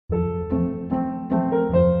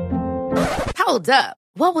Hold up.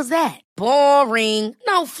 What was that? Boring.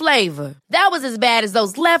 No flavor. That was as bad as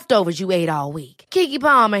those leftovers you ate all week. Keke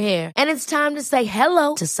Palmer here. And it's time to say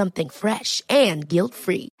hello to something fresh and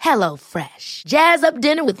guilt-free. Hello Fresh. Jazz up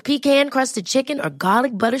dinner with pecan-crusted chicken or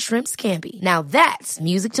garlic butter shrimp scampi. Now that's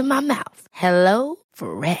music to my mouth. Hello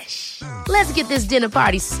Fresh. Let's get this dinner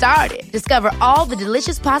party started. Discover all the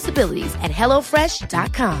delicious possibilities at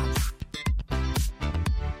hellofresh.com.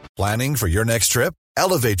 Planning for your next trip?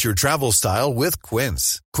 Elevate your travel style with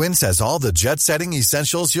Quince. Quince has all the jet-setting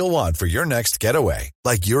essentials you'll want for your next getaway,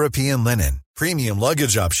 like European linen, premium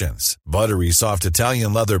luggage options, buttery soft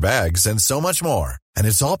Italian leather bags, and so much more. And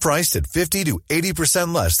it's all priced at 50 to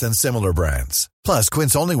 80% less than similar brands. Plus,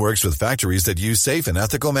 Quince only works with factories that use safe and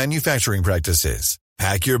ethical manufacturing practices.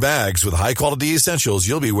 Pack your bags with high-quality essentials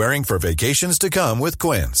you'll be wearing for vacations to come with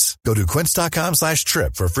Quince. Go to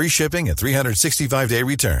quince.com/trip for free shipping and 365-day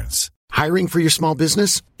returns. Hiring for your small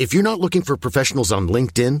business? If you're not looking for professionals on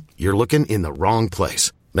LinkedIn, you're looking in the wrong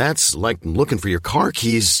place. That's like looking for your car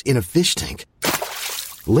keys in a fish tank.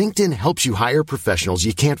 LinkedIn helps you hire professionals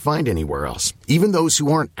you can't find anywhere else, even those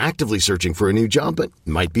who aren't actively searching for a new job but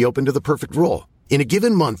might be open to the perfect role. In a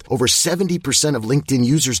given month, over 70% of LinkedIn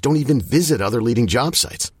users don't even visit other leading job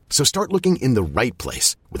sites. So start looking in the right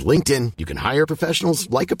place. With LinkedIn, you can hire professionals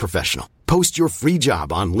like a professional. Post your free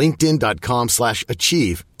job on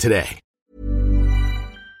linkedin.com/achieve today.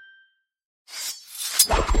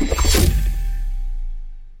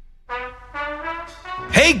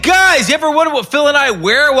 Hey guys, you ever wonder what Phil and I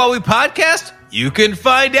wear while we podcast? You can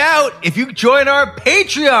find out if you join our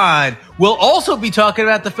Patreon. We'll also be talking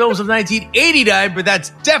about the films of 1989, but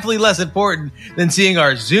that's definitely less important than seeing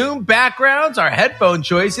our Zoom backgrounds, our headphone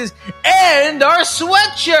choices, and our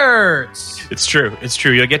sweatshirts. It's true. It's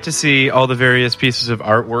true. You'll get to see all the various pieces of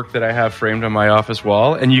artwork that I have framed on my office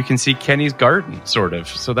wall, and you can see Kenny's garden, sort of.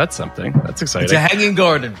 So that's something. That's exciting. It's a hanging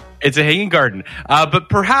garden. It's a hanging garden. But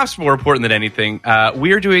perhaps more important than anything,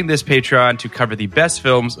 we are doing this Patreon to cover the best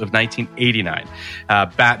films of 1989.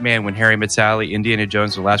 Batman, When Harry Met Sally, Indiana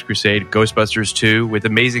Jones, The Last Crusade, Ghostbusters 2, with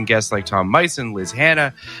amazing guests like Tom Meissen, Liz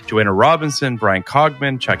Hanna, Joanna Robinson, Brian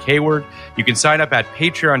Cogman, Chuck Hayward. You can sign up at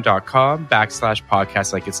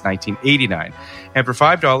patreon.com/podcast like it's 1989. And for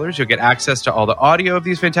 $5, you'll get access to all the audio of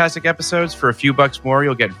these fantastic episodes. For a few bucks more,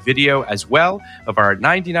 you'll get video as well of our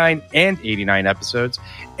 99 and 89 episodes.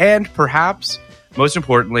 And perhaps, most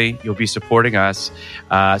importantly, you'll be supporting us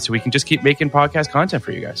so we can just keep making podcast content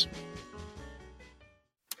for you guys.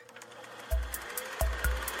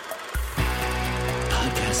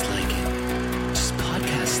 Podcast like it. Just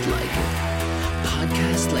podcast like it.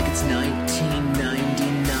 Podcast like it's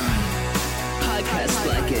 1999. Podcast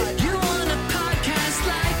like it. You want a podcast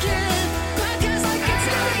like it? Podcast like it's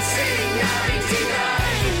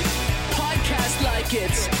 1999. Podcast like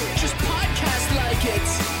it. Just podcast like it.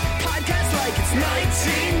 Podcast like it's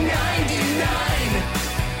 1999.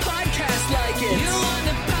 Podcast like it. You want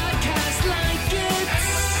a podcast like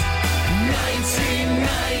it's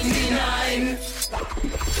 1999.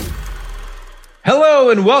 Hello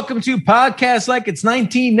and welcome to Podcast Like It's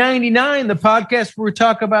 1999, the podcast where we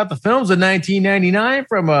talk about the films of 1999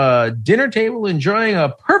 from a dinner table enjoying a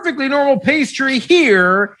perfectly normal pastry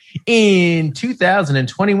here in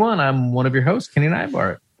 2021. I'm one of your hosts, Kenny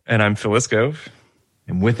Neibart. And I'm Phil Iscove.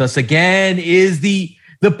 And with us again is the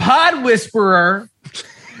pod whisperer,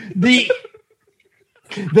 the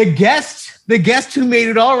guest who made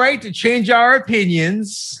it all right to change our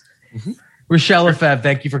opinions. Mm-hmm. Rochelle Lefebvre,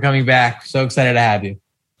 thank you for coming back. So excited to have you.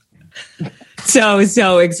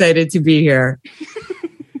 So excited to be here.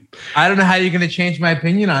 I don't know how you're going to change my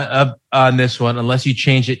opinion on this one unless you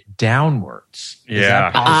change it downwards. Yeah. Is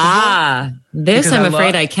that possible? This Because I'm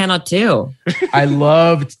afraid I cannot do. I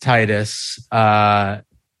loved Titus, and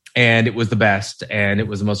it was the best, and it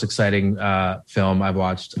was the most exciting film I've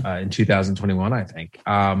watched in 2021, I think.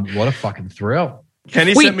 What a fucking thrill.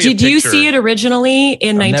 Kenny Wait, sent me a did you picture. see it originally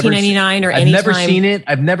in 1999 or any time? I've never seen it.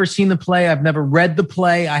 I've never seen the play. I've never read the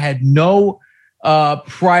play. I had no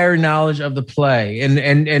prior knowledge of the play,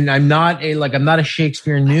 and I'm not a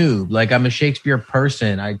Shakespeare noob. Like, I'm a Shakespeare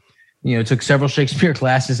person. I took several Shakespeare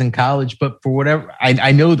classes in college, but for whatever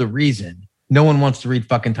I know the reason. No one wants to read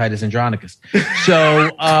fucking Titus Andronicus.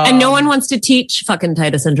 So and no one wants to teach fucking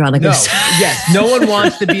Titus Andronicus. No one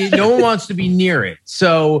wants to be near it.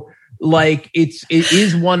 So like it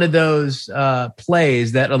is one of those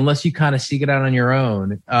plays that unless you kind of seek it out on your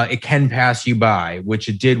own, it can pass you by, which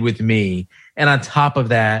it did with me. And on top of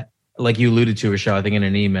that, like you alluded to, Rochelle, I think in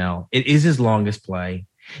an email, it is his longest play.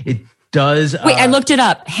 It does. Wait, I looked it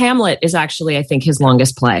up. Hamlet is actually, I think, his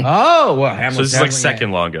longest play. Oh, well, Hamlet. So this is like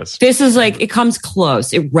second longest. This is like, it comes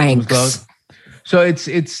close. It ranks. So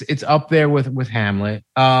it's up there with Hamlet.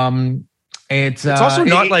 It's also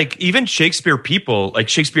not like even Shakespeare people, like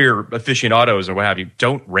Shakespeare aficionados or what have you,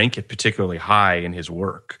 don't rank it particularly high in his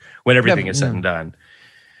work when everything is said and done.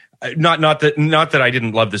 Not that I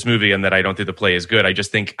didn't love this movie and that I don't think the play is good. I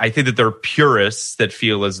think that there are purists that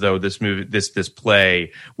feel as though this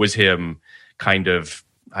play was him kind of,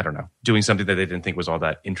 I don't know, doing something that they didn't think was all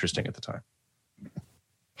that interesting at the time.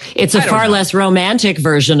 It's a far less romantic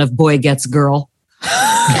version of Boy Gets Girl.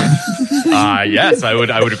 Yes, I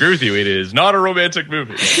would agree with you. It is not a romantic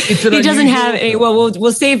movie. He doesn't have any. Well,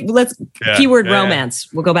 we'll save. Keyword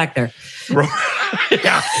romance. We'll go back there.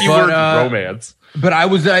 Keyword romance. But I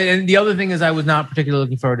was, and the other thing is, I was not particularly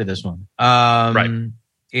looking forward to this one. Right.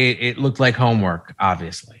 It looked like homework,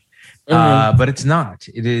 obviously, but it's not.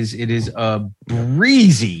 It is a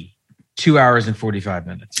breezy 2 hours and 45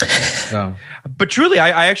 minutes. So. But truly,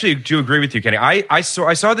 I actually do agree with you, Kenny. I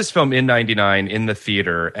saw this film in '99 in the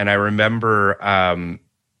theater, and I remember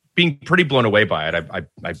being pretty blown away by it.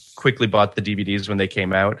 I quickly bought the DVDs when they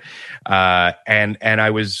came out, and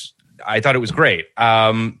I thought it was great.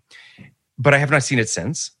 But I have not seen it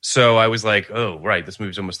since. So I was like, oh, right, this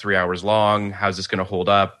movie's almost 3 hours long. How's this going to hold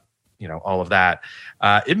up? You know, all of that.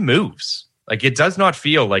 It moves. Like, it does not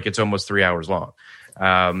feel like it's almost 3 hours long.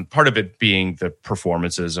 Part of it being the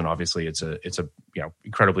performances, and obviously it's a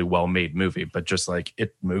incredibly well-made movie, but just like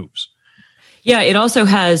it moves. Yeah, it also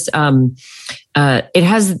has I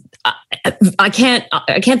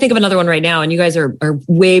can't think of another one right now, and you guys are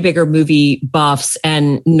way bigger movie buffs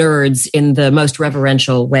and nerds in the most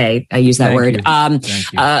reverential way. I use that word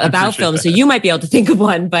about film, so you might be able to think of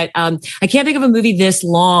one, but I can't think of a movie this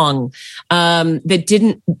long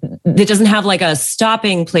that doesn't have like a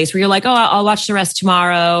stopping place where you're like, oh, I'll watch the rest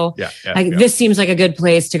tomorrow. This seems like a good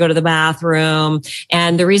place to go to the bathroom.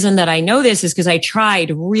 And the reason that I know this is because I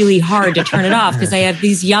tried really hard to turn it off because I have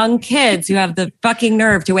these young kids who have the fucking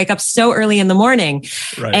nerve to wake up so early in the morning.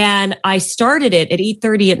 Right. And I started it at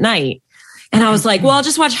 8:30 at night. And I was like, well, I'll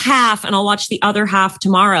just watch half and I'll watch the other half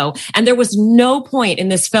tomorrow. And there was no point in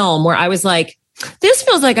this film where I was like, this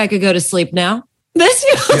feels like I could go to sleep now. This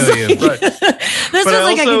feels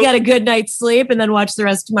like I could get a good night's sleep and then watch the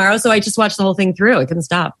rest tomorrow. So I just watched the whole thing through. I couldn't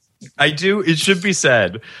stop. It should be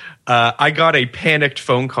said. I got a panicked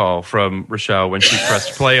phone call from Rochelle when she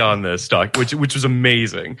pressed play on this doc, which was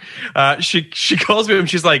amazing. She calls me and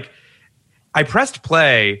she's like, I pressed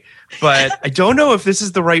play, but I don't know if this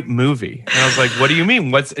is the right movie. And I was like, what do you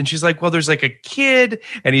mean? And she's like, well, there's like a kid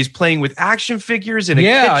and he's playing with action figures in a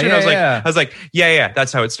kitchen. I was like, yeah,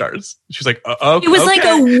 that's how it starts. She's like, okay. It was like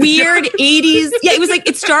a weird 80s. Yeah, it was like,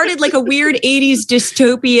 it started like a weird 80s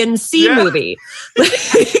dystopian movie.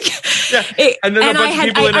 And then a bunch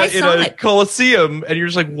of people in a Coliseum and you're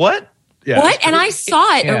just like, what? Yeah, what? And I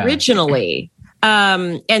saw it originally.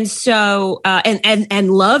 And so,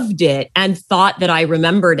 and loved it and thought that I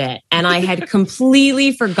remembered it. And I had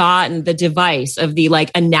completely forgotten the device of the like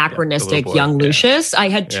anachronistic young Lucius. I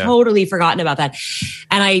had totally forgotten about that.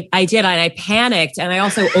 And I did, and I panicked. And I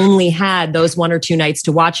also only had those 1 or 2 nights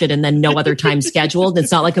to watch it and then no other time scheduled.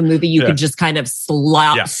 It's not like a movie you could just kind of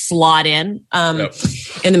slot in the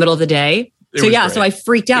middle of the day. So I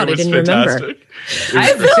freaked out. I didn't remember.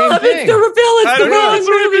 I thought it's the wrong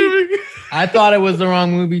movie. I thought it was the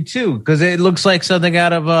wrong movie too, because it looks like something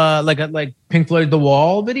out of like Pink Floyd The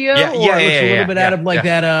Wall video. It looks a little bit out of like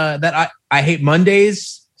that I Hate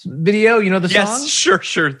Mondays video. You know the song? Yes, sure.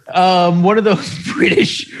 One of those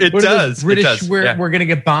British. We're gonna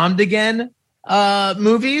get bombed again.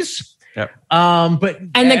 Movies. Yep.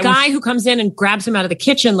 The guy who comes in and grabs him out of the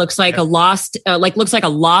kitchen looks like a lost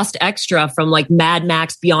extra from like Mad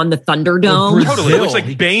Max Beyond the Thunderdome. Totally, it looks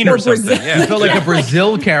like Bane or something. He felt like a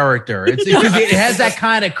Brazil character. It's because it has that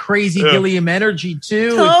kind of crazy Gilliam energy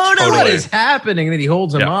too. Totally. What is happening? And then he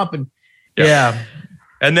holds him up and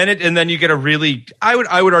And then you get a really, I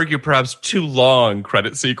would argue, perhaps too long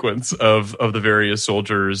credit sequence of the various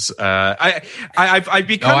soldiers. I've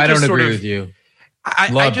become. I don't agree with you. I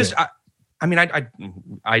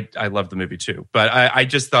love the movie too, but I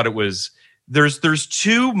just thought it was there's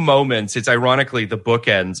two moments. It's ironically the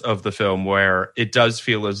bookends of the film where it does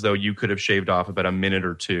feel as though you could have shaved off about a minute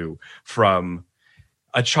or two from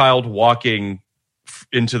a child walking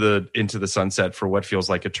into the sunset for what feels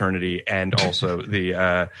like eternity, and also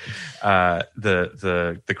the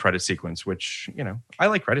credit sequence, which I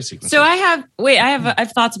like credit sequences. So I have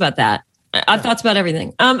thoughts about that. I have thoughts about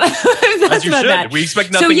everything. As you should. That. We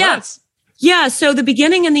expect nothing less. Yeah. So the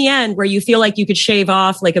beginning and the end, where you feel like you could shave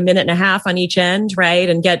off like a minute and a half on each end, right,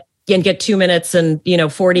 and get 2 minutes and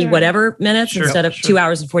 40 whatever minutes instead of 2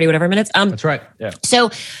 hours and 40 whatever minutes. That's right. Yeah. So,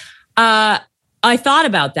 I thought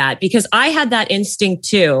about that because I had that instinct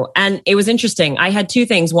too. And it was interesting. I had two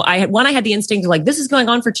things. Well, I had the instinct of like, this is going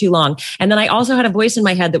on for too long. And then I also had a voice in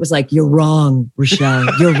my head that was like, you're wrong, Rochelle.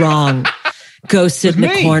 You're wrong. Go sit in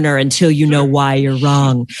the corner until you know why you're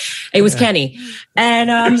wrong. It was Kenny.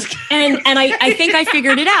 And I think I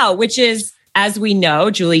figured it out, which is, as we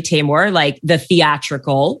know, Julie Taymor, like the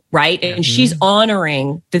theatrical, right? And she's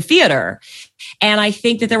honoring the theater. And I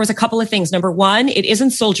think that there was a couple of things. Number one, it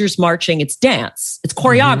isn't soldiers marching, it's dance. It's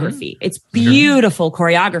choreography. It's beautiful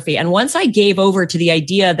choreography. And once I gave over to the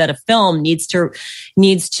idea that a film needs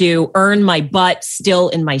to earn my butt still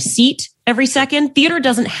in my seat every second, theater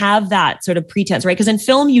doesn't have that sort of pretense, right? Because in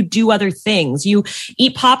film, you do other things. You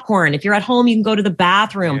eat popcorn. If you're at home, you can go to the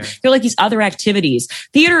bathroom. There are like these other activities.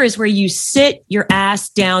 Theater is where you sit your ass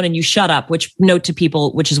down and you shut up, which note to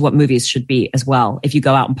people, which is what movies should be as well. If you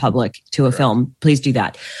go out in public to a film, please do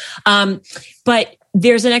that. But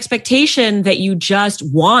there's an expectation that you just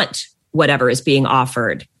want whatever is being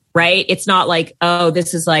offered. Right? It's not like, oh,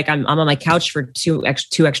 this is like, I'm on my couch for two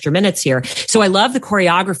extra minutes here. So I love the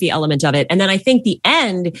choreography element of it. And then I think the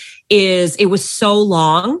end is, it was so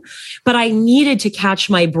long, but I needed to catch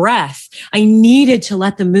my breath. I needed to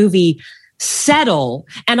let the movie settle.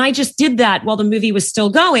 And I just did that while the movie was still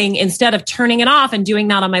going instead of turning it off and doing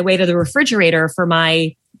that on my way to the refrigerator for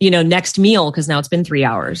my next meal, because now it's been 3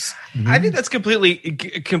 hours. I think that's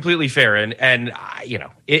completely fair. And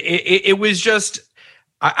it was just,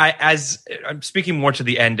 as I'm speaking more to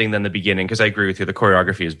the ending than the beginning, because I agree with you, the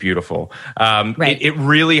choreography is beautiful. Right. It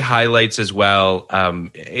really highlights as well.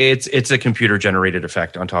 It's a computer generated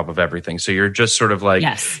effect on top of everything. So you're just sort of like,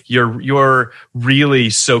 you're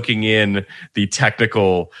really soaking in the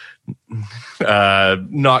technical,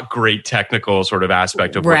 not great technical sort of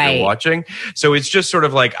aspect of what you're watching. So it's just sort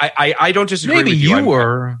of like, I don't disagree with you. Maybe you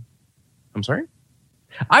were. I'm sorry?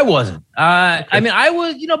 I wasn't. I mean, I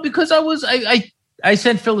was, because I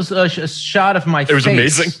sent Phil a shot of my face. It was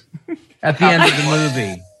amazing. At the end of the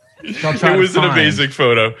movie. So it was an amazing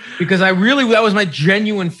photo. Because that was my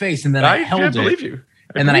genuine face. And then I held it. I believe you.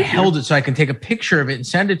 And then I held it so I can take a picture of it and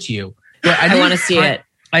send it to you. But I want to see it.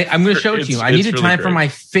 I'm going to show it to you. I needed really time for my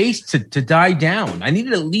face to die down. I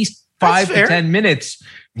needed at least 5 to 10 minutes.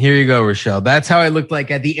 Here you go, Rochelle. That's how I looked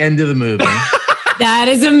like at the end of the movie. That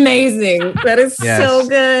is amazing. That is so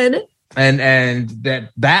good. And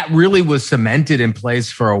that really was cemented in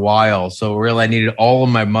place for a while. So really, I needed all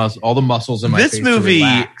the muscles in my face to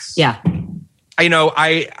relax. Yeah.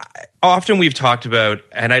 I often we've talked about,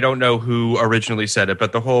 and I don't know who originally said it,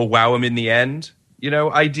 but the whole wow 'em in the end,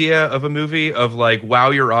 idea of a movie of like wow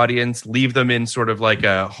your audience, leave them in sort of like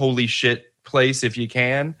a holy shit place if you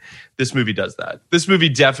can. This movie does that. This movie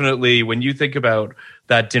definitely, when you think about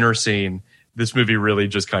that dinner scene, this movie really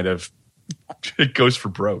just kind of it goes for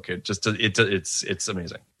broke. It's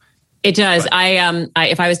amazing. It does. But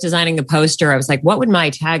if I was designing the poster, I was like, what would my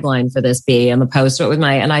tagline for this be on the poster?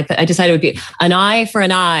 I decided it would be an eye for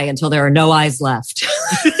an eye until there are no eyes left.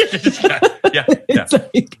 Yeah. It's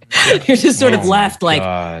like, you're just sort of left like,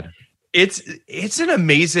 God. It's an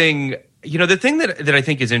amazing, the thing that I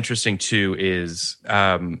think is interesting too is,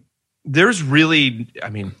 there's really,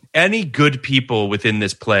 any good people within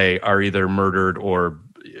this play are either murdered or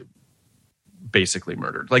basically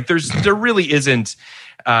murdered. Like there really isn't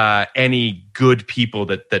any good people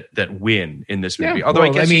that win in this movie. Although I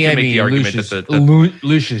guess you can make the argument that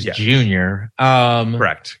Lucius Jr.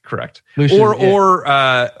 Correct. Lucius, or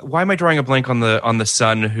why am I drawing a blank on the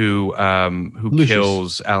son who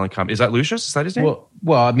kills Alan Cummings? Is that Lucius? Is that his name?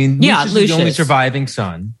 Lucius is the only surviving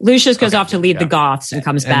son. Lucius goes off to lead the Goths and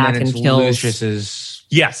comes back and kills. Lucius's.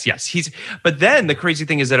 Yes. But then the crazy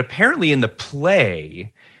thing is that apparently in the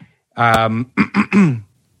play,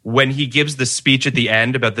 when he gives the speech at the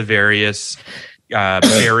end about the various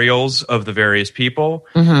burials of the various people,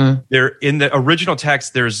 there in the original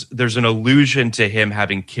text, there's an allusion to him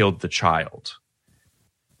having killed the child,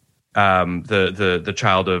 the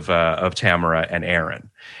child of Tamara and Aaron,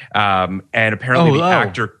 and apparently the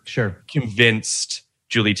actor convinced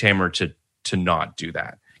Julie Taymor to not do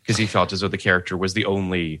that because he felt as though the character was the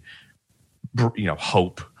only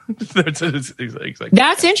hope. That's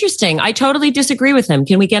interesting. I totally disagree with him.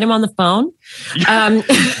 Can we get him on the phone? I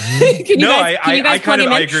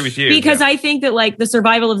agree with you. Because I think that like the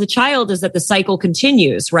survival of the child is that the cycle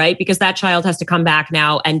continues, right? Because that child has to come back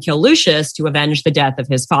now and kill Lucius to avenge the death of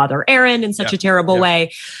his father, Aaron, in such a terrible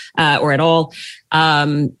way, or at all.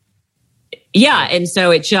 And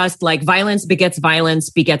so it just like violence begets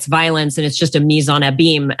violence, and it's just a mise en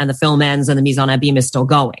abîme, and the film ends and the mise en abîme is still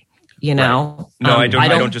going. Right. No, I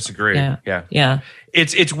don't disagree. Yeah.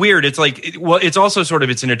 It's weird. It's like, it's also sort of,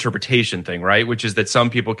 it's an interpretation thing, right? Which is that some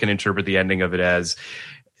people can interpret the ending of it as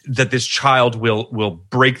that this child will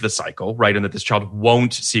break the cycle, right? And that this child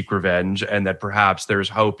won't seek revenge, and that perhaps there's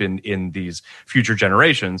hope in these future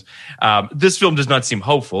generations. This film does not seem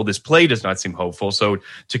hopeful. This play does not seem hopeful. So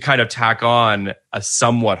to kind of tack on a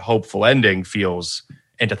somewhat hopeful ending feels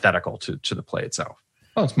antithetical to the play itself.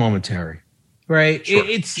 Oh, it's momentary. Right. Sure,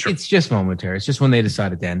 it's just momentary. It's just when they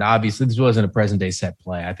decided to end. Obviously, this wasn't a present day set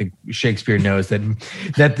play. I think Shakespeare knows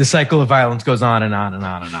that the cycle of violence goes on and on and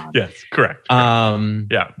on and on. Yes, correct.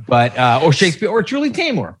 Yeah. But or Shakespeare or Julie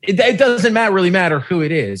Taymor. It doesn't really matter who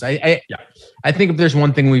it is. I think if there's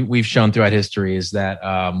one thing we've shown throughout history is that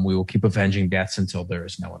we will keep avenging deaths until there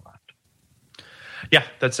is no one left. Yeah,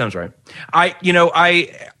 that sounds right. I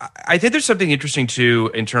think there's something interesting too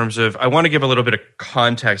in terms of, I want to give a little bit of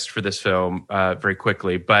context for this film very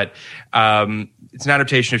quickly, but it's an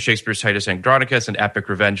adaptation of Shakespeare's Titus Andronicus, an epic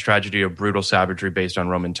revenge tragedy of brutal savagery based on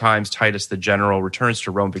Roman times. Titus the general returns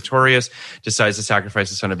to Rome victorious, decides to sacrifice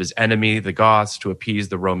the son of his enemy, the Goths, to appease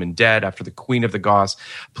the Roman dead. After the queen of the Goths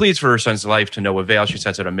pleads for her son's life to no avail, she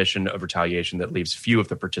sets out a mission of retaliation that leaves few of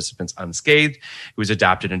the participants unscathed. It was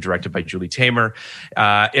adapted and directed by Julie Taymor.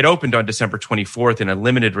 It opened on December 24th in a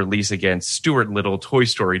limited release against Stuart Little, Toy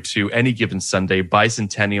Story 2, Any Given Sunday,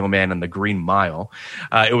 Bicentennial Man, and The Green Mile.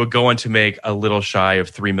 It would go on to make a little shy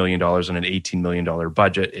of $3 million on an $18 million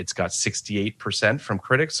budget. It's got 68% from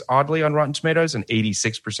critics, oddly, on Rotten Tomatoes, and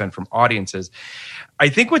 86% from audiences. I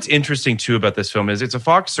think what's interesting, too, about this film is it's a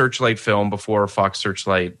Fox Searchlight film before Fox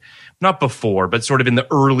Searchlight, not before, but sort of in the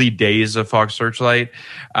early days of Fox Searchlight.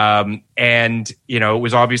 And, it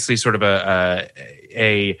was obviously sort of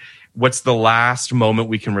a what's the last moment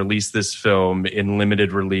we can release this film in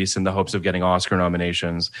limited release in the hopes of getting Oscar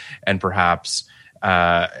nominations and perhaps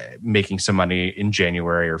making some money in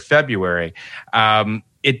January or February.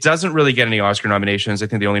 It doesn't really get any Oscar nominations. I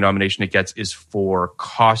think the only nomination it gets is for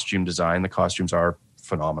costume design. The costumes are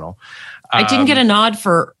phenomenal. I didn't get a nod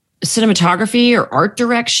for cinematography or art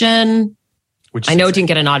direction. I know it didn't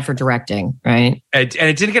get a nod for directing, right? And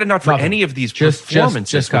it didn't get a nod for any of these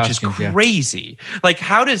performances, which is crazy. Yeah. Like,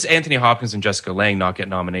 how does Anthony Hopkins and Jessica Lange not get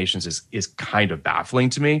nominations is kind of baffling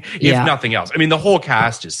to me, if nothing else. I mean, the whole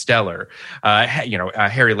cast is stellar.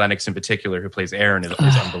 Harry Lennox in particular, who plays Aaron, is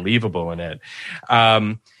unbelievable in it.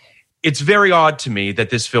 It's very odd to me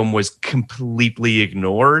that this film was completely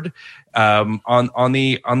ignored on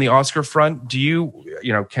the Oscar front. Do you,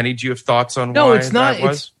 Kenny, do you have thoughts on why it's not, that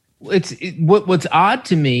was? What's odd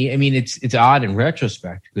to me, I mean, it's odd in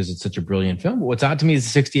retrospect because it's such a brilliant film, but what's odd to me is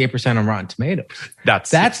 68% on Rotten Tomatoes.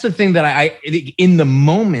 That's the thing that I in the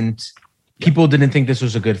moment, people didn't think this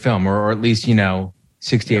was a good film, or at least,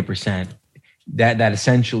 68%. That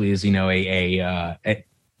essentially is, a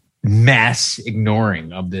mass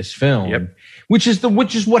ignoring of this film, which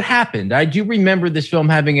is what happened. I do remember this film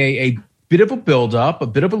having a bit of a build up, a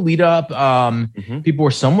bit of a lead up. People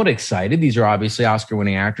were somewhat excited. These are obviously Oscar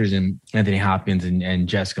winning actors in Anthony Hopkins and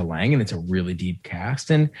Jessica Lange, and it's a really deep cast.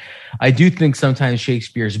 And I do think sometimes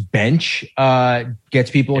Shakespeare's bench gets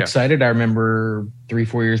people excited. I remember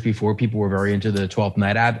 3-4 years before, people were very into the 12th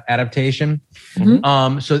Night adaptation.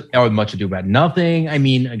 So Much Ado About Nothing. I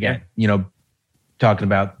mean, again, talking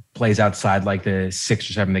about plays outside like the 6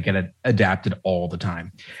 or 7 that get adapted all the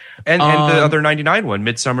time. And the other 99 one,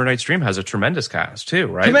 Midsummer Night's Dream, has a tremendous cast too,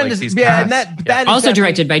 right? Tremendous, like and that also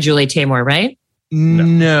directed by Julie Taymor, right?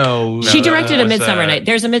 No, she directed a Midsummer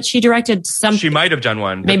Night. She directed some. She might have done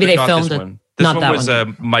one. Maybe they filmed it. This one was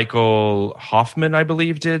Michael Hoffman, I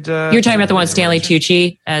believe, did. You're talking about the one Stanley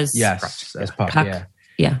Tucci as as Puck, Puck.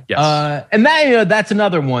 Yeah. Yes. And that's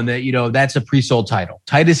another one that that's a pre-sold title.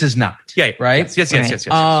 Titus is not. Yeah. Right. Yes.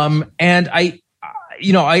 And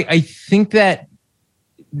I think that.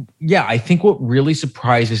 Yeah, I think what really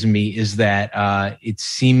surprises me is that it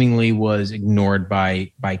seemingly was ignored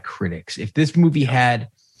by critics. If this movie had,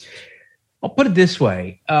 I'll put it this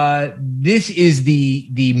way, this is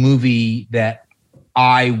the movie that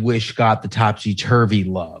I wish got the topsy-turvy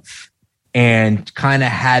love and kind of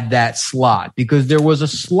had that slot, because there was a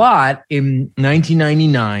slot in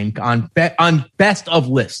 1999 on best of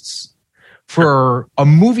lists for a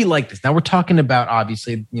movie like this. Now we're talking about,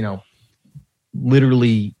 obviously,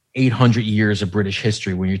 literally 800 years of British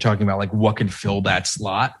history when you're talking about like what can fill that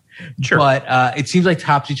slot. Sure. But it seems like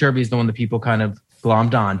Topsy Turvy is the one that people kind of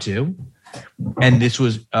glommed onto, and this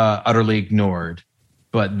was utterly ignored.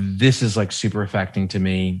 But this is like super affecting to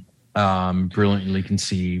me, brilliantly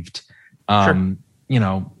conceived. One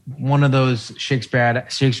of those Shakespeare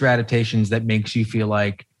adaptations that makes you feel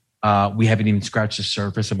like we haven't even scratched the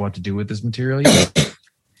surface of what to do with this material yet.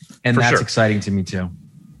 and that's exciting to me too.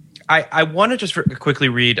 I want to just quickly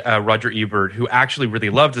read Roger Ebert, who actually really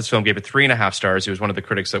loved this film, gave it 3.5 stars. He was one of the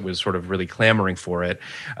critics that was sort of really clamoring for it.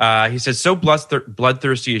 He says, so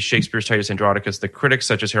bloodthirsty is Shakespeare's Titus Andronicus, the critics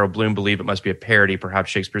such as Harold Bloom believe it must be a parody, perhaps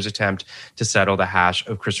Shakespeare's attempt to settle the hash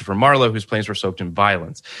of Christopher Marlowe, whose plays were soaked in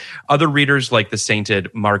violence. Other readers, like the sainted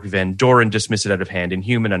Mark Van Doren, dismiss it out of hand.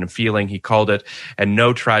 Inhuman and unfeeling, he called it, and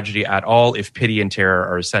no tragedy at all if pity and terror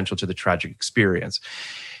are essential to the tragic experience.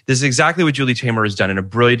 This is exactly what Julie Taymor has done in a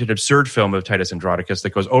brilliant and absurd film of Titus Andronicus that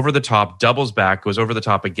goes over the top, doubles back, goes over the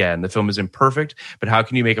top again. The film is imperfect, but how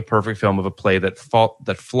can you make a perfect film of a play that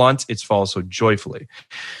flaunts its fall so joyfully?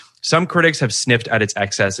 Some critics have sniffed at its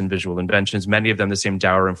excess and visual inventions, many of them the same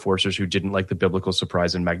dour enforcers who didn't like the biblical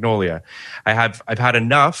surprise in Magnolia. I've had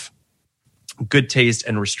enough good taste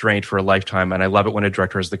and restraint for a lifetime, and I love it when a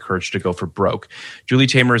director has the courage to go for broke. Julie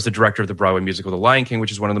Taymor is the director of the Broadway musical The Lion King,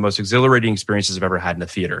 which is one of the most exhilarating experiences I've ever had in a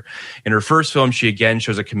theater. In her first film, she again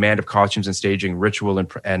shows a command of costumes and staging, ritual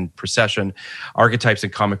and procession, archetypes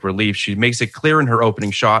and comic relief. She makes it clear in her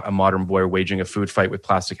opening shot, a modern boy waging a food fight with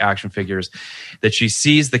plastic action figures, that she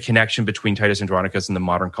sees the connection between Titus Andronicus and the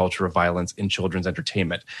modern culture of violence in children's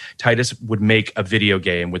entertainment. Titus would make a video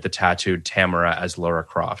game with the tattooed Tamara as Lara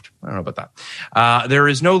Croft. I don't know about that. There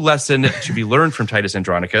is no lesson to be learned from Titus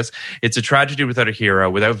Andronicus. It's a tragedy without a hero,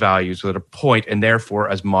 without values, without a point, and therefore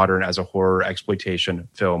as modern as a horror exploitation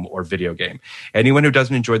film or video game. Anyone who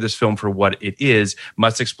doesn't enjoy this film for what it is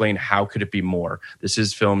must explain how could it be more. This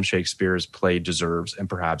is film Shakespeare's play deserves, and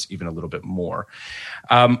perhaps even a little bit more.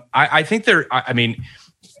 I think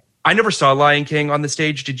I never saw Lion King on the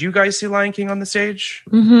stage. Did you guys see Lion King on the stage?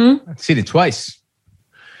 Mm-hmm. I've seen it twice.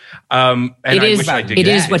 It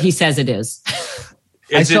is what he says it is.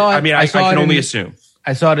 I can only assume.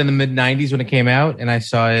 I saw it in the mid-'90s when it came out, and I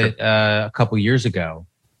saw it a couple years ago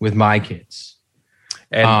with my kids.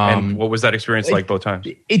 And what was that experience like both times?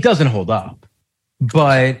 It doesn't hold up.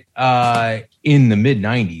 But in the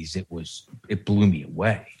mid-'90s, it blew me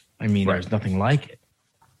away. I mean, There's nothing like it.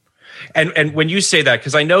 And when you say that,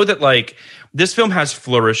 because I know that like this film has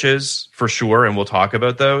flourishes for sure, and we'll talk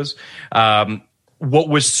about those. What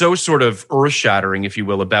was so sort of earth-shattering, if you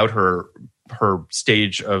will, about her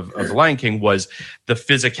stage of The Lion King was the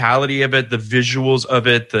physicality of it, the visuals of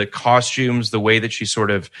it, the costumes, the way that she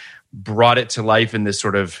sort of brought it to life in this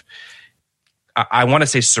sort of, I want to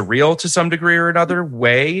say surreal to some degree or another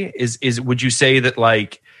way. Would you say that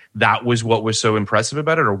like that was what was so impressive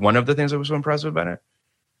about it, or one of the things that was so impressive about it?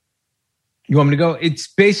 You want me to go? It's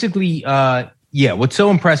basically... what's so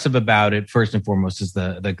impressive about it, first and foremost, is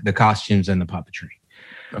the costumes and the puppetry.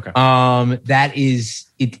 Okay. That is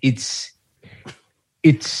it's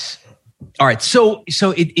all right. So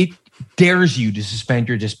it dares you to suspend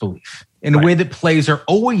your disbelief in a way that plays are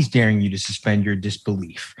always daring you to suspend your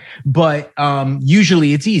disbelief. But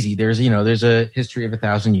usually it's easy. There's a history of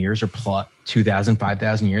 1,000 years or plot 2,000,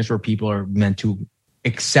 5,000 years where people are meant to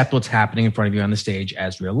accept what's happening in front of you on the stage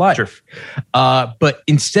as real life. Sure. But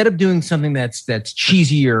instead of doing something that's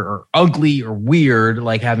cheesy or ugly or weird,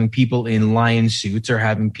 like having people in lion suits or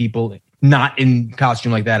having people not in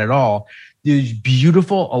costume like that at all, there's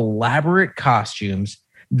beautiful, elaborate costumes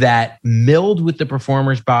that meld with the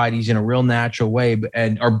performers' bodies in a real natural way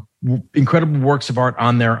and are incredible works of art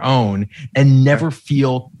on their own and never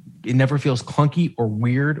feels clunky or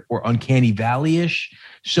weird or uncanny valley-ish.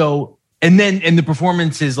 So, and the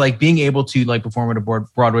performance is like being able to like perform at a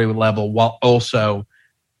Broadway level while also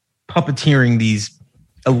puppeteering these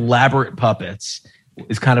elaborate puppets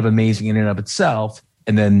is kind of amazing in and of itself.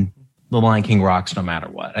 And then The Lion King rocks no matter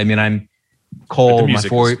what. I mean, I'm cold.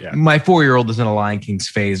 My 4-year-old is in a Lion King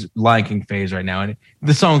phase right now, and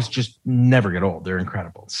the songs just never get old. They're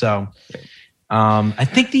incredible. So, I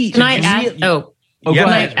think Can I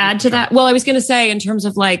add to that? Well, I was going to say in terms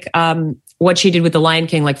of like what she did with The Lion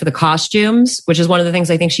King, like for the costumes, which is one of the things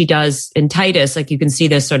I think she does in Titus. Like you can see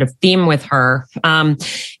this sort of theme with her. I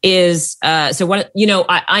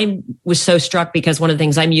was so struck because one of the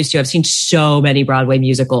things I'm used to, I've seen so many Broadway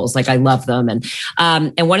musicals, like I love them. And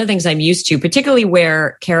one of the things I'm used to, particularly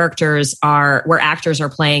where actors are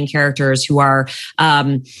playing characters who are,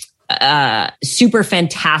 super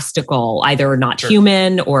fantastical, either not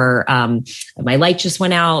human or my light just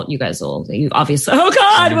went out. You obviously, oh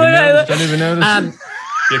God, don't even notice.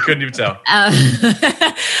 You couldn't even tell.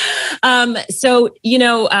 I'm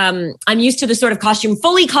used to the sort of costume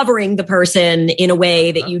fully covering the person in a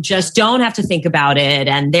way that you just don't have to think about it.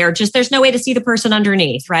 And there's no way to see the person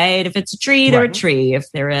underneath, right? If it's a tree, they're a tree. If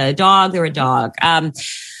they're a dog, they're a dog.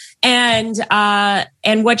 And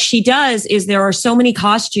what she does is there are so many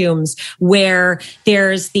costumes where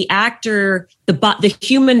there's the actor, the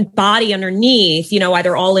human body underneath,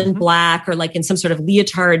 either all in black or like in some sort of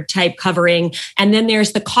leotard type covering. And then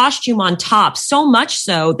there's the costume on top, so much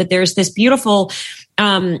so that there's this beautiful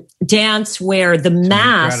dance where the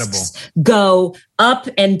masks go up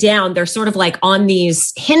and down. They're sort of like on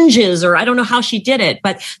these hinges, or I don't know how she did it,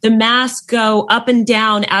 but the masks go up and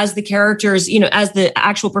down as the characters, as the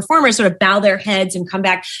actual performers sort of bow their heads and come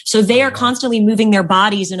back. So they are constantly moving their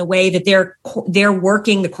bodies in a way that they're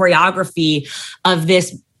working the choreography of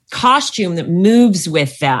this costume that moves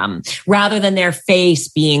with them, rather than their face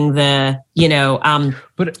being the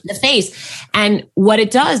face. And what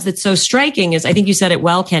it does that's so striking is, I think you said it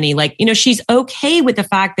well, Kenny, she's okay with the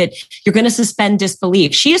fact that you're going to suspend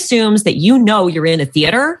disbelief. She assumes that you're in a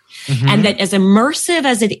theater, and that as immersive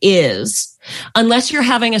as it is, unless you're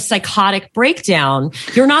having a psychotic breakdown,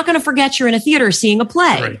 you're not going to forget you're in a theater seeing a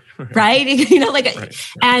play, right?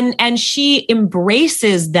 And she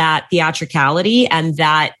embraces that theatricality and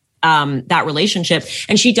that relationship.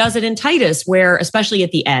 And she does it in Titus, where, especially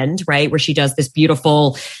at the end, right, where she does this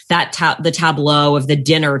beautiful, the tableau of the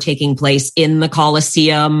dinner taking place in the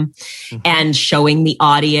Colosseum and showing the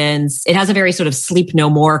audience. It has a very sort of Sleep No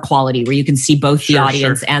More quality where you can see both the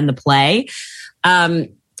audience and the play.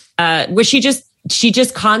 Where she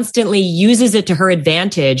just constantly uses it to her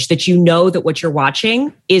advantage, that that what you're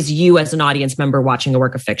watching is you as an audience member watching a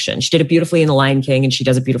work of fiction. She did it beautifully in The Lion King, and she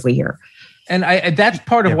does it beautifully here. And that's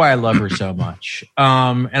part of why I love her so much.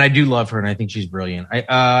 And I do love her, and I think she's brilliant.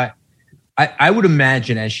 I would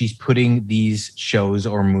imagine, as she's putting these shows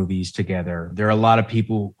or movies together, there are a lot of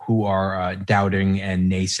people who are doubting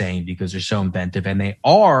and naysaying because they're so inventive. And they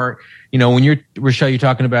are, when Rochelle, you're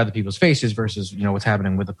talking about the people's faces versus, what's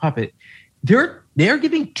happening with the puppet. They're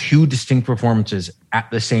giving two distinct performances at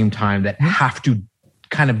the same time that have to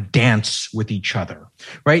kind of dance with each other,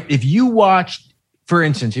 right? If you watch, for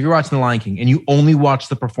instance, if you're watching The Lion King and you only watch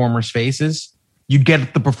the performers' faces, you'd get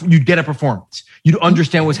a performance. You'd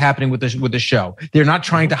understand what's happening with the show. They're not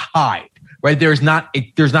trying to hide, right? There's not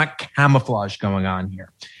camouflage going on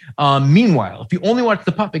here. Meanwhile, if you only watch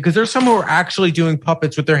the puppet, because there's some who are actually doing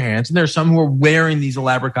puppets with their hands, and there's some who are wearing these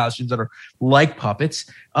elaborate costumes that are like puppets,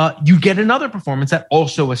 you get another performance that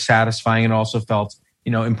also was satisfying and also felt,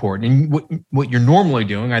 important. And what you're normally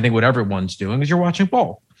doing, I think what everyone's doing, is you're watching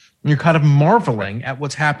both. And you're kind of marveling at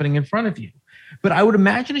what's happening in front of you. But I would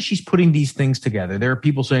imagine as she's putting these things together, there are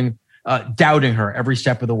people saying, doubting her every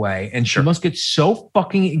step of the way. And she must get so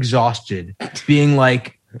fucking exhausted being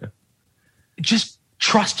like, just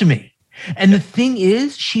trust me. And the thing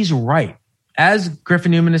is, she's right. As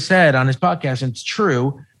Griffin Newman has said on his podcast, and it's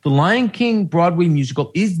true, The Lion King Broadway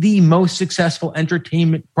musical is the most successful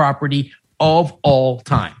entertainment property of all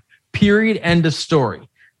time. Period. End of story.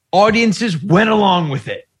 Audiences went along with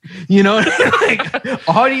it.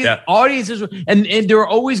 Audiences, and there are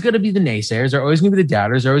always going to be the naysayers. There are always going to be the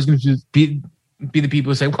doubters. There are always going to be the people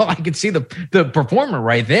who say, "Well, I can see the performer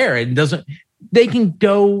right there." They can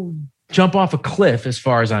go jump off a cliff, as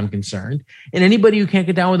far as I'm concerned. And anybody who can't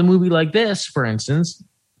get down with a movie like this, for instance,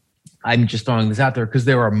 I'm just throwing this out there because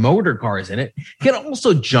there are motor cars in it, can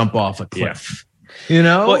also jump off a cliff.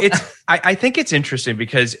 Yeah. Well, I think it's interesting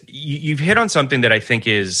because you've hit on something that I think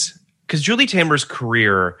is. Because Julie Taymor's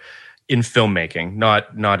career in filmmaking,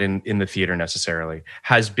 not in the theater necessarily,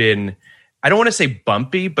 has been, I don't want to say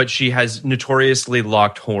bumpy, but she has notoriously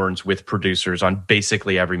locked horns with producers on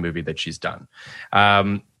basically every movie that she's done.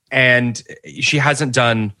 And she hasn't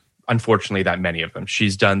done, unfortunately, that many of them.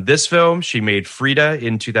 She's done this film. She made Frida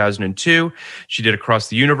in 2002. She did Across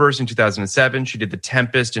the Universe in 2007. She did The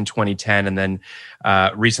Tempest in 2010. And then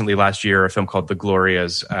recently, last year, a film called The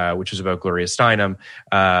Glorias, which is about Gloria Steinem,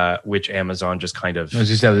 which Amazon just kind of... It was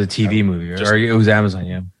just a TV movie, or it was Amazon,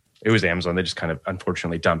 yeah. It was Amazon. They just kind of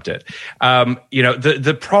unfortunately dumped it.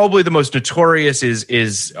 The probably the most notorious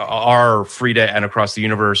is our Frida and Across the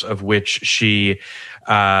Universe, of which she...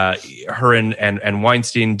 her and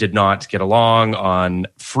Weinstein did not get along on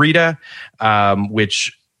Frida,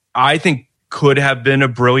 which I think could have been a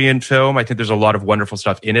brilliant film. I think there's a lot of wonderful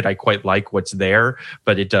stuff in it. I quite like what's there,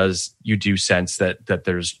 but you do sense that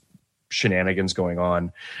there's shenanigans going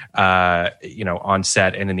on, on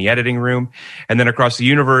set and in the editing room. And then Across the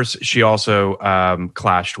Universe, she also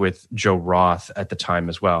clashed with Joe Roth at the time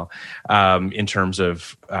as well, in terms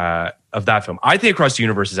of that film. I think Across the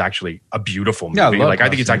Universe is actually a beautiful movie. Yeah, I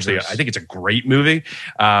think it's a great movie,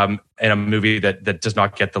 and a movie that does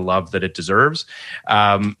not get the love that it deserves.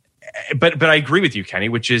 but I agree with you, Kenny,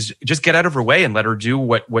 which is just get out of her way and let her do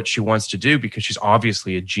what she wants to do, because she's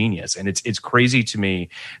obviously a genius. And it's crazy to me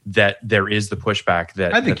that there is the pushback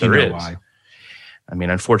that I think that there you know is. why. I mean,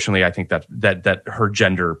 unfortunately, I think that her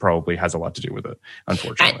gender probably has a lot to do with it,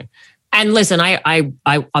 unfortunately. And listen, I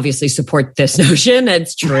obviously support this notion.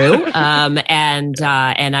 It's true. And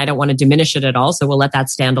I don't want to diminish it at all. So we'll let that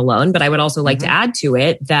stand alone. But I would also like to add to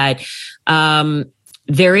it that,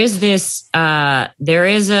 there is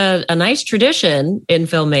a nice tradition in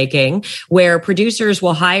filmmaking where producers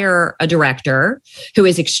will hire a director who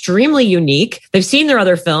is extremely unique. They've seen their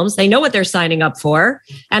other films. They know what they're signing up for.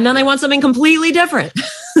 And then they want something completely different.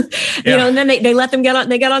 You know, and then they let them get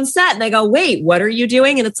on set and they go, wait, what are you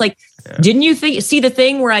doing? And it's like, didn't you see the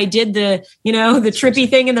thing where I did the trippy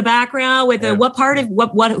thing in the background with the, what part of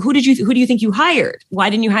who do you think you hired? Why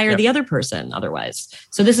didn't you hire the other person otherwise?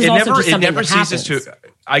 So this is just something that happens.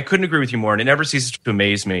 I couldn't agree with you more, and it never ceases to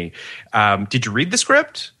amaze me. Did you read the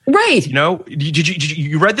script? Right. You know,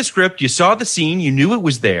 you read the script, you saw the scene, you knew it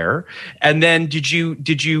was there, and then did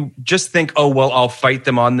you just think, oh well, I'll fight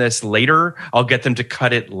them on this later, I'll get them to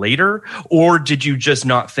cut it later, or did you just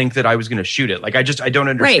not think that I was going to shoot it? Like I don't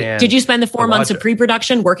understand. Right. Did you spend the 4 months of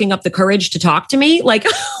pre-production working up the courage to talk to me? Like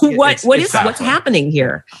what's happening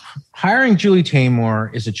here? Hiring Julie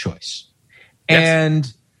Taymor is a choice,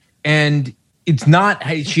 and it's not.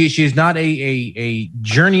 She is not a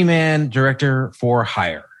journeyman director for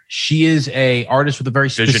hire. She is a artist with a very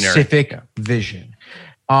specific vision.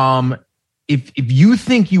 If you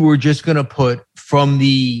think you were just going to put from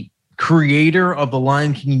the creator of the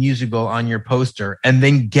Lion King musical on your poster and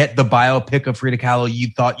then get the biopic of Frida Kahlo you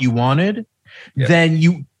thought you wanted, then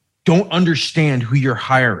you don't understand who you're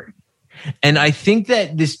hiring. And I think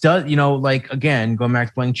that this does, like, again, going back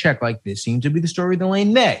to Blank Check, like this seems to be the story with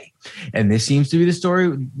Elaine May. And this seems to be the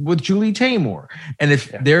story with Julie Taymor. And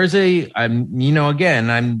if there's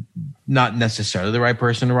I'm not necessarily the right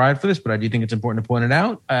person to ride for this, but I do think it's important to point it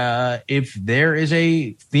out. If there is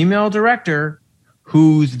a female director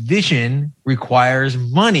whose vision requires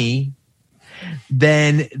money,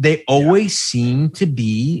 then they always seem to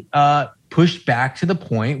be pushed back to the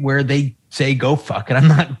point where they say, go fuck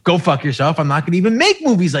yourself. I'm not going to even make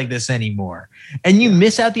movies like this anymore. And you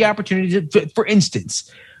miss out the opportunity to, for instance,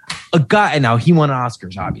 a guy, and now he won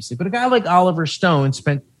Oscars, obviously, but a guy like Oliver Stone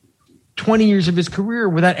spent 20 years of his career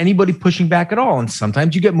without anybody pushing back at all. And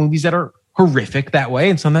sometimes you get movies that are horrific that way.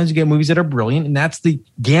 And sometimes you get movies that are brilliant. And that's the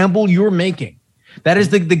gamble you're making. That is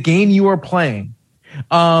the game you are playing.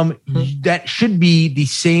 That should be the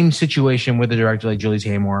same situation with a director like Julie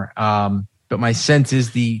Taymor. But my sense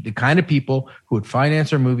is the kind of people who would finance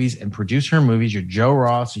her movies and produce her movies, your Joe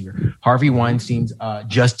Ross or your Harvey Weinsteins,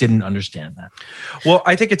 just didn't understand that. Well,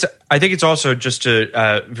 I think it's also, just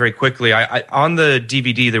to very quickly, I on the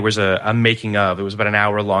DVD there was a making of. It was about an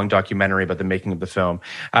hour-long documentary about the making of the film,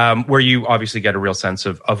 where you obviously get a real sense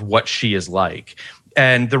of what she is like.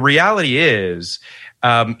 And the reality is,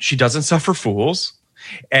 she doesn't suffer fools.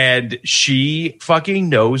 And she fucking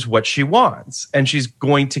knows what she wants, and she's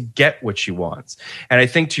going to get what she wants. And I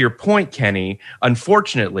think, to your point, Kenny,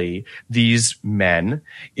 unfortunately, these men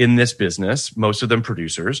in this business, most of them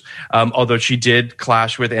producers, although she did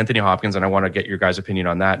clash with Anthony Hopkins, and I want to get your guys' opinion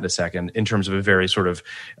on that in a second, in terms of a very sort of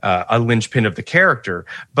a linchpin of the character.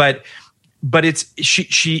 But it's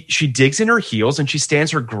she digs in her heels and she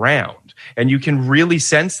stands her ground. And you can really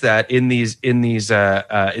sense that in this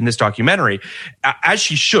documentary, as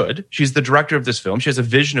she should. She's the director of this film. She has a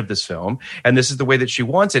vision of this film, and this is the way that she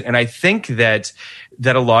wants it. And I think that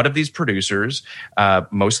a lot of these producers,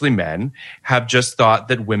 mostly men, have just thought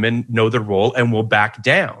that women know their role and will back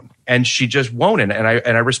down, and she just won't. And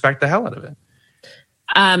I respect the hell out of it.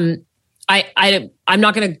 I'm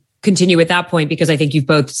not going to continue with that point, because I think you've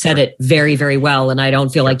both said it very, very well. And I don't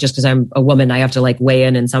feel like just because I'm a woman, I have to like weigh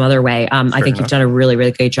in some other way. I think you've done a really,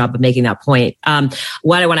 really great job of making that point.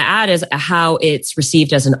 What I want to add is how it's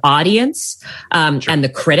received as an audience, and the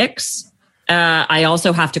critics. I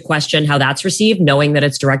also have to question how that's received, knowing that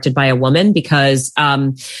it's directed by a woman, because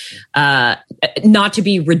not to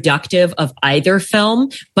be reductive of either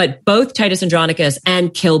film, but both Titus Andronicus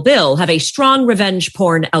and Kill Bill have a strong revenge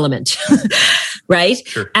porn element, right?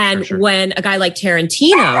 Sure, and sure. When a guy like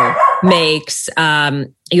Tarantino makes,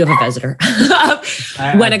 you have a visitor.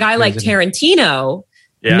 When a guy like Tarantino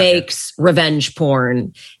makes revenge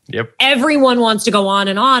porn, everyone wants to go on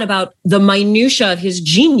and on about the minutia of his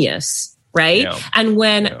genius. Right. Yeah. And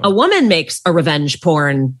when a woman makes a revenge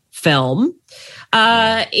porn film,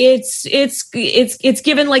 it's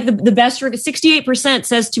given like the best. 68%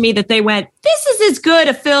 says to me that they went, this is as good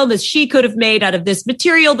a film as she could have made out of this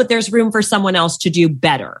material, but there's room for someone else to do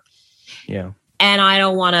better. Yeah. And I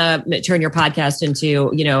don't want to turn your podcast into,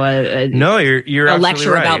 you're a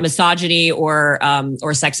lecture right. about misogyny or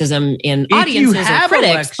sexism in audiences or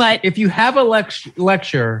critics. But if you have a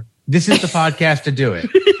lecture, this is the podcast to do it.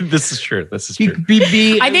 This is true. I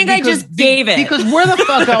think I just gave it, because where the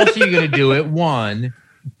fuck else are you going to do it? One,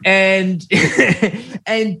 and you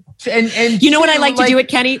know what I like to do it,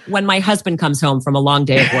 Kenny? When my husband comes home from a long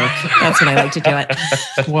day of work, that's when I like to do it.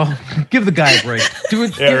 Well, give the guy a break. Do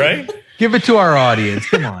it. Yeah, right. Give it to our audience.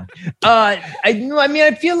 Come on.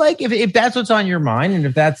 I feel like if that's what's on your mind, and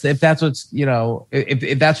if that's what's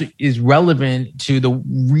if that's what is relevant to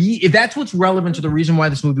if that's what's relevant to the reason why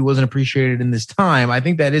this movie wasn't appreciated in this time, I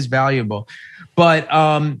think that is valuable. But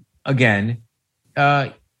again,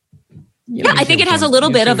 I think it has a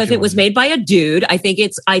little bit of, if it was made by a dude, I think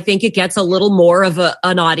it gets a little more of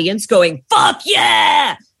an audience going, fuck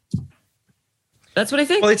yeah. That's what I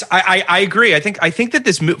think. Well, I agree. I think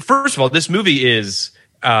that first of all, this movie is,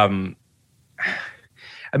 this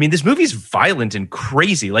movie is violent and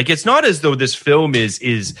crazy. Like, it's not as though this film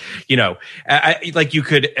is like you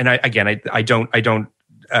could, and I don't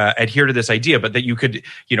adhere to this idea, but that you could,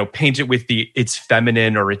 paint it with it's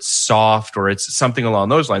feminine or it's soft or it's something along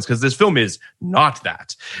those lines. Because this film is not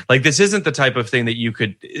that. Like, this isn't the type of thing that you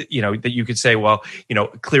could, that you could say, well,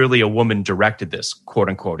 clearly a woman directed this, quote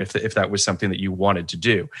unquote, if that was something that you wanted to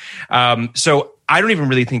do. So I don't even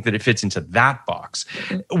really think that it fits into that box.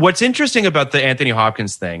 What's interesting about the Anthony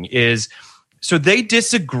Hopkins thing is, so they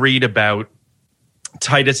disagreed about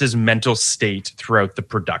Titus's mental state throughout the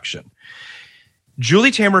production.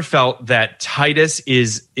 Julie Taymor felt that Titus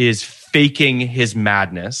is faking his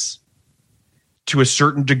madness to a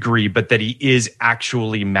certain degree, but that he is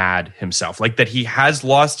actually mad himself. Like, that he has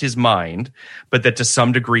lost his mind, but that to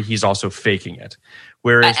some degree he's also faking it.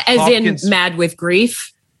 Whereas Hopkins, in mad with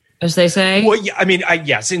grief, as they say. Well, yeah,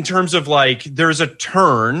 yes, in terms of like, there's a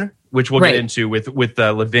turn, which we'll get into with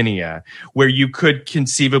Lavinia, where you could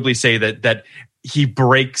conceivably say that he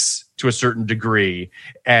breaks to a certain degree,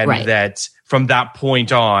 and that from that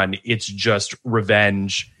point on, it's just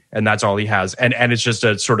revenge, and that's all he has. And it's just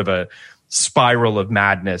a sort of a spiral of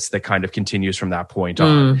madness that kind of continues from that point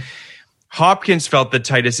on. Hopkins felt that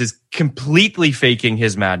Titus is completely faking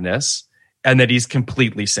his madness and that he's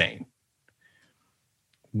completely sane.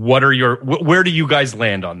 Where do you guys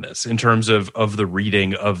land on this in terms of the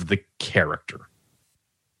reading of the character?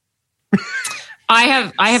 I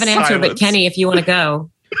have an answer, but Kenny, if you want to go.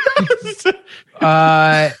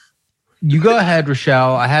 You go ahead,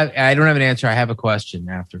 Rochelle. I don't have an answer. I have a question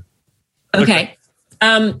after. Okay.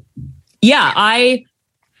 I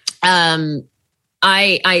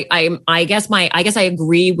guess I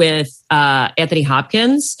agree with Anthony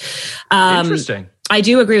Hopkins. Interesting. I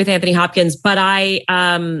do agree with Anthony Hopkins, but I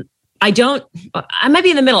might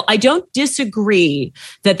be in the middle. I don't disagree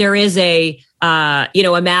that there is a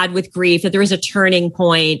mad with grief, that there is a turning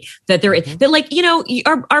point, that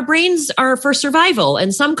our brains are for survival,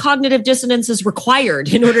 and some cognitive dissonance is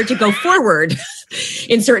required in order to go forward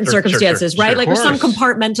in certain circumstances, right? Like, there's some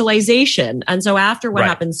compartmentalization. And so after what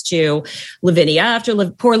happens to Lavinia,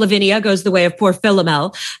 after poor Lavinia goes the way of poor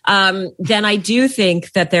Philomel, then I do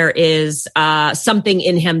think that there is something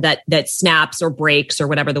in him that snaps or breaks or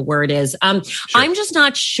whatever the word is. I'm just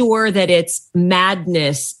not sure that it's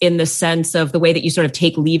madness in the sense of the way that you sort of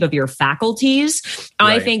take leave of your faculties.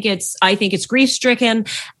 Right. I think it's grief-stricken.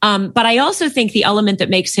 But I also think the element that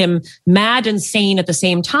makes him mad and sane at the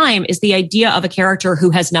same time is the idea of a character who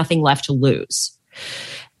has nothing left to lose.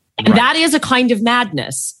 And that is a kind of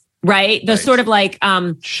madness, right? The sort of like,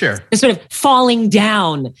 the sort of falling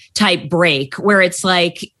down type break where it's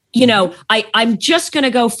like, I'm just going to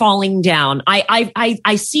go falling down.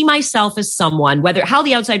 I see myself as someone, how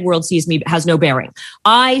the outside world sees me has no bearing.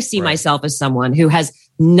 I see myself as someone who has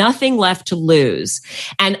nothing left to lose.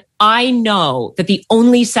 And I know that the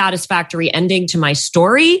only satisfactory ending to my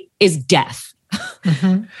story is death.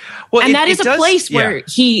 Mm-hmm. Well, and that is a place where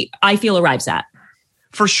I feel, arrives at.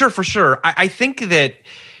 For sure. I think that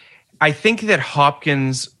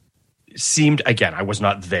Hopkins seemed, again, I was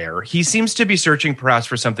not there. He seems to be searching perhaps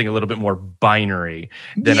for something a little bit more binary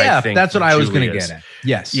than I think. That's what I was going to get at.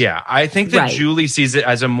 Yes. Yeah. I think that Julie sees it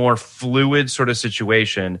as a more fluid sort of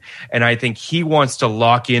situation. And I think he wants to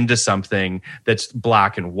lock into something that's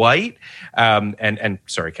black and white. And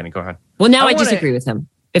sorry, Kenny, go ahead. Well, now I disagree with him.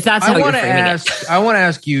 If that's how you're framing it. I want to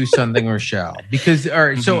ask you something, Rochelle, because, all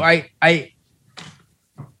right, so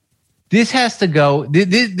this has to go,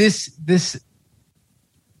 this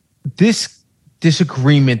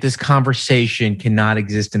disagreement, this conversation cannot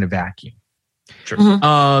exist in a vacuum. Sure.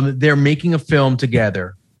 Mm-hmm. They're making a film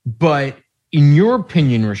together, but in your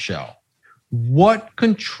opinion, Rochelle, what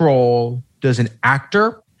control does an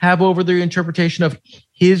actor have over the interpretation of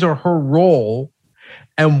his or her role,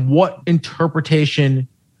 and what interpretation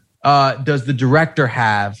does the director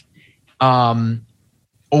have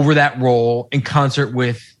over that role in concert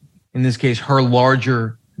with, in this case, her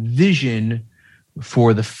larger vision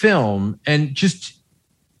for the film? And just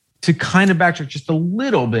to kind of backtrack just a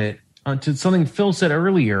little bit onto something Phil said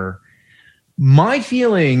earlier, my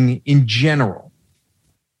feeling in general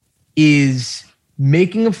is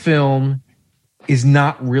making a film is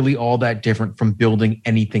not really all that different from building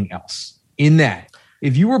anything else. In that,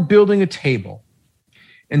 if you were building a table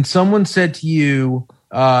and someone said to you,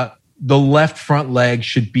 the left front leg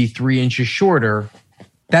should be 3 inches shorter,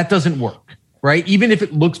 that doesn't work, right? Even if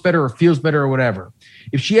it looks better or feels better or whatever.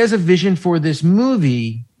 If she has a vision for this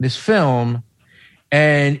movie, this film,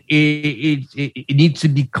 and it needs to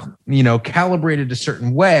be, calibrated a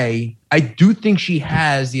certain way, I do think she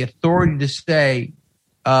has the authority to say,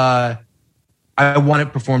 I want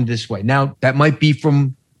it performed this way. Now, that might be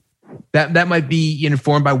that might be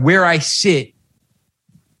informed by where I sit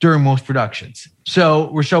during most productions. So,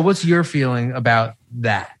 Rochelle, what's your feeling about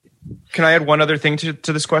that? Can I add one other thing to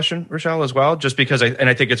this question, Rochelle, as well? Just because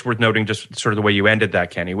I think it's worth noting just sort of the way you ended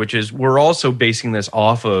that, Kenny, which is we're also basing this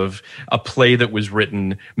off of a play that was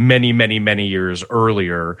written many, many, many years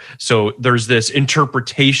earlier. So there's this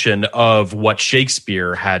interpretation of what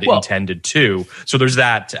Shakespeare had intended to. So there's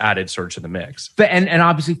that added sort of to the mix. And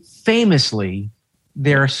obviously, famously,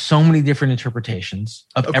 there are so many different interpretations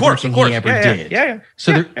of everything he ever did. Yeah.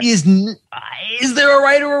 So there is there a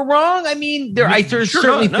right or a wrong? I mean, there's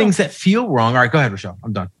certainly things that feel wrong. All right, go ahead, Rochelle.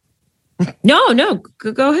 I'm done. No,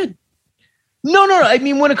 go ahead. No. I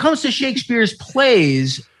mean, when it comes to Shakespeare's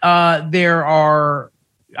plays, there are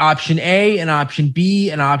option A and option B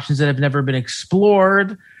and options that have never been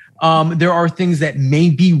explored. There are things that may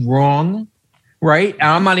be wrong. Right. And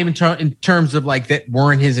I'm not even in terms of like that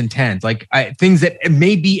weren't his intent, like things that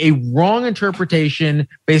may be a wrong interpretation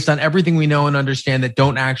based on everything we know and understand that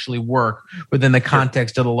don't actually work within the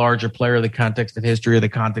context of the larger play or the context of history or the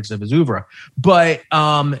context of his oeuvre. But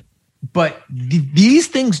these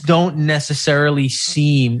things don't necessarily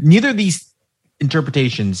neither of these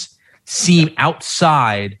interpretations seem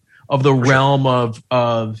outside of the realm of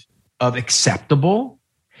acceptable.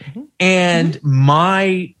 Mm-hmm. And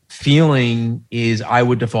my feeling is I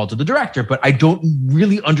would default to the director, but I don't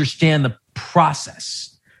really understand the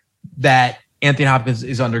process that Anthony Hopkins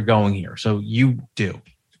is undergoing here. So you do.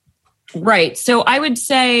 Right. So I would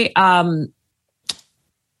say, so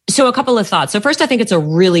a couple of thoughts. So first, I think it's a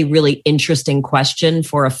really, really interesting question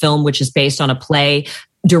for a film which is based on a play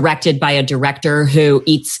directed by a director who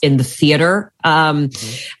eats in the theater, who,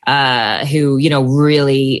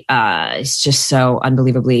 really is just so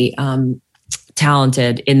unbelievably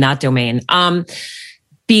talented in that domain.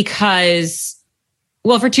 Because,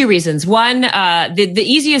 well, for two reasons. One, the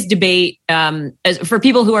easiest debate for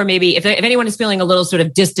people who are maybe, if anyone is feeling a little sort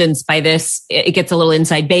of distance by this, it gets a little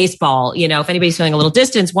inside baseball. If anybody's feeling a little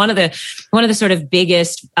distance, one of the sort of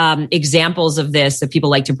biggest examples of this that people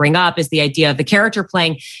like to bring up is the idea of the character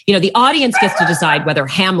playing. The audience gets to decide whether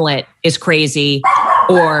Hamlet is crazy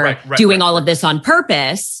or doing all of this on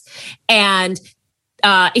purpose, and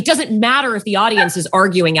it doesn't matter if the audience is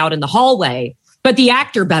arguing out in the hallway, but the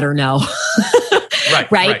actor better know.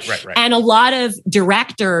 Right. And a lot of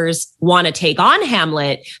directors want to take on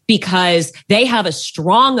Hamlet because they have a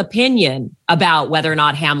strong opinion about whether or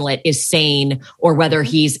not Hamlet is sane or whether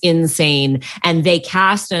he's insane. And they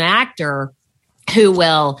cast an actor who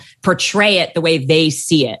will portray it the way they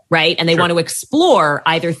see it, right? And they want to explore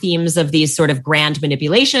either themes of these sort of grand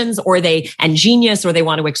manipulations and genius, or they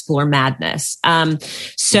want to explore madness.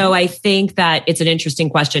 So I think that it's an interesting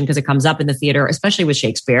question because it comes up in the theater, especially with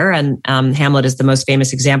Shakespeare, and Hamlet is the most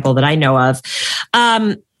famous example that I know of.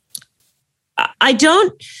 I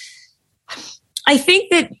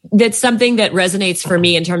think that's something that resonates for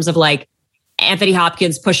me in terms of like Anthony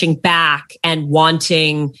Hopkins pushing back and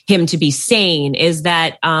wanting him to be sane is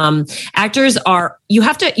that actors you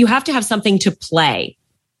have to have something to play,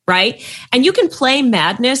 right? And you can play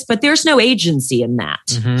madness, but there's no agency in that.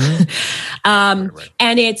 Mm-hmm.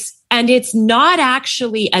 And it's not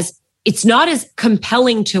actually it's not as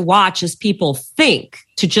compelling to watch as people think,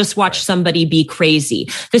 to just watch somebody be crazy.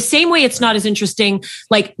 The same way it's not as interesting.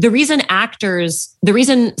 Like the reason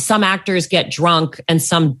some actors get drunk and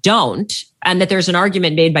some don't, and that there's an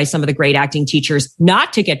argument made by some of the great acting teachers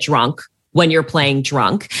not to get drunk when you're playing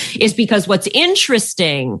drunk, is because what's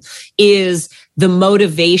interesting is the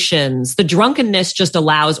motivations. The drunkenness just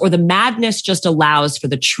allows, or the madness just allows for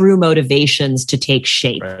the true motivations to take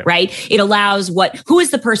shape, right? It allows who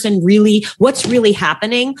is the person really, what's really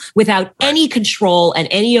happening without any control and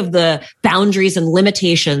any of the boundaries and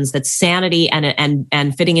limitations that sanity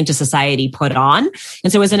and fitting into society put on.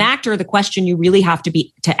 And so as an actor, the question you really have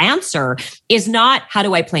to answer is not, how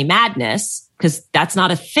do I play madness? Because that's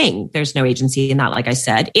not a thing. There's no agency in that, like I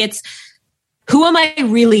said. It's, who am I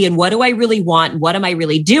really and what do I really want? And what am I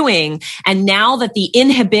really doing? And now that the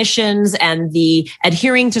inhibitions and the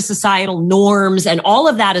adhering to societal norms and all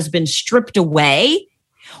of that has been stripped away,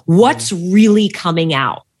 what's really coming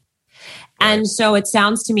out? And so it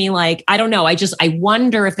sounds to me like, I don't know. I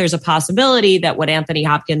wonder if there's a possibility that what Anthony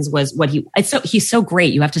Hopkins was, he's so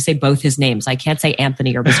great. You have to say both his names. I can't say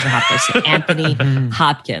Anthony or Mr. Hopkins. So Anthony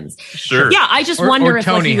Hopkins. Sure. Yeah. I just wonder if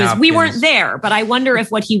what he was, we weren't there, but I wonder if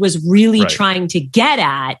what he was really trying to get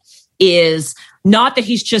at is not that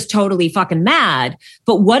he's just totally fucking mad,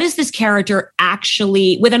 but what is this character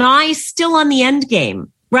actually, with an eye still on the end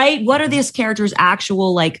game, right? What are this character's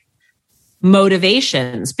actual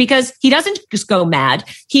motivations? Because he doesn't just go mad.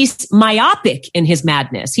 He's myopic in his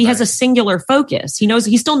madness. He has a singular focus.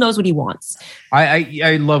 He still knows what he wants.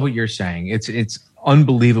 I love what you're saying. It's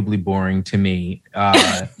unbelievably boring to me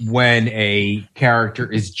when a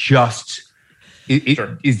character is just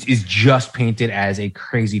is just painted as a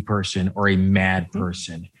crazy person or a mad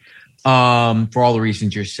person. For all the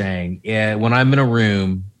reasons you're saying. When I'm in a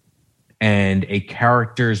room and a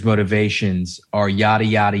character's motivations are yada,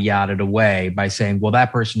 yada, yada away by saying, well,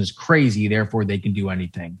 that person is crazy, therefore they can do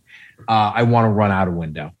anything. I want to run out a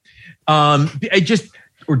window.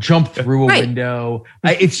 Or jump through a window.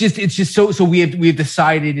 It's just so we have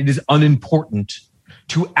decided it is unimportant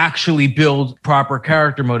to actually build proper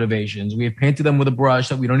character motivations. We have painted them with a brush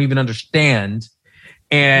that we don't even understand.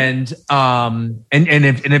 And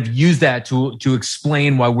have used that to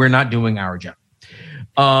explain why we're not doing our job.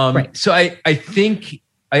 So I think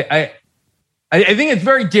it's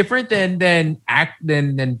very different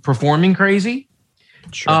than performing crazy.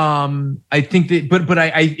 Sure. I think that, but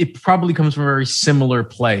it probably comes from a very similar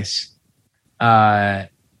place. It's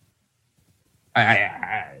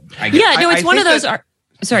one of those.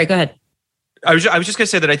 Sorry, go ahead. I was just going to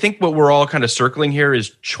say that I think what we're all kind of circling here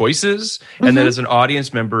is choices, and that as an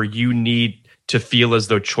audience member, you need to feel as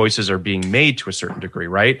though choices are being made to a certain degree,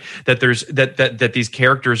 right? That there's that these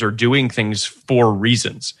characters are doing things for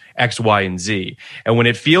reasons X, Y, and Z, and when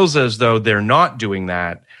it feels as though they're not doing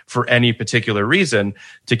that for any particular reason,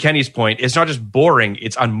 to Kenny's point, it's not just boring;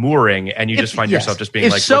 it's unmooring, and you just find yourself just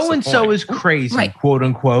being like, so and so is crazy, quote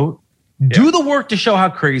unquote. Do the work to show how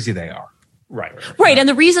crazy they are. Right. And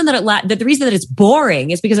the reason that the reason that it's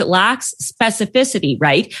boring is because it lacks specificity,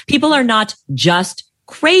 right? People are not just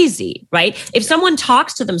crazy, right? If someone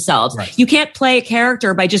talks to themselves, you can't play a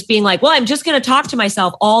character by just being like, well, I'm just going to talk to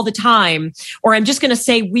myself all the time, or I'm just going to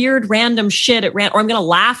say weird random shit or I'm going to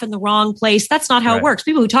laugh in the wrong place. That's not how it works.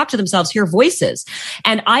 People who talk to themselves hear voices.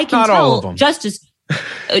 And I can tell just as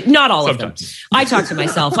not all of them. I talk to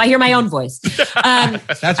myself. I hear my own voice. I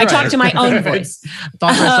talk to my own voice.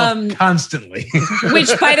 Talk to myself constantly.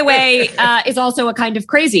 Which, by the way, is also a kind of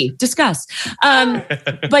crazy. Discuss.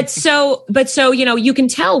 But so, you can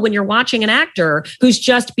tell when you're watching an actor who's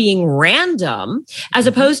just being random, as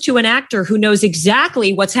opposed to an actor who knows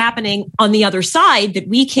exactly what's happening on the other side that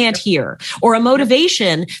we can't hear, or a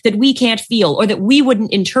motivation that we can't feel, or that we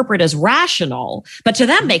wouldn't interpret as rational, but to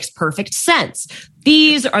them makes perfect sense.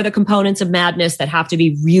 These are the components of madness that have to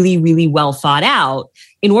be really, really well thought out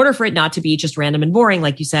in order for it not to be just random and boring,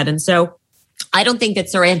 like you said. And so I don't think that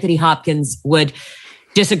Sir Anthony Hopkins would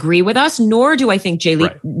disagree with us, nor do I think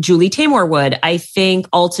Julie Taymor would. I think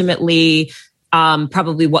ultimately,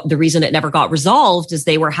 probably what the reason it never got resolved is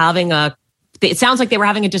it sounds like they were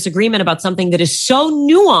having a disagreement about something that is so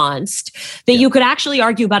nuanced that you could actually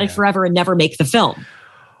argue about it forever and never make the film.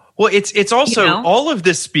 Well, it's also, all of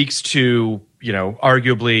this speaks to,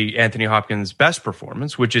 arguably Anthony Hopkins' best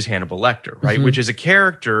performance, which is Hannibal Lecter, right? Mm-hmm. Which is a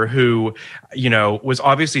character who, was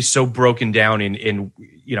obviously so broken down in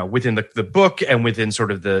within the book and within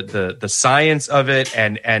sort of the science of it.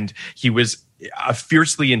 And he was a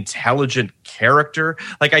fiercely intelligent character.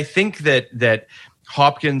 Like, I think that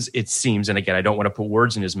Hopkins, it seems, and again, I don't want to put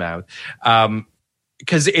words in his mouth,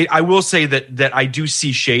 because I will say that I do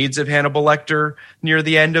see shades of Hannibal Lecter near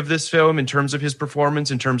the end of this film in terms of his performance,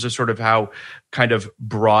 in terms of sort of how kind of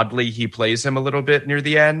broadly he plays him a little bit near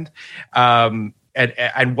the end.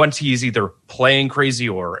 and once he's either playing crazy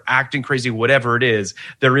or acting crazy, whatever it is,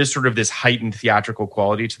 there is sort of this heightened theatrical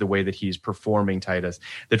quality to the way that he's performing Titus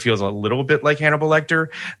that feels a little bit like Hannibal Lecter,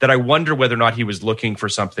 that I wonder whether or not he was looking for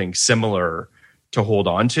something similar to hold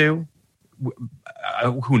on to.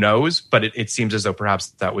 Who knows? But it seems as though perhaps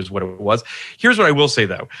that was what it was. Here's what I will say,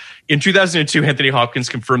 though. In 2002, Anthony Hopkins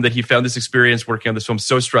confirmed that he found this experience working on this film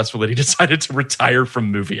so stressful that he decided to retire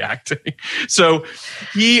from movie acting. So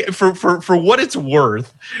he, for what it's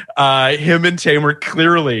worth, him and Tamer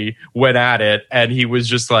clearly went at it, and he was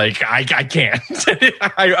just like, I can't.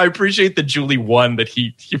 I appreciate that Julie won, that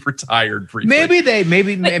he retired briefly. Maybe,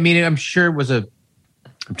 I mean, I'm sure it was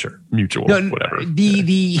mutual, whatever.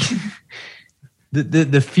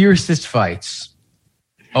 The fiercest fights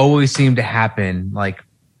always seem to happen like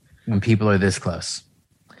when people are this close.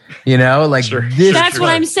 You know, like that's what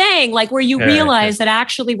I'm saying. Like where you realize that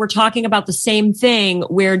actually we're talking about the same thing.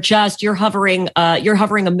 Where just you're hovering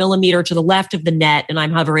a millimeter to the left of the net, and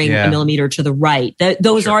I'm hovering a millimeter to the right.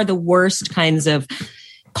 Those are the worst kinds of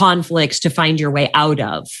conflicts to find your way out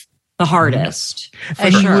of. The hardest.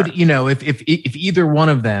 And you would, you know, if either one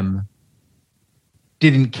of them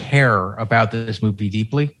didn't care about this movie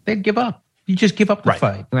deeply, they'd give up. You just give up the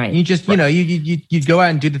fight. Right. You just, you know, you go out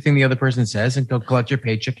and do the thing the other person says and go collect your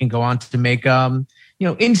paycheck and go on to make,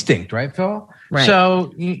 Instinct, right, Phil? Right.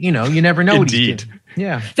 So, you know, you never know what he's doing.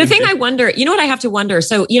 Yeah. The thing I wonder, you know what I have to wonder?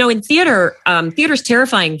 So, you know, in theater, theater's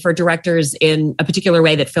terrifying for directors in a particular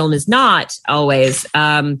way that film is not always,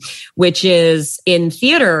 which is in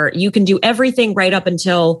theater, you can do everything right up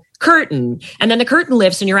until curtain. And then the curtain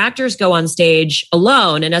lifts and your actors go on stage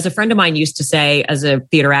alone. And as a friend of mine used to say, as a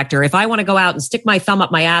theater actor, if I want to go out and stick my thumb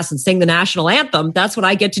up my ass and sing the national anthem, that's what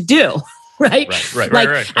I get to do. Right.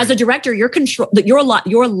 As a director, your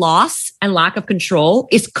loss and lack of control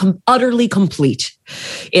is utterly complete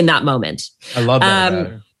in that moment. I love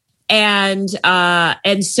that.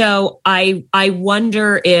 And so I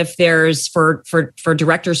wonder if there's for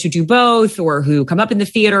directors who do both or who come up in the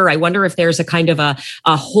theater, I wonder if there's a kind of a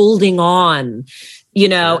holding on, you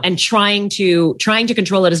know, and trying to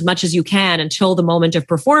control it as much as you can until the moment of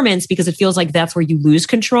performance, because it feels like that's where you lose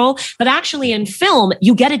control. But actually in film,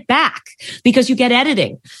 you get it back because you get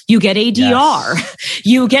editing, you get ADR,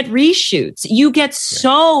 you get reshoots, you get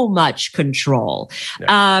so much control,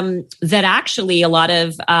 that actually a lot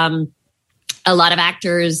of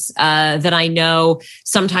actors that I know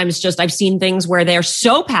sometimes just I've seen things where they're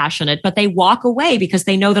so passionate, but they walk away because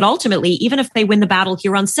they know that ultimately, even if they win the battle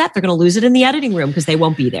here on set, they're going to lose it in the editing room because they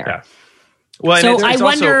won't be there. Yeah. Well, so I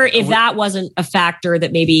wonder if that wasn't a factor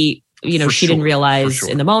that maybe, you know, she didn't realize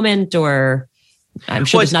in the moment, or I'm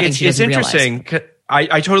sure there's nothing she doesn't realize. It's interesting.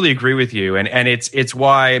 I totally agree with you. And it's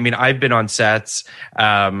why, I mean, I've been on sets,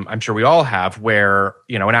 I'm sure we all have, where,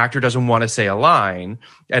 you know, an actor doesn't want to say a line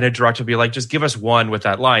and a director will be like, just give us one with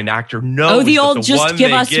that line. The actor knows. Oh, the old just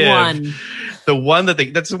give us one. The one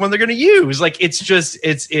that's the one they're going to use. Like, it's just,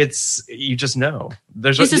 it's you just know.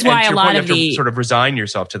 This is why a lot of the sort of resign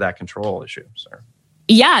yourself to that control issue. So.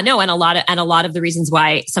 Yeah, no. And a lot of the reasons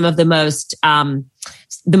why some of the most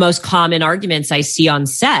common arguments I see on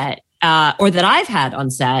set, or that I've had on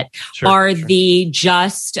set the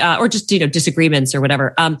just, or just, you know, disagreements or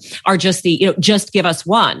whatever, are just the, you know, just give us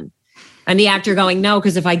one. And the actor going, no,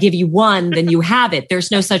 because if I give you one, then you have it.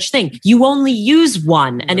 There's no such thing. You only use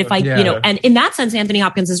one. And if I, you know, and in that sense, Anthony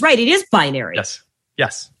Hopkins is right. It is binary.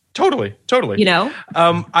 Yes. Totally. You know,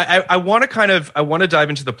 I want to dive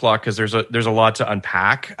into the plot because there's a lot to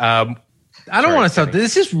unpack. I don't want to stop.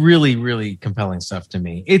 This is really, really compelling stuff to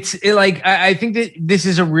me. I think that this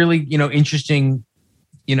is a really, you know, interesting,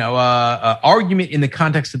 you know, argument in the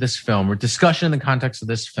context of this film, or discussion in the context of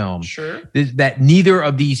this film. Sure. That neither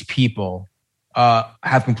of these people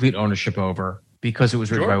have complete ownership over, because it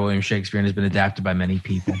was written by William Shakespeare and has been adapted by many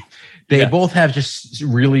people. They both have just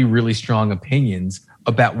really, really strong opinions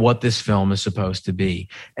about what this film is supposed to be.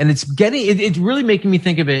 And it's really making me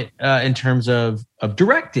think of it in terms of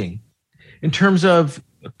directing. In terms of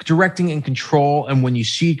directing and control, and when you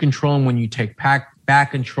see control and when you take back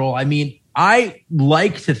control. I mean, I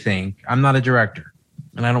like to think, I'm not a director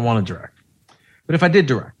and I don't want to direct, but if I did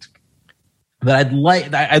direct, that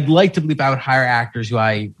I'd like to believe I would hire actors who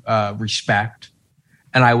I respect,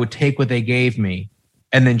 and I would take what they gave me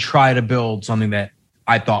and then try to build something that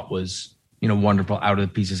I thought was, you know, wonderful out of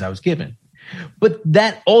the pieces I was given. But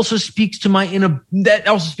that also speaks to why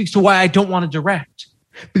I don't want to direct.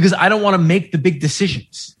 Because I don't want to make the big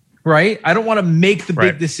decisions, right? I don't want to make the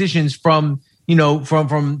big decisions from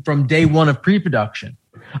day one of pre-production.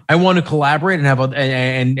 I want to collaborate and have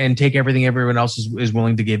and take everything everyone else is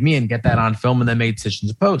willing to give me and get that on film and then make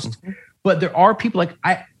decisions post. Mm-hmm. But there are people like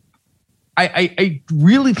I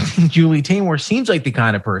really think Julie Taymor seems like the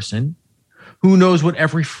kind of person who knows what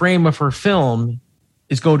every frame of her film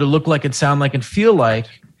is going to look like and sound like and feel like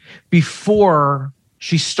before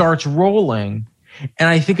she starts rolling. And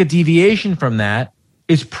I think a deviation from that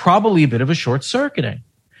is probably a bit of a short-circuiting.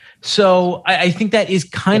 So I think that is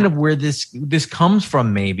kind of where this comes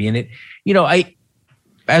from, maybe. And it,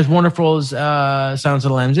 as wonderful as Silence of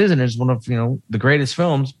the Lambs is, and it's one of the greatest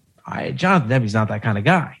films, Jonathan Demme's not that kind of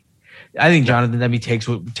guy. I think Jonathan Demme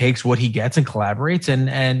takes what he gets and collaborates,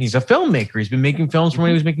 and he's a filmmaker. He's been making films from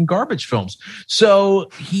when he was making garbage films. So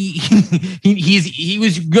he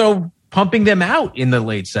was pumping them out in the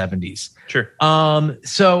late 70s. Sure.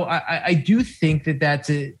 So I do think that's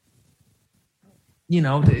it.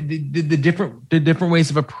 The different ways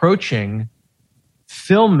of approaching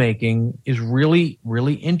filmmaking is really,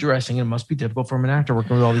 really interesting, and it must be difficult for an actor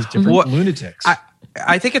working with all these different lunatics.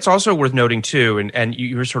 I think it's also worth noting too, and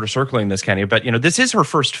you were sort of circling this, Kenny, but this is her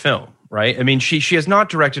first film, right? I mean, she has not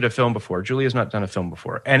directed a film before. Julie has not done a film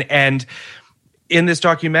before, and in this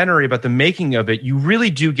documentary about the making of it, you really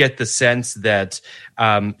do get the sense that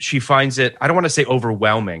she finds it, I don't want to say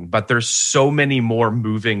overwhelming, but there's so many more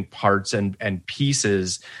moving parts and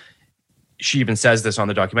pieces. She even says this on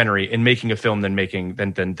the documentary, in making a film than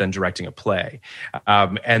directing a play,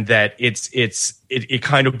 and that it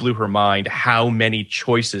kind of blew her mind how many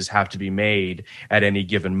choices have to be made at any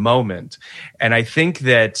given moment. And I think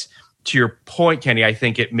that, to your point, Kenny, I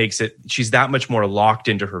think it makes it, she's that much more locked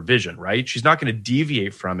into her vision, right? She's not going to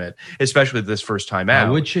deviate from it, especially this first time out.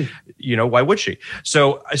 Why would she? Why would she?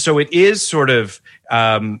 So it is sort of,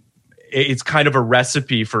 it's kind of a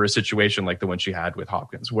recipe for a situation like the one she had with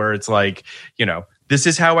Hopkins, where it's like, this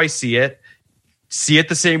is how I see it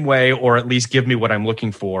the same way, or at least give me what I'm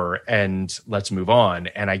looking for, and let's move on.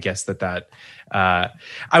 And I guess that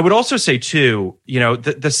I would also say too,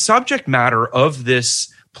 the subject matter of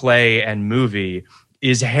this play and movie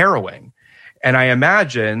is harrowing. And I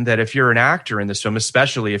imagine that if you're an actor in this film,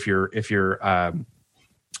 especially if you're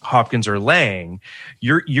Hopkins or Lang,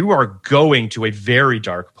 you are going to a very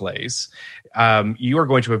dark place. You are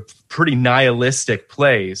going to a pretty nihilistic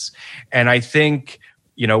place. And I think,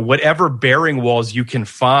 whatever bearing walls you can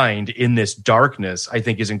find in this darkness, I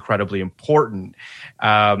think is incredibly important.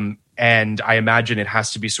 And I imagine it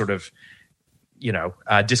has to be sort of,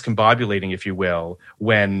 discombobulating, if you will,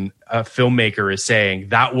 when a filmmaker is saying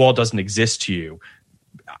that wall doesn't exist to you.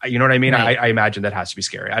 You know what I mean? Right. I imagine that has to be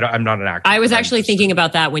scary. I'm not an actor. I was actually thinking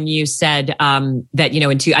about that when you said that,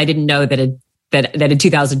 I didn't know that in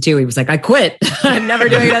 2002 he was like, I quit. I'm never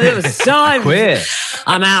doing that. It was so quit.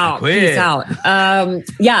 I'm out. Peace out.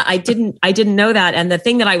 I didn't know that. And the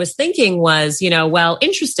thing that I was thinking was,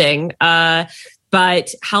 interesting. But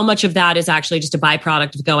how much of that is actually just a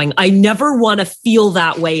byproduct of going, I never want to feel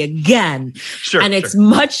that way again. Sure. And it's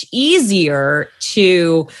much easier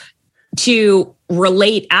to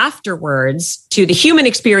relate afterwards to the human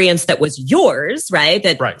experience that was yours, right?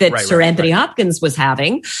 That Sir Anthony Hopkins was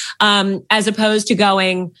having, as opposed to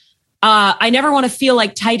going, I never want to feel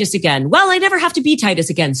like Titus again. Well, I never have to be Titus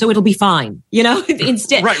again, so it'll be fine.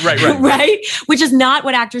 Instead, right? Which is not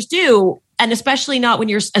what actors do. And especially not when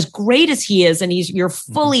you're as great as he is and you're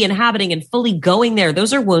fully inhabiting and fully going there.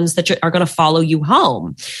 Those are wounds that are going to follow you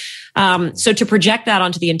home. So to project that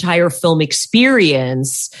onto the entire film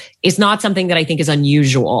experience is not something that I think is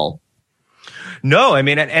unusual. No, I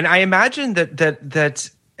mean, and I imagine that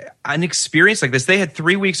an experience like this, they had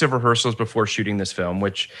 3 weeks of rehearsals before shooting this film,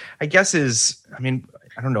 which I guess is,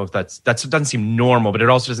 I don't know if that doesn't seem normal, but it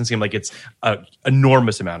also doesn't seem like it's an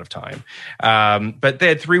enormous amount of time. But they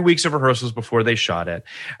had 3 weeks of rehearsals before they shot it.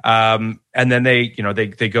 And then they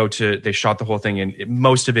shot the whole thing in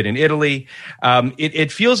most of it in Italy.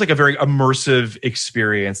 It feels like a very immersive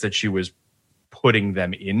experience that she was putting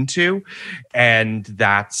them into. And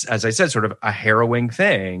that's, as I said, sort of a harrowing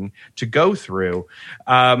thing to go through.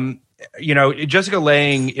 Jessica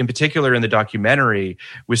Lange in particular in the documentary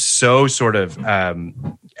was so sort of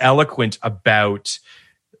eloquent about,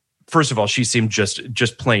 first of all, she seemed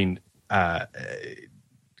just plain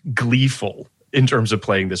gleeful in terms of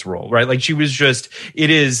playing this role, right? Like she was just, it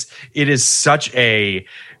is such a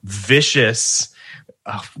vicious,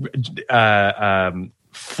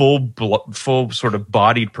 full sort of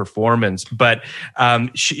bodied performance. But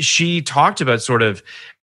she talked about sort of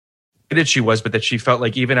she was, but that she felt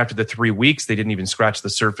like even after the 3 weeks, they didn't even scratch the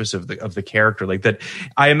surface of the character. Like that,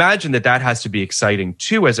 I imagine that has to be exciting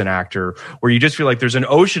too as an actor, where you just feel like there's an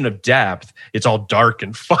ocean of depth. It's all dark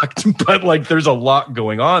and fucked, but like there's a lot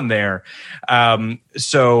going on there.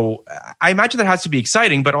 So I imagine that has to be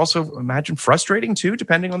exciting, but also imagine frustrating too,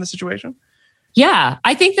 depending on the situation. Yeah,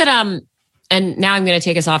 I think that and now I'm going to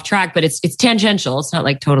take us off track, but it's tangential. It's not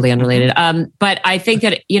like totally unrelated. But I think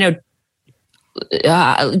that, you know,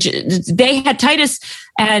 they had Titus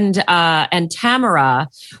and Tamara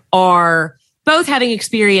are both having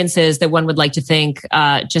experiences that one would like to think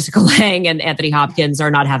Jessica Lange and Anthony Hopkins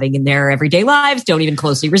are not having in their everyday lives, don't even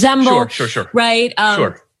closely resemble. Sure. Right?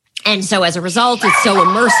 Sure. And so as a result, it's so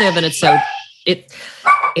immersive and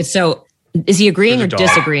it's so. Is he agreeing or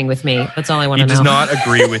disagreeing with me? That's all I want to know. He does not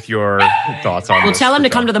agree with your thoughts on this. Well, tell him to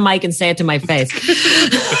come to the mic and say it to my face.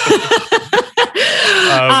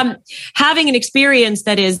 Having an experience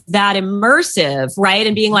that is that immersive, right?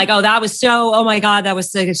 And being like, oh my God, that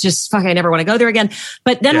was, it's just, fuck, I never want to go there again.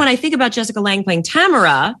 But then when I think about Jessica Lange playing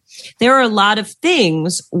Tamara, there are a lot of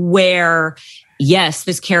things where, yes,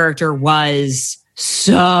 this character was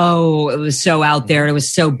it was so out there and it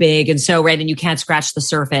was so big and so right, and you can't scratch the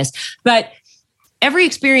surface. But every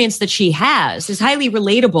experience that she has is highly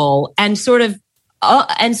relatable and sort of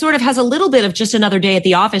has a little bit of just another day at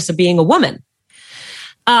the office of being a woman,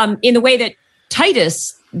 in the way that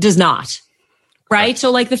Titus does not. Right.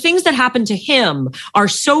 So like the things that happen to him are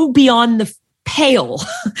so beyond the pale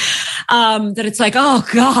that it's like, oh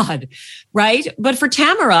God. Right. But for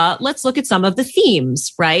Tamara, let's look at some of the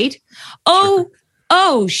themes. Right. Oh,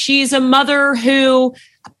 she's a mother who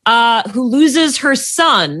loses her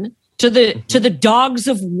son to the dogs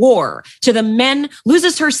of war, to the men,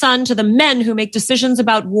 loses her son to the men who make decisions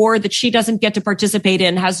about war that she doesn't get to participate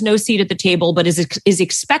in, has no seat at the table, but is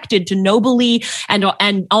expected to nobly and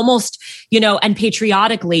almost, you know, and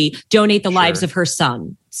patriotically donate the lives of her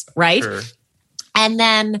sons, right? Sure. And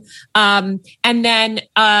then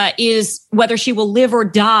is whether she will live or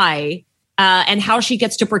die, and how she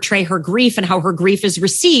gets to portray her grief and how her grief is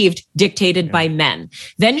received, dictated by men.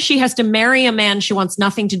 Then she has to marry a man she wants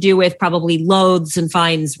nothing to do with, probably loathes and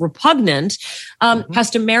finds repugnant, has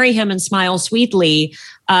to marry him and smile sweetly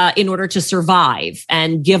in order to survive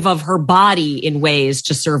and give of her body in ways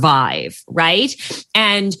to survive, right?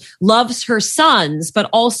 And loves her sons, but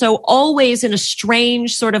also always in a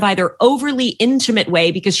strange sort of either overly intimate way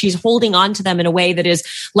because she's holding on to them in a way that is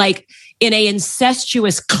like in a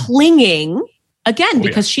incestuous clinging, again,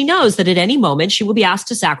 because she knows that at any moment she will be asked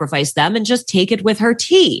to sacrifice them and just take it with her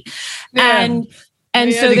tea. Yeah. And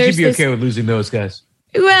I so think there's she'd be okay with losing those guys.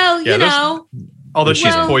 Well, you know. Although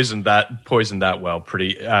she's poisoned that well,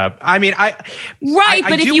 pretty. But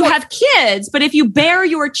if you have kids, but if you bear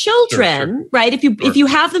your children, right? If you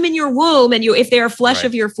have them in your womb and if they are flesh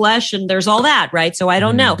of your flesh, and there's all that, right? So I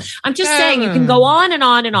don't know. I'm just saying you can go on and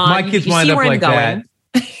on and on. My kids wind up like that.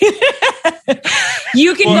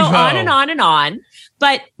 You can go on and on and on.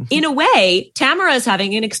 But in a way, Tamara is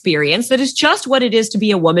having an experience that is just what it is to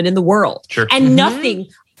be a woman in the world. Sure. And nothing.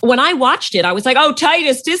 When I watched it, I was like, oh,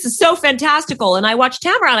 Titus, this is so fantastical. And I watched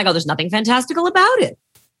Tamara and I go, there's nothing fantastical about it.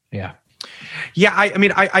 Yeah. Yeah.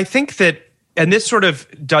 I think that, and this sort of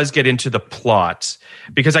does get into the plot,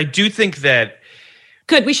 because I do think that.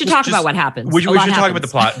 Good. We should talk about what happens. We should talk about the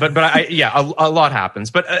plot, but a lot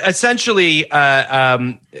happens. But essentially,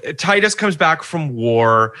 Titus comes back from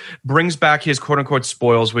war, brings back his quote unquote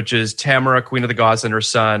spoils, which is Tamara, Queen of the Goths, and her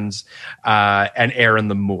sons, and Aaron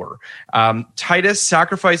the Moor. Titus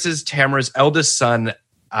sacrifices Tamara's eldest son,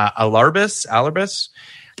 Alarbus,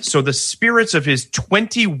 so the spirits of his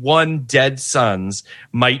 21 dead sons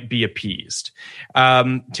might be appeased.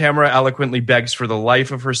 Tamara eloquently begs for the life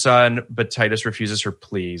of her son, but Titus refuses her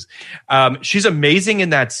pleas. She's amazing in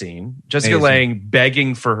that scene. Jessica Lange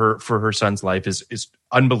begging for her son's life is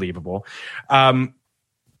unbelievable.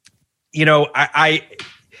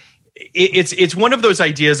 It's one of those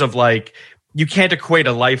ideas of like, you can't equate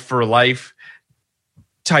a life for a life.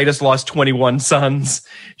 Titus lost 21 sons.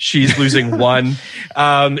 She's losing one.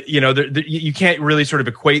 You can't really sort of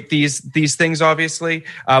equate these things, obviously.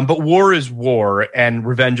 But war is war and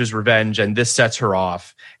revenge is revenge. And this sets her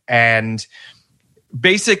off. And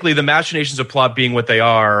basically the machinations of plot being what they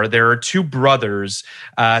are, there are two brothers,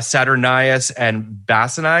 Saturnius and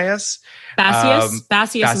Basanias. Basius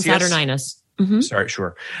and Saturninus. Mm-hmm. Sorry,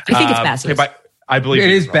 sure. I think it's Basius. I believe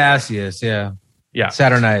it is Basius, yeah. Yeah,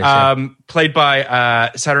 Saturnius. Played by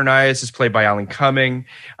Saturnius is played by Alan Cumming.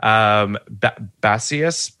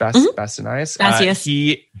 Basanias. Basius.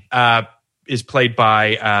 He is played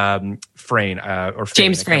by Frayne or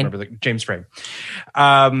James Frayne. James Frayne.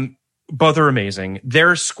 both are amazing.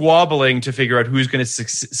 They're squabbling to figure out who's going to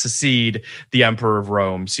succeed the Emperor of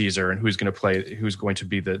Rome, Caesar, and who's going to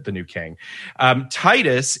be the new king.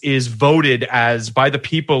 Titus is voted as by the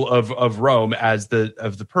people of Rome as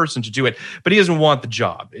the person to do it, but he doesn't want the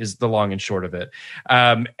job, is the long and short of it.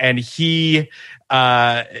 And he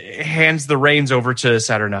hands the reins over to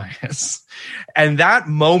Saturninus. And that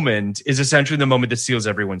moment is essentially the moment that seals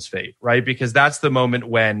everyone's fate, right? Because that's the moment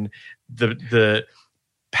when the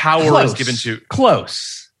power is given to...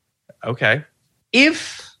 Close. Okay.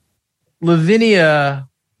 If Lavinia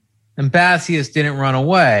and Bassius didn't run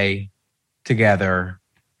away together,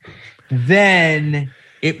 then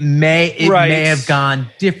it may have gone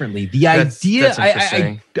differently. The idea...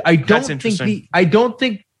 I don't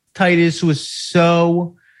think Titus was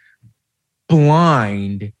so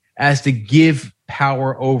blind as to give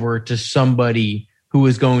power over to somebody who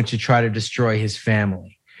was going to try to destroy his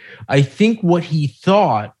family. I think what he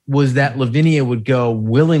thought was that Lavinia would go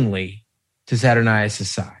willingly to Saturninus'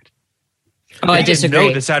 side. Oh, I disagree.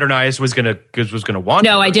 Know that Saturninus was going to want.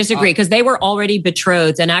 No, I disagree because they were already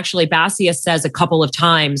betrothed, and actually, Bassius says a couple of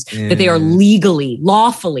times that they are legally,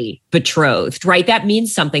 lawfully betrothed. Right? That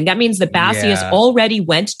means something. That means that Bassius already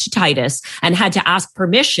went to Titus and had to ask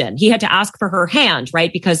permission. He had to ask for her hand,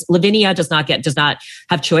 right? Because Lavinia does not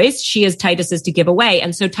have choice. She is Titus's to give away,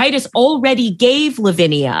 and so Titus already gave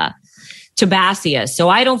Lavinia to Bassius. So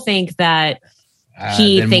I don't think that.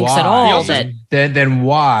 He thinks at all that... Then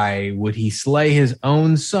why would he slay his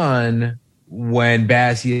own son when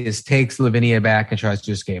Bassius takes Lavinia back and tries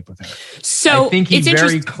to escape with her? So I think he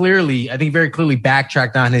very clearly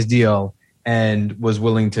backtracked on his deal and was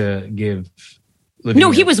willing to give Lavinia.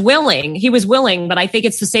 No, he was willing, but I think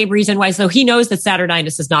it's the same reason why. So he knows that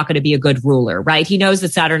Saturninus is not going to be a good ruler, right? He knows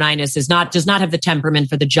that Saturninus does not have the temperament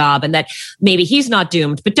for the job, and that maybe he's not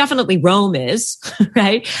doomed, but definitely Rome is,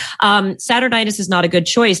 right? Saturninus is not a good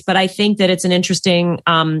choice, but I think that it's an interesting,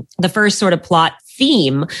 the first sort of plot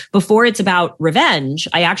theme before it's about revenge,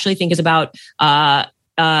 I actually think is about,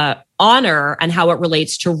 honor and how it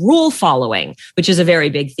relates to rule following, which is a very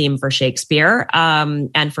big theme for Shakespeare,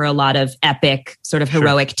 and for a lot of epic sort of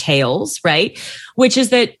heroic tales, right? Which is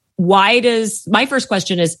that my first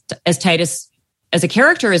question is, as Titus, as a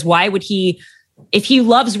character, is why would he, if he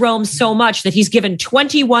loves Rome so much that he's given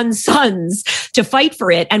 21 sons to fight for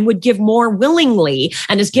it and would give more willingly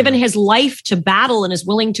and has given his life to battle and is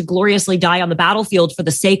willing to gloriously die on the battlefield for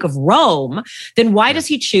the sake of Rome, then why does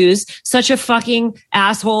he choose such a fucking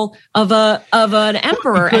asshole of an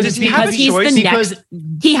emperor? Because he has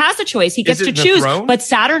a choice. He gets to choose, but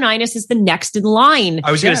Saturninus is the next in line.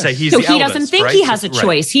 I was going to say he doesn't think he has a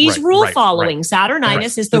choice. He's rule following.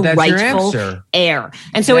 Saturninus is the rightful heir.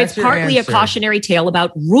 And so it's partly a cautionary tale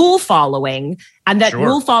about rule following, and that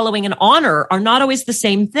rule following and honor are not always the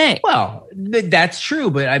same thing. Well, that's true,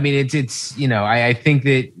 but I mean, it's I think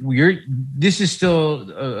that this is still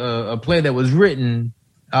a play that was written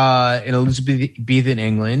in Elizabethan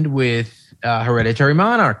England with hereditary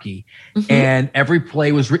monarchy, and every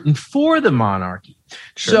play was written for the monarchy.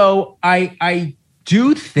 Sure. So I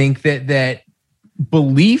do think that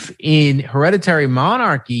belief in hereditary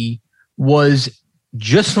monarchy was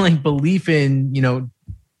just like belief in,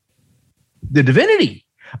 the divinity.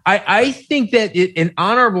 I think that an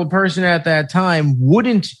honorable person at that time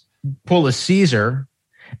wouldn't pull a Caesar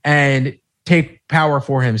and take power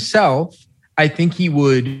for himself. I think he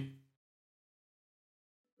would.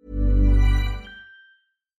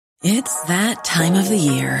 It's that time of the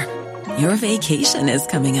year. Your vacation is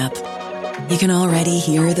coming up. You can already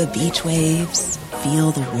hear the beach waves,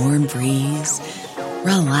 feel the warm breeze,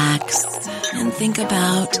 relax, and think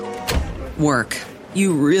about work.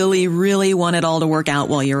 You really, really want it all to work out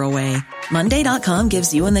while you're away. Monday.com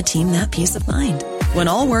gives you and the team that peace of mind. When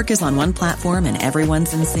all work is on one platform and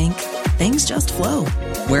everyone's in sync, things just flow.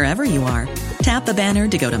 Wherever you are, tap the banner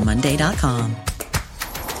to go to Monday.com.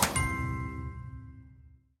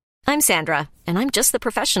 I'm Sandra, and I'm just the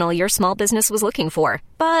professional your small business was looking for.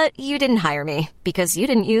 But you didn't hire me because you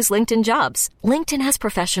didn't use LinkedIn Jobs. LinkedIn has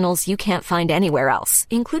professionals you can't find anywhere else,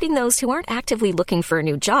 including those who aren't actively looking for a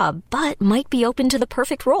new job, but might be open to the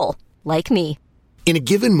perfect role, like me. In a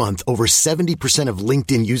given month, over 70% of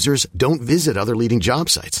LinkedIn users don't visit other leading job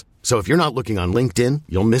sites. So if you're not looking on LinkedIn,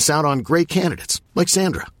 you'll miss out on great candidates like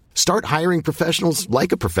Sandra. Start hiring professionals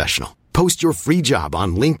like a professional. Post your free job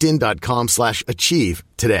on linkedin.com/achieve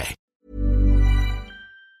today.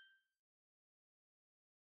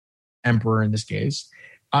 Emperor in this case,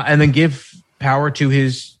 and then give power to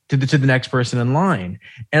the next person in line.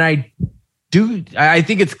 And I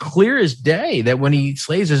think it's clear as day that when he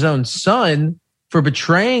slays his own son for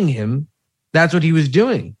betraying him, that's what he was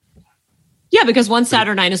doing. Yeah, because once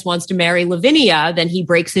Saturninus wants to marry Lavinia, then he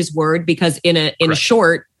breaks his word because in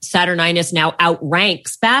short, Saturninus now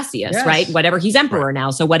outranks Bassius, right? Whatever, he's emperor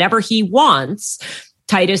now. So whatever he wants,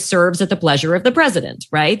 Titus serves at the pleasure of the president,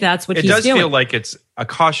 right? That's what he's doing. It does feel like it's a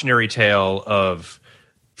cautionary tale of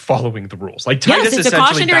following the rules. Like Titus it's a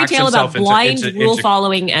cautionary tale about blind rule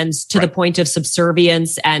following and to the point of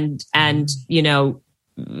subservience and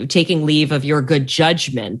taking leave of your good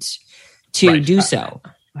judgment to do so.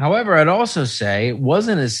 However, I'd also say it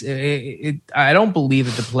wasn't as. I don't believe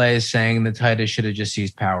that the play is saying that Titus should have just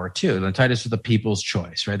seized power too. The Titus was the people's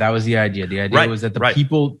choice, right? That was the idea. The idea was that the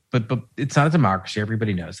people, but it's not a democracy.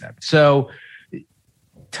 Everybody knows that. So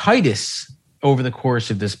Titus, over the course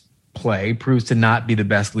of this play, proves to not be the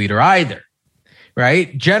best leader either,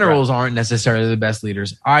 right? Generals aren't necessarily the best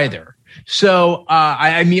leaders either. So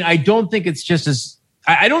I don't think it's just as.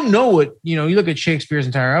 I don't know what, you look at Shakespeare's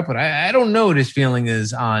entire output. I don't know what his feeling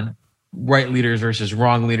is on right leaders versus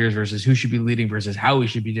wrong leaders versus who should be leading versus how we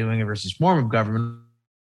should be doing it versus form of government.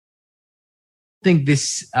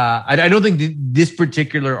 I don't think this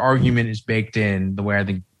particular argument is baked in the way I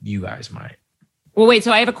think you guys might. Well, wait,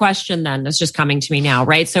 so I have a question then that's just coming to me now,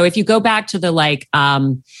 right? So if you go back to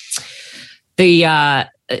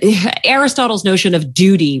Aristotle's notion of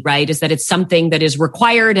duty, right, is that it's something that is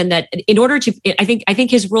required, and that in order to, I think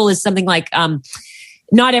his rule is something like,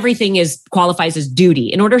 not everything qualifies as duty.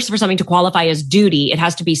 In order for something to qualify as duty, it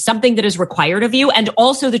has to be something that is required of you, and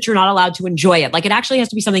also that you're not allowed to enjoy it. Like, it actually has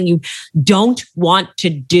to be something you don't want to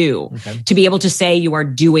do to be able to say you are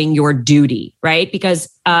doing your duty, right? Because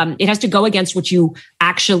it has to go against what you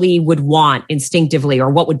actually would want instinctively, or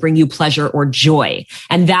what would bring you pleasure or joy.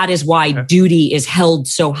 And that is why duty is held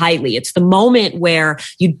so highly. It's the moment where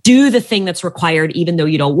you do the thing that's required, even though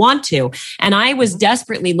you don't want to. And I was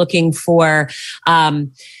desperately looking for, I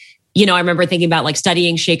remember thinking about like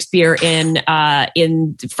studying Shakespeare from the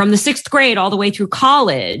 6th grade all the way through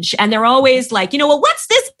college. And they're always like, what's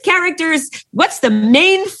the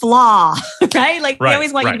main flaw, right? Like they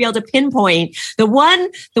always want you to be able to pinpoint the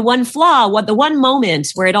one flaw, the one moment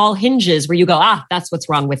where it all hinges, where you go, that's what's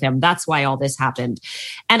wrong with him. That's why all this happened.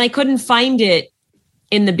 And I couldn't find it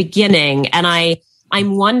in the beginning. And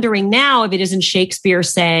I'm wondering now if it isn't Shakespeare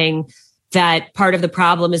saying that part of the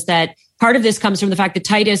problem is that part of this comes from the fact that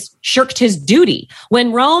Titus shirked his duty.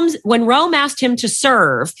 When Rome asked him to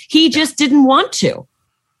serve, he just didn't want to.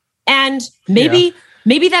 And maybe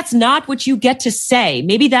that's not what you get to say.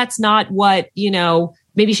 Maybe that's not what,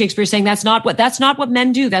 maybe Shakespeare's saying that's not what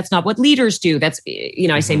men do. That's not what leaders do. That's,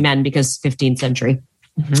 I say men because 15th century.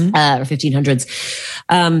 Or 1500s.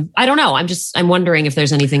 I don't know. I'm wondering if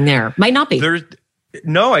there's anything there. Might not be.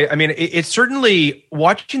 No, I mean, it's certainly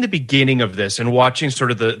watching the beginning of this and watching sort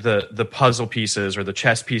of the puzzle pieces or the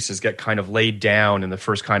chess pieces get kind of laid down in the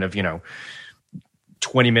first kind of,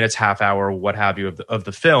 20 minutes, half hour, what have you of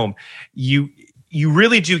the film. You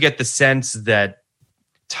really do get the sense that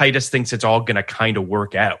Titus thinks it's all going to kind of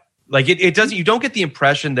work out. Like it doesn't. You don't get the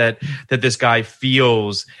impression that this guy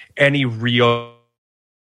feels any real,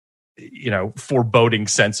 foreboding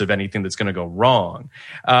sense of anything that's going to go wrong.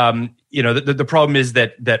 The problem is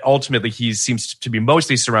that ultimately he seems to be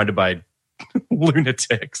mostly surrounded by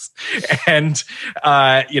lunatics and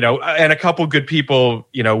a couple good people,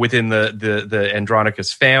 within the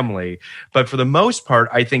Andronicus family. But for the most part,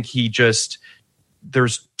 I think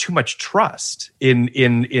there's too much trust in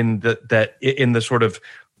the sort of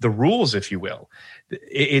the rules, if you will.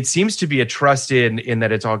 It seems to be a trust in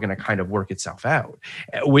that it's all going to kind of work itself out,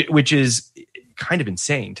 which is kind of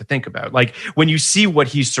insane to think about. Like when you see what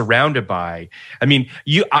he's surrounded by, I mean,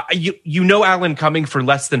 you know Alan Cumming for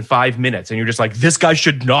less than 5 minutes, and you're just like, this guy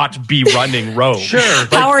should not be running Rome. Sure,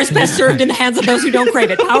 power is best served in the hands of those who don't crave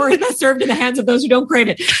it. Power is best served in the hands of those who don't crave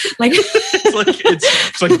it. Like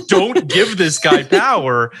it's like don't give this guy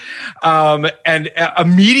power, and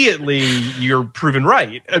immediately you're proven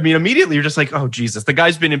right. I mean, immediately you're just like, oh Jesus, the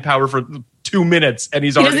guy's been in power for 2 minutes and he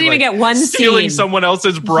doesn't even get one stealing scene. Someone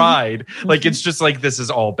else's bride. Like it's just like this is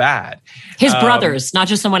all bad. His brothers, not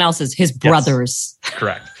just someone else's. His brothers. Yes,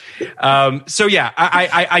 correct. So yeah,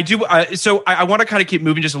 I do. So I want to kind of keep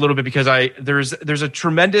moving just a little bit because there's a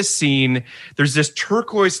tremendous scene. There's this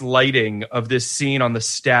turquoise lighting of this scene on the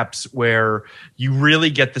steps where you really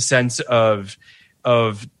get the sense of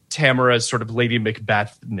Tamara's sort of Lady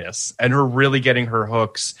Macbeth-ness and her really getting her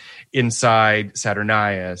hooks inside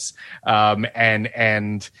Saturninus.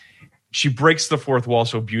 And she breaks the fourth wall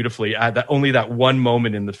so beautifully at only that one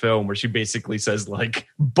moment in the film where she basically says like,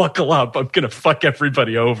 buckle up, I'm going to fuck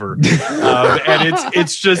everybody over. And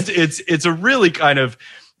it's a really kind of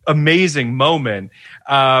amazing moment.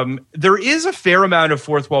 There is a fair amount of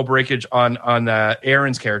fourth wall breakage on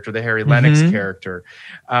Aaron's character, the Harry Lennox character,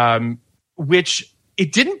 which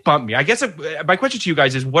it didn't bump me. I guess my question to you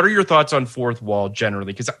guys is, what are your thoughts on fourth wall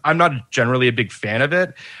generally? Because I'm not generally a big fan of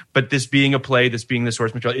it, but this being a play, this being the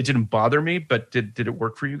source material, it didn't bother me. But did it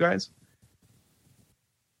work for you guys?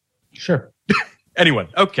 Sure. Anyone?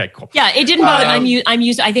 Okay, cool. Yeah, it didn't bother. I'm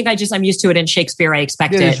used to it in Shakespeare. I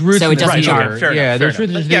expect it, so it doesn't jar. There's truth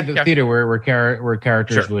in the theater where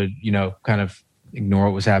characters would, kind of ignore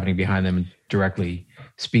what was happening behind them and directly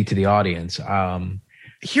speak to the audience.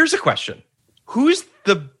 Here's a question: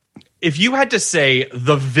 if you had to say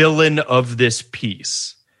the villain of this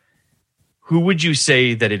piece, who would you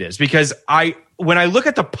say that it is? Because when I look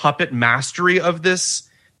at the puppet mastery of this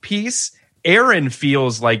piece, Aaron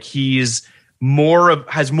feels like he's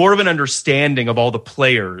has more of an understanding of all the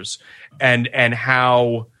players and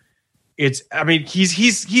how it's. I mean,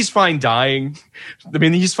 he's fine dying. I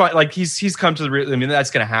mean, he's fine. Like he's come to the. I mean,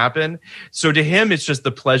 that's going to happen. So to him, it's just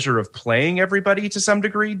the pleasure of playing everybody to some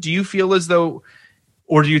degree. Do you feel as though,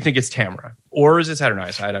 or do you think it's Tamara, or is it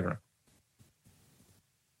Saturnius? I don't know.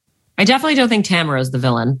 I definitely don't think Tamara is the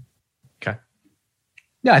villain. Okay.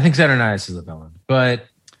 Yeah, I think Saturnius is the villain, but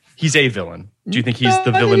he's a villain. Do you think he's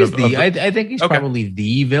the villain of the... I think he's probably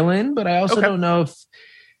the villain, but I also don't know if...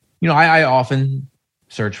 I often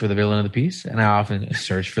search for the villain of the piece, and I often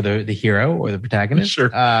search for the hero or the protagonist.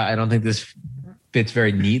 Sure. I don't think this fits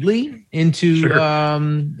very neatly into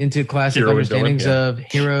classic understandings of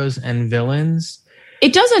heroes and villains.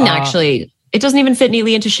 It doesn't actually... It doesn't even fit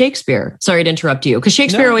neatly into Shakespeare. Sorry to interrupt you. Because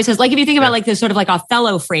Shakespeare always has, like, if you think about like this sort of like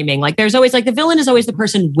Othello framing, like there's always like the villain is always the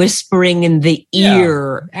person whispering in the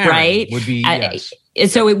ear, right? Would be, yes.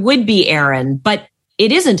 So it would be Aaron, but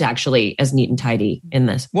it isn't actually as neat and tidy in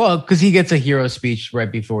this. Well, because he gets a hero speech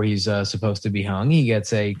right before he's supposed to be hung. He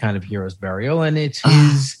gets a kind of hero's burial, and it's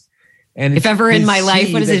his... And if ever in my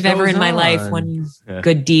life, what is it? If ever in my life, one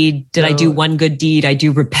good deed, I do one good deed, I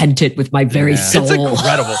do repent it with my very soul. It's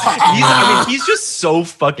incredible. He's just so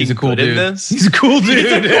fucking cool good dude. in this. He's a cool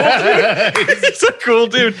dude. He's a cool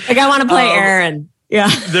dude. Like, I want to play Aaron. Yeah.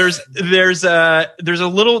 There's a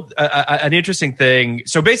little an interesting thing.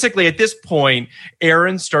 So basically, at this point,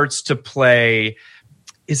 Aaron starts to play.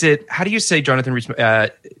 Is it? How do you say Jonathan Rhys?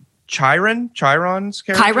 Chiron's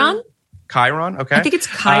character. Chiron, okay. I think it's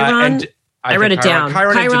Chiron. I read it down.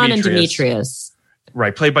 Chiron and Demetrius.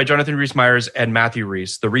 Right, played by Jonathan Rhys-Meyers and Matthew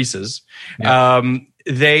Rhys, the Rhyses. Yeah.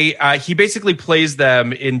 He basically plays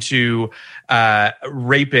them into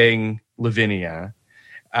raping Lavinia.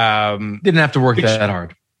 Didn't have to work that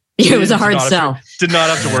hard. It was a hard sell. Did not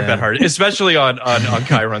have to work that hard, especially on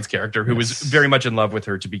Chiron's character, who was very much in love with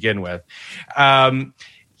her to begin with.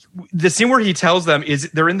 The scene where he tells them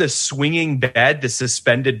is they're in this swinging bed, this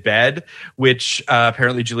suspended bed, which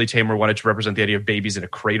apparently Julie Taymor wanted to represent the idea of babies in a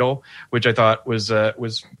cradle, which I thought was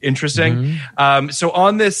interesting. Mm-hmm. So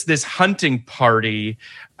on this hunting party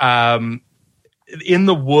in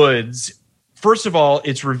the woods, first of all,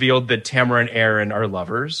 it's revealed that Tamara and Aaron are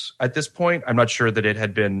lovers at this point. I'm not sure that it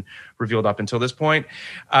had been revealed up until this point.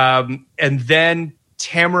 And then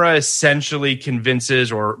Tamara essentially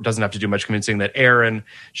convinces, or doesn't have to do much convincing, that Aaron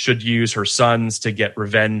should use her sons to get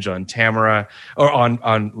revenge on Tamara or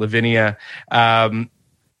on Lavinia.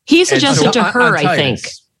 He suggested to her, I think.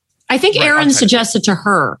 I think Aaron suggested to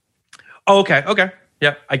her. Oh, okay.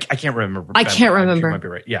 Yeah, I can't remember. I can't remember. You might be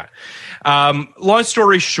right. Yeah. Long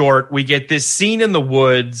story short, we get this scene in the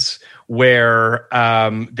woods where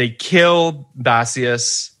they kill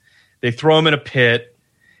Basius. They throw him in a pit.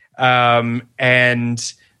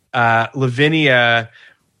 And Lavinia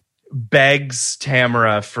begs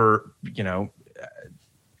Tamara for,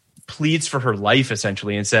 pleads for her life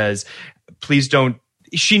essentially, and says, please don't.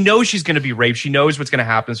 She knows she's going to be raped. She knows what's going to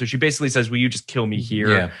happen. So she basically says, will you just kill me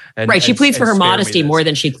here? Yeah. She pleads for her modesty more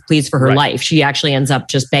than she pleads for her life. She actually ends up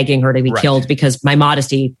just begging her to be killed because my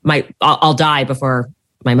modesty, I'll die before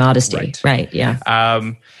my modesty. Right. Yeah.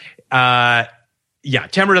 Yeah,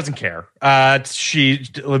 Tamara doesn't care.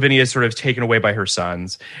 Lavinia is sort of taken away by her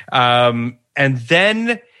sons. And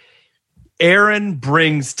then Aaron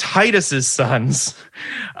brings Titus's sons,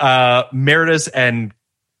 Meritus and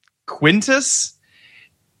Quintus,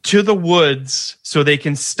 to the woods so they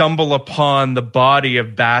can stumble upon the body of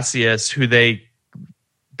Basius, who they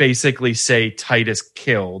basically say Titus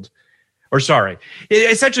killed.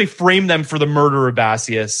 Essentially frame them for the murder of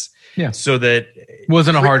Basius. Yeah. So that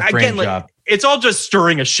wasn't a hard frame job. It's all just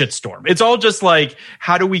stirring a shitstorm. It's all just like,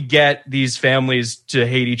 how do we get these families to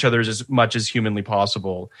hate each other as much as humanly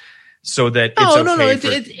possible? so that it's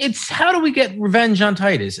okay. It's how do we get revenge on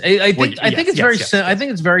Titus? I think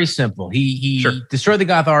it's very simple. He destroyed the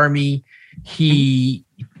Goth army. He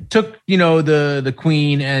took the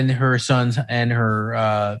queen and her sons and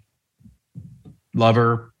her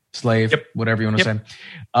lover, slave, whatever you want to say,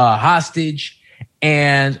 hostage,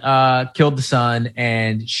 and killed the son.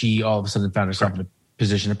 And she all of a sudden found herself in a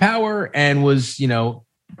position of power and was in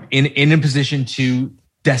a position to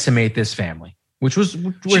decimate this family. I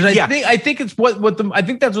think that's what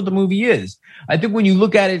the movie is. I think when you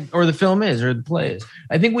look at it, or the film is, or the play is,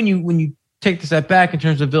 I think when you take the step back in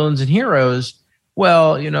terms of villains and heroes,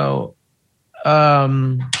 well,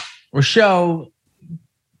 Rochelle,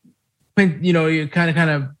 you kind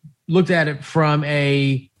of looked at it from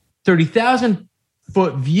a 30,000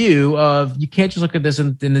 foot view of, you can't just look at this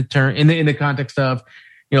in the context of,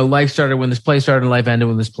 life started when this play started and life ended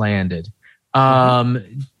when this play ended.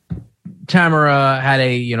 Tamara had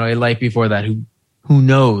a life before that. Who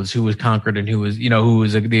knows who was conquered and who was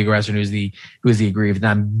the aggressor and who was the aggrieved. And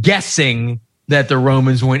I'm guessing that the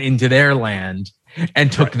Romans went into their land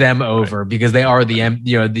and took them over because they are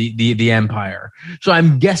the empire. So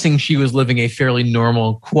I'm guessing she was living a fairly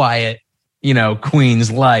normal, quiet,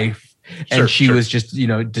 queen's life, and she was just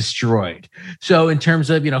destroyed. So in terms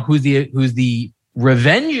of who's the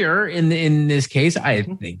revenger in this case, I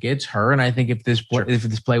think it's her. And I think if this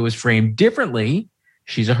play was framed differently,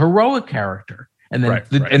 she's a heroic character. And then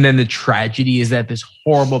and then the tragedy is that this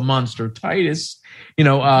horrible monster Titus,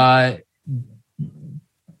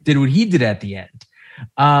 did what he did at the end.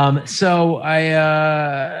 So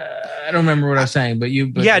I don't remember what I was saying, but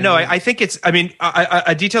I think it's. I mean,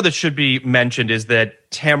 a detail that should be mentioned is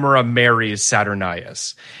that Tamara marries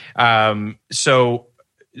Saturnius. So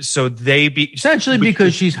they essentially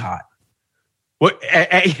because she's hot.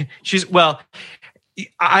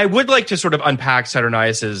 I would like to sort of unpack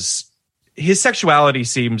Saturnius's. His sexuality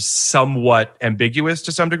seems somewhat ambiguous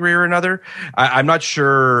to some degree or another. I'm not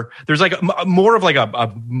sure. There's like more of like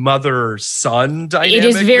a mother-son dynamic. It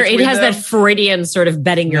is it has that Freudian sort of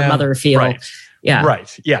betting your mother feel. Right. Yeah.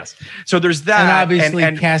 Right. Yes. So there's that. And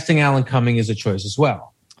obviously casting Alan Cumming is a choice as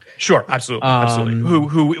well. Sure. Absolutely. Absolutely.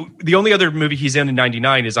 Who the only other movie he's in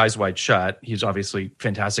 99 is Eyes Wide Shut. He's obviously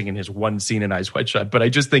fantastic in his one scene in Eyes Wide Shut, but I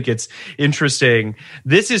just think it's interesting.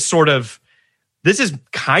 This is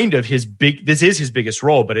kind of his biggest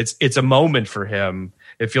role, but it's a moment for him.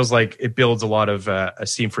 It feels like it builds a lot of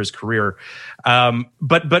esteem for his career.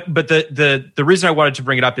 But the reason I wanted to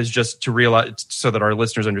bring it up is just to realize, so that our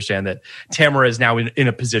listeners understand that Tamara is now in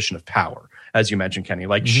a position of power, as you mentioned, Kenny.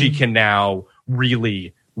 Like she can now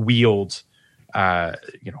really wield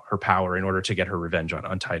her power in order to get her revenge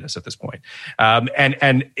on Titus at this point.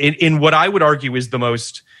 And in what I would argue is the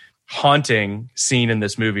most haunting scene in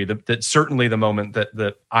this movie, that certainly the moment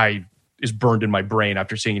that is burned in my brain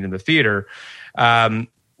after seeing it in the theater.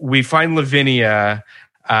 We find Lavinia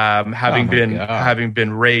having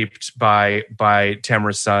been raped by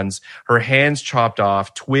Tamara's sons, her hands chopped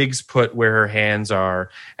off, twigs put where her hands are,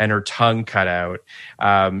 and her tongue cut out.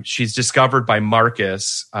 She's discovered by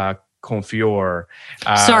Marcus Confior.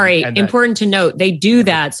 Important to note, they do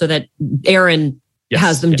that so that Aaron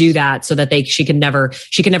has them do that so that she can never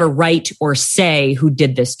write or say who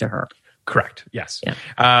did this to her. Correct. Yes. Yeah.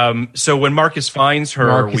 So when Marcus finds her,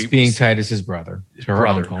 Marcus being Titus's brother,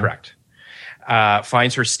 correct,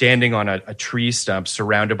 finds her standing on a tree stump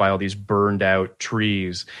surrounded by all these burned out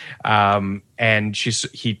trees, and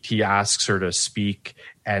he asks her to speak,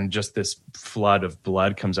 and just this flood of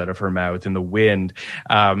blood comes out of her mouth in the wind.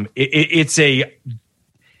 It's a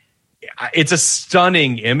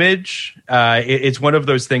stunning image. It's one of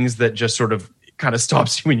those things that just sort of kind of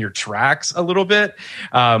stops you in your tracks a little bit,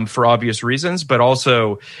 for obvious reasons, but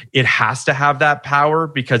also it has to have that power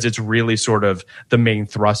because it's really sort of the main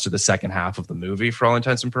thrust of the second half of the movie for all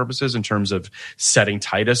intents and purposes, in terms of setting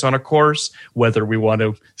Titus on a course. Whether we want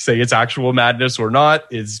to say it's actual madness or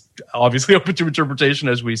not is obviously open to interpretation,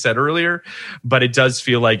 as we said earlier, but it does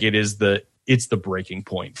feel like it's the breaking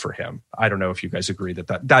point for him. I don't know if you guys agree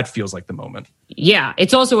that feels like the moment. Yeah.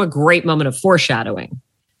 It's also a great moment of foreshadowing.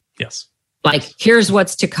 Yes. Like, here's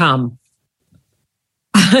what's to come.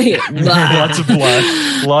 Lots of blood.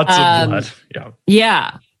 Yeah.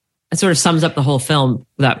 Yeah. It sort of sums up the whole film,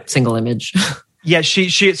 that single image. Yeah,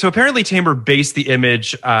 so apparently Tamar based the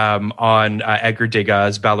image on Edgar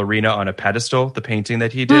Degas' Ballerina on a Pedestal, the painting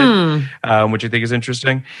that he did, which I think is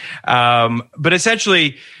interesting. But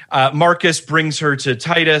essentially, Marcus brings her to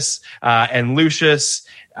Titus and Lucius.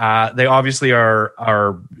 They obviously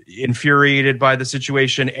are infuriated by the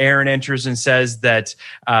situation. Aaron enters and says that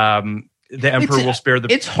the emperor will spare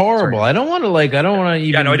the. It's horrible. Sorry. I don't want to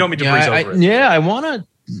even. Yeah, no, I don't mean to breeze over it. Yeah, I want to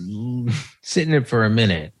sit in it for a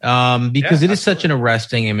minute because it is such an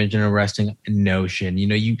arresting image, an arresting notion.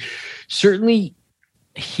 You certainly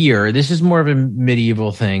hear this is more of a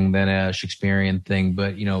medieval thing than a Shakespearean thing,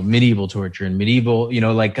 but medieval torture and medieval,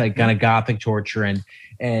 like kind of gothic torture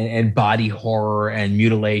and body horror and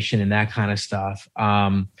mutilation and that kind of stuff.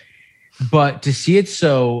 But to see it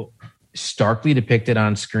so starkly depicted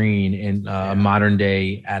on screen in a modern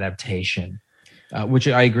day adaptation, which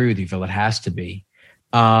I agree with you, Phil, it has to be.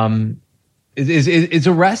 It's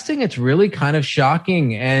arresting. It's really kind of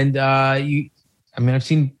shocking. And I've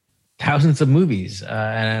seen thousands of movies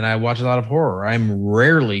and I watch a lot of horror. I'm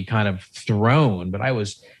rarely kind of thrown, but I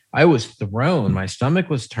was thrown. My stomach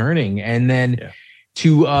was turning. And then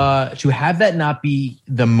to have that not be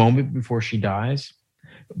the moment before she dies,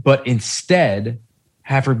 but instead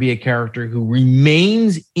have her be a character who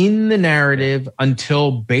remains in the narrative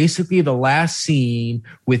until basically the last scene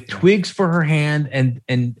with twigs for her hand and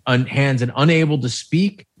hands and unable to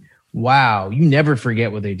speak. Wow. You never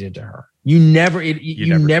forget what they did to her. You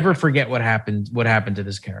never forget what happened to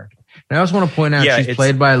this character. And I also want to point out she's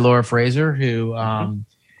played by Laura Fraser, who I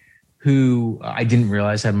didn't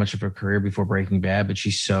realize had much of a career before Breaking Bad, but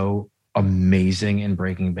she's so amazing in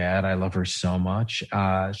Breaking Bad. I love her so much.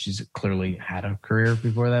 She's clearly had a career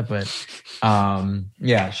before that, but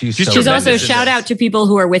she's also shout out to people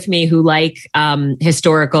who are with me who like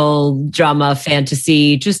historical drama,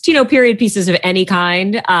 fantasy, just period pieces of any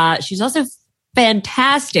kind. She's also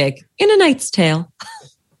fantastic in A Knight's Tale.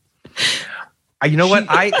 You know what?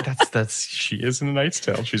 She is in A Knight's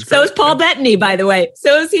Tale. She's great. So is Paul Bettany, by the way.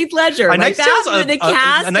 So is Heath Ledger. A Knight's Tale the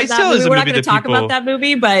cast. A Knight's Tale is a movie. We're not going to talk about that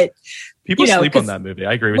movie, but people sleep on that movie.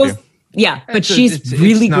 I agree with you. Yeah, but she's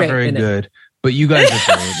really not great. Very good. But you guys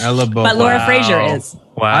are great. I love both. But Laura Fraser is.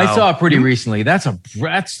 Wow. I saw it pretty recently.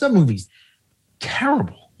 The movie's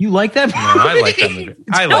terrible. You like that movie? No, I like that movie.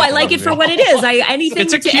 I like it for what it is.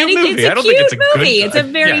 It's a cute movie. I don't think it's a good movie. It's a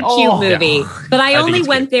very cute movie. Yeah. But I only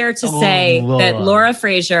went there to say that Laura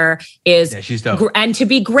Fraser is, she's dope. And to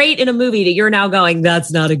be great in a movie that you're now going,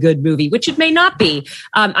 that's not a good movie, which it may not be.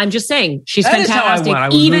 I'm just saying she's fantastic,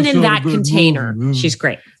 even in that container. Movie. She's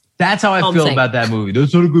great. That's how I feel about that movie.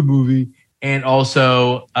 That's not a good movie. And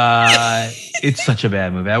also, it's such a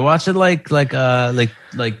bad movie. I watched it like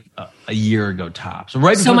a year ago tops.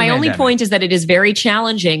 So my only point is that it is very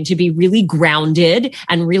challenging to be really grounded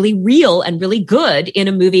and really real and really good in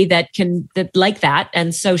a movie that like that.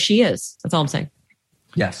 And so she is. That's all I'm saying.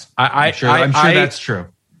 Yes, I'm sure that's true.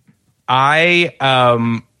 I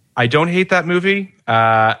don't hate that movie.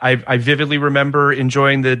 I vividly remember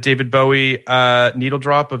enjoying the David Bowie needle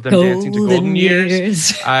drop of them dancing to Golden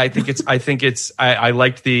Years. I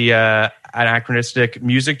liked the anachronistic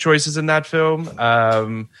music choices in that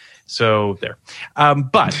film. So there.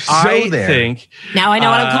 But I think now I know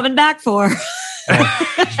what I'm coming back for.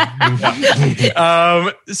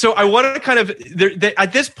 So I want to kind of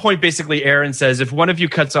at this point, basically, Aaron says, if one of you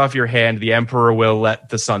cuts off your hand, the emperor will let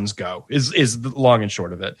the sons go, is the long and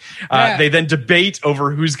short of it. They then debate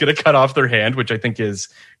over who's going to cut off their hand, which I think is,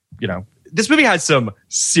 this movie has some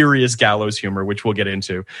serious gallows humor, which we'll get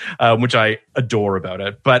into, which I adore about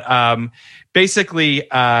it. But basically,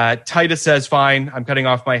 Titus says, fine, I'm cutting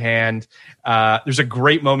off my hand. There's a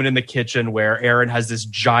great moment in the kitchen where Aaron has this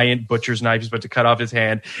giant butcher's knife. He's about to cut off his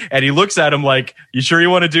hand. And he looks at him like, you sure you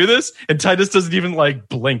want to do this? And Titus doesn't even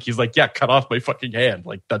blink. He's like, yeah, cut off my fucking hand.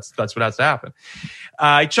 That's what has to happen.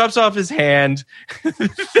 He chops off his hand.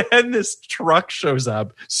 Then this truck shows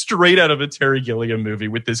up straight out of a Terry Gilliam movie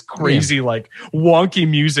with this crazy, wonky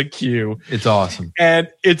music cue. It's awesome. And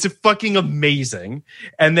it's fucking amazing.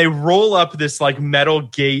 And they roll up this metal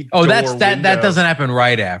gate. Oh, that doesn't happen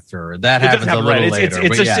right after. That happens a little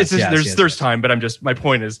later. There's time, but my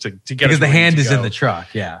point is to get because the hand is in the truck.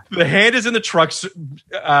 Yeah. The hand is in the truck,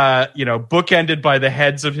 bookended by the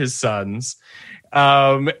heads of his sons.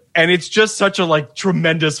 And it's just such a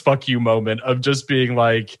tremendous fuck you moment of just being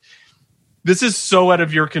this is so out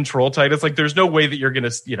of your control, Titus. There's no way that you're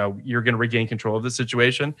gonna regain control of the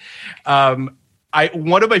situation.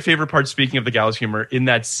 One of my favorite parts, speaking of the gallows humor, in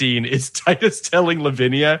that scene is Titus telling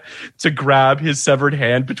Lavinia to grab his severed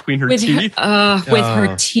hand between her teeth. With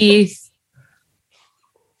her teeth.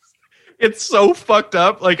 It's so fucked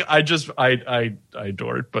up. I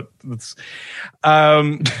adore it, but it's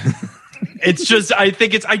it's just I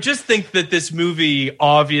just think that this movie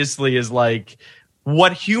obviously is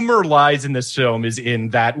what humor lies in this film is in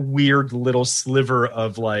that weird little sliver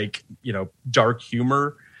of dark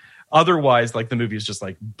humor. otherwise, like the movie is just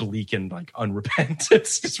like bleak and like unrepentant.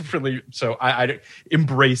 It's just really so. I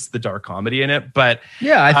embrace the dark comedy in it, but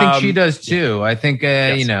yeah, I think she does too. I think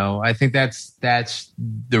I think that's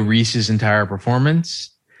the Reese's entire performance.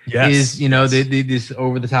 Is this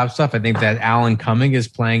over the top stuff. I think that Alan Cumming is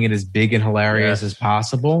playing it as big and hilarious as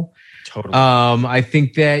possible. Totally. I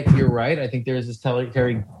think that you're right. I think there's this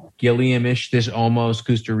Terry Gilliam-ish, this almost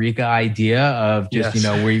Costa Rica idea of just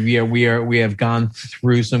we have gone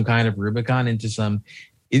through some kind of Rubicon into some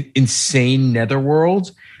insane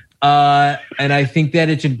netherworld, and I think that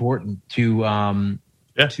it's important to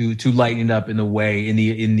lighten it up in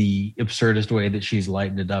the absurdist way that she's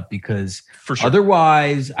lightened it up, because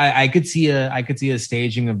otherwise I could see a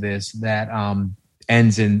staging of this that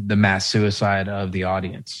ends in the mass suicide of the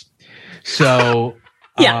audience. So.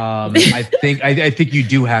 I think you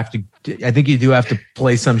do have to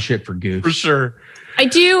play some shit for Goose. For sure. I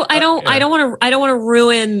do. I don't want to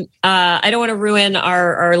ruin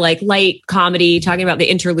our like light comedy, talking about the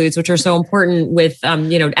interludes, which are so important with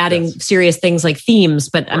adding serious things like themes,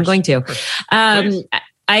 but I'm going to.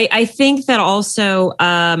 I think that also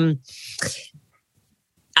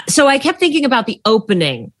so I kept thinking about the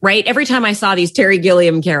opening, right? Every time I saw these Terry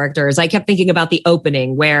Gilliam characters, I kept thinking about the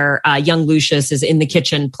opening where young Lucius is in the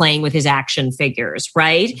kitchen playing with his action figures,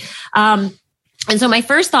 right? And so my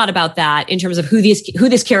first thought about that in terms of who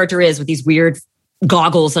this character is with these weird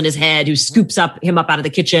goggles on his head, who scoops him up out of the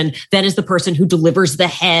kitchen, then is the person who delivers the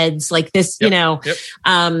heads, like this,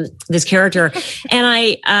 this character. And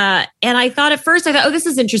I thought at first, oh, this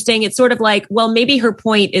is interesting. It's sort of like, well, maybe her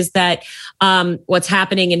point is that what's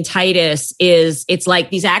happening in Titus is it's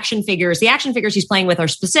like these action figures, the action figures he's playing with are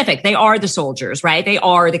specific. They are the soldiers, right? They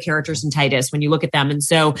are the characters in Titus when you look at them. And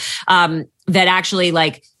so that actually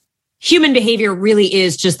like, human behavior really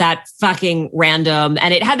is just that fucking random.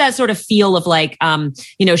 And it had that sort of feel of like,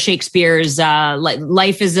 Shakespeare's,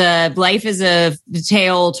 life is a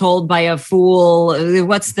tale told by a fool.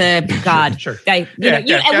 What's the God? Sure.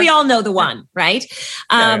 We all know the one, right?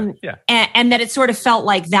 And that it sort of felt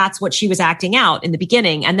like that's what she was acting out in the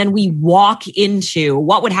beginning. And then we walk into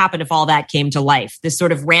what would happen if all that came to life. This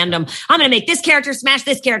sort of random, I'm going to make this character smash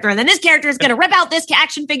this character. And then this character is going to rip out this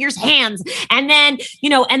action figure's hands. And then,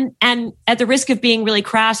 and at the risk of being really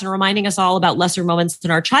crass and reminding us all about lesser moments in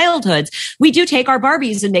our childhoods, we do take our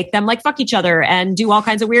Barbies and make them like fuck each other and do all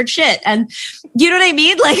kinds of weird shit. And you know what I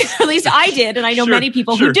mean? Like, at least I did. And I know many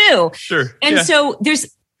people who do. Sure. And so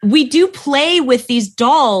we do play with these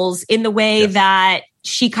dolls in the way that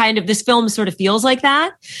she this film sort of feels like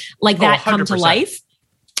that come to life.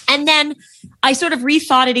 And then I sort of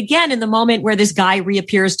rethought it again in the moment where this guy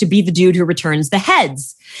reappears to be the dude who returns the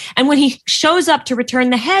heads. And when he shows up to return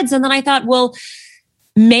the heads, and then I thought, well,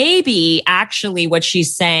 maybe actually what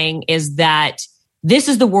she's saying is that this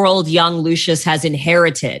is the world young Lucius has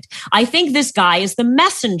inherited. I think this guy is the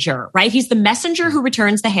messenger, right? He's the messenger who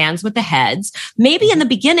returns the hands with the heads. Maybe in the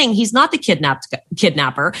beginning, he's not the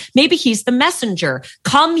kidnapper. Maybe he's the messenger.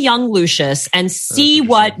 Come, young Lucius, and see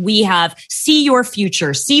what we have. See your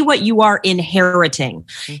future. See what you are inheriting.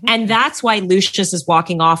 Mm-hmm. And that's why Lucius is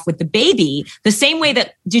walking off with the baby. The same way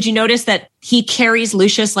that, did you notice that he carries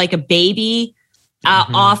Lucius like a baby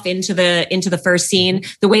off into the first scene,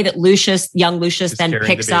 the way that young Lucius then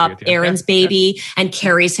picks up Aaron's baby and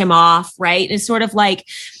carries him off, right? It's sort of like,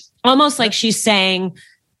 almost like she's saying,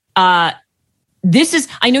 I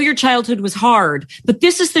know your childhood was hard, but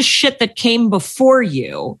this is the shit that came before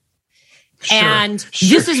you.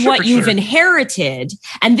 This is what you've inherited.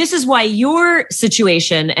 And this is why your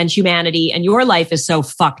situation and humanity and your life is so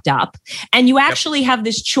fucked up. And you actually have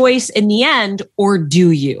this choice in the end, or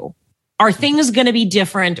do you? Are things going to be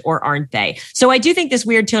different or aren't they? So I do think this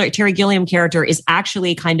weird Terry Gilliam character is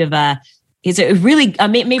actually kind of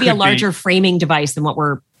maybe a larger framing device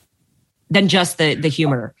than just the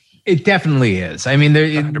humor. It definitely is. I mean,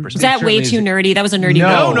 is that way too nerdy? That was a nerdy.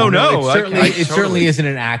 No. It certainly isn't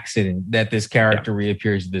an accident that this character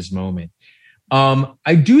reappears at this moment.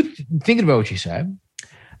 I do thinking about what you said.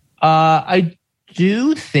 I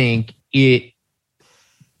do think it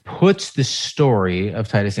puts the story of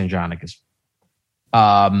Titus Andronicus,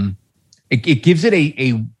 it gives it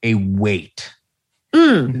a weight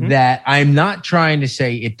that I'm not trying to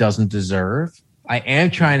say it doesn't deserve. I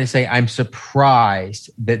am trying to say I'm surprised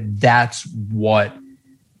that that's what,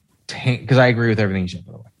 because I agree with everything you said,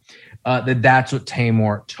 by the way, that's what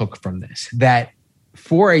Tamor took from this. That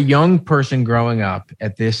for a young person growing up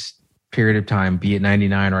at this period of time, be it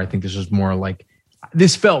 99, or I think this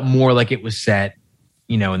felt more like it was set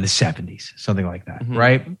in the 70s, something like that,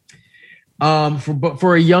 right? But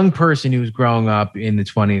for a young person who's growing up in the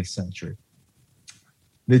 20th century,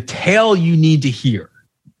 The tale you need to hear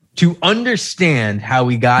to understand how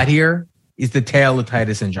we got here is the tale of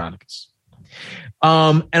Titus Andronicus.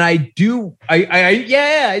 And I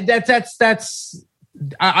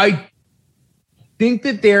think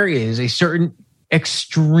that there is a certain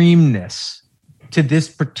extremeness to this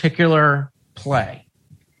particular play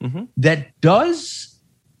that does,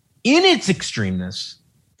 in its extremeness,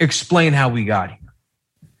 explain how we got here.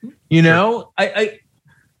 You know,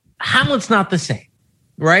 Hamlet's not the same,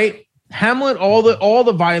 right? Hamlet, all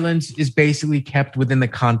the violence is basically kept within the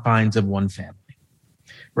confines of one family,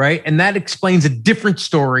 right? And that explains a different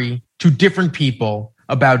story to different people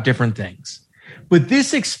about different things. But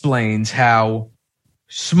this explains how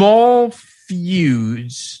small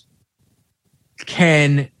feuds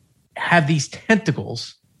can have these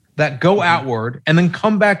tentacles that go outward and then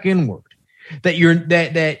come back inward.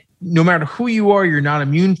 That no matter who you are, you're not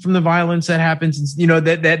immune from the violence that happens. You know,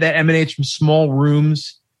 that emanates from small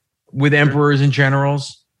rooms with emperors and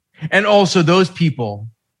generals. And also those people,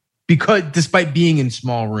 because despite being in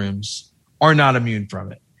small rooms, are not immune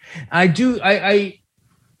from it. I think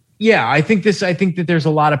that there's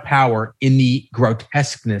a lot of power in the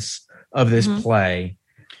grotesqueness of this play.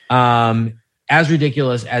 As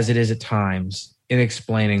ridiculous as it is at times, in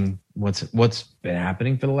explaining what's been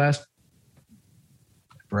happening for the last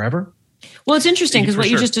forever. Well, it's interesting because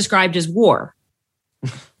you just described is war,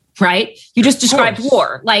 right? You just described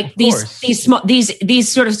war, like these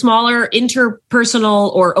sort of smaller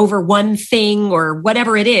interpersonal or over one thing or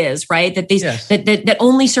whatever it is, right? That that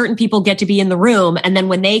only certain people get to be in the room, and then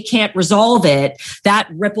when they can't resolve it, that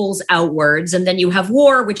ripples outwards, and then you have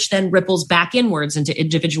war, which then ripples back inwards into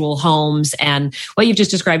individual homes. And what you've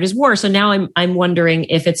just described is war. So now I'm wondering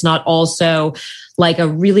if it's not also like a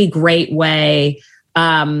really great way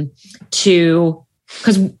because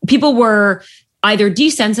people were either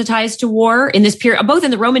desensitized to war in this period, both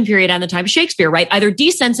in the Roman period and the time of Shakespeare, right? Either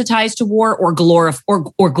desensitized to war or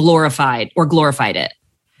glorified it,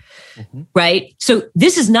 right? So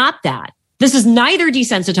this is not that. This is neither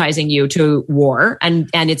desensitizing you to war and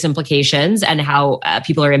its implications and how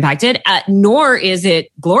people are impacted, nor is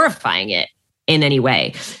it glorifying it in any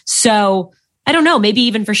way. So I don't know, maybe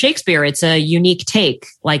even for Shakespeare, it's a unique take.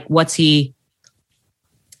 Like, what's he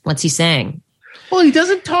saying? Well, he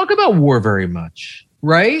doesn't talk about war very much,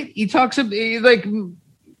 right? He talks about, like,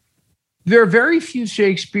 there are very few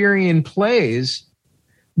Shakespearean plays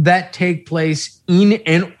that take place in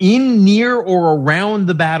near or around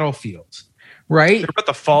the battlefield, right? They're about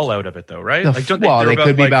the fallout of it, though, right? They could be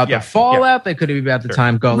about the fallout. They could be about the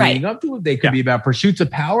time leading up to it. They could be about pursuits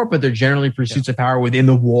of power, but they're generally pursuits of power within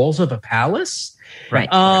the walls of a palace, right?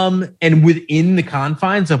 And within the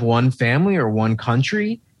confines of one family or one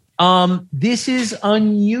country. This is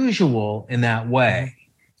unusual in that way.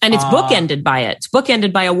 And it's bookended by it. It's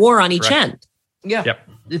bookended by a war on each end. Yeah. Yep.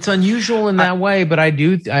 It's unusual in that way, but I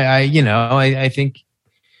think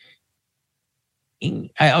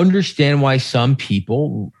I understand why some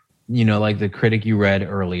people, like the critic you read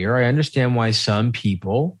earlier, I understand why some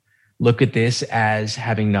people look at this as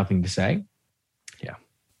having nothing to say. Yeah.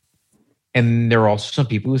 And there are also some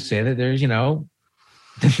people who say that there's,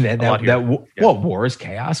 war is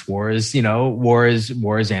chaos. War is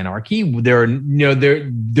anarchy.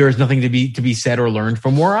 There's nothing to be said or learned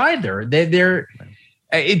from war either.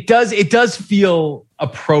 It does feel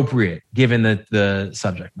appropriate given the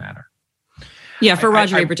subject matter. Yeah, for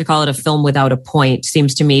Roger Ebert to call it a film without a point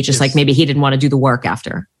seems to me just like maybe he didn't want to do the work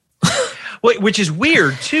after. Well, which is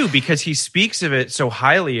weird too, because he speaks of it so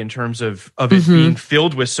highly in terms of it being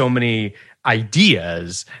filled with so many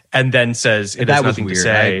ideas, and then says it has nothing to say.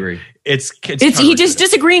 I agree. It's he just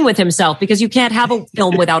disagreeing with himself, because you can't have a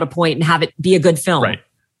film without a point and have it be a good film. Right.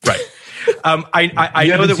 I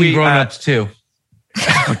know that we Grown Ups too.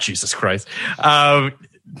 Oh, Jesus Christ. Oh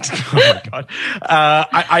my God.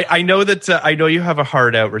 I know that I know you have a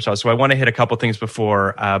heart out, Rochelle, so I want to hit a couple things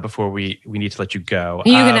before we need to let you go.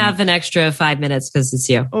 You can have an extra 5 minutes because it's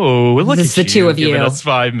you. Oh, look it's at the two of you. Giving us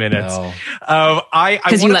 5 minutes.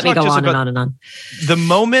 Because you let me go on and on and on. The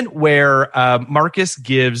moment where Marcus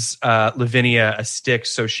gives Lavinia a stick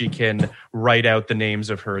so she can write out the names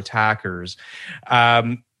of her attackers.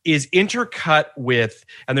 Is intercut with,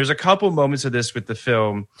 and there's a couple moments of this with the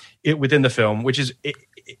film, within the film, which is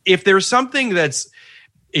if there's something that's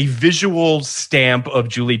a visual stamp of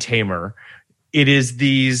Julie Taymor, it is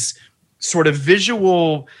these sort of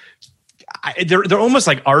visual. They're almost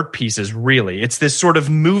like art pieces, really. It's this sort of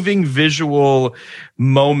moving visual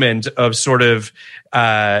moment of sort of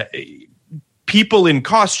people in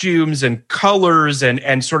costumes and colors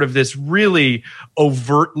and sort of this really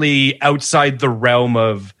overtly outside the realm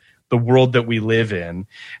of the world that we live in.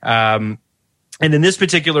 And in this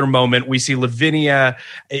particular moment, we see Lavinia.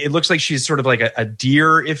 It looks like she's sort of like a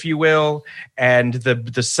deer, if you will. And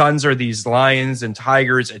the sons are these lions and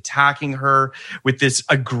tigers attacking her with this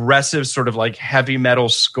aggressive sort of like heavy metal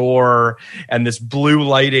score and this blue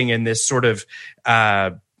lighting and this sort of,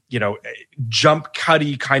 jump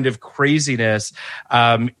cutty kind of craziness.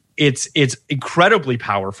 It's incredibly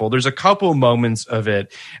powerful. There's a couple moments of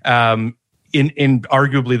it. In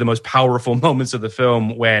arguably the most powerful moments of the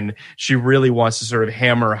film when she really wants to sort of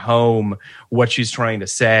hammer home what she's trying to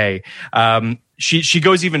say. She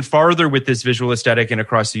goes even farther with this visual aesthetic and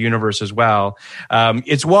Across the Universe as well.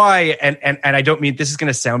 It's why, and I don't mean, this is going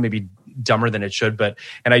to sound maybe dumber than it should,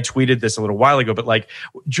 and I tweeted this a little while ago, but like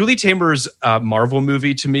Julie Taymor's Marvel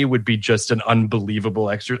movie to me would be just an unbelievable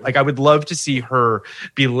extra. Like I would love to see her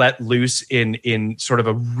be let loose in sort of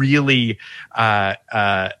a really,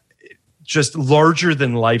 just larger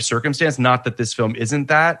than life circumstance. Not that this film isn't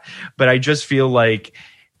that, but I just feel like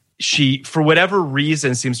she, for whatever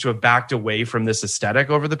reason, seems to have backed away from this aesthetic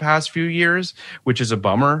over the past few years, which is a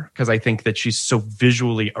bummer because I think that she's so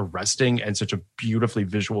visually arresting and such a beautifully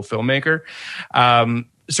visual filmmaker.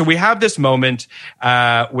 So we have this moment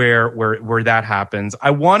where that happens.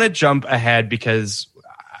 I want to jump ahead because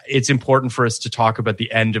it's important for us to talk about the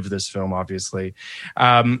end of this film, obviously.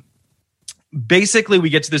 Basically, we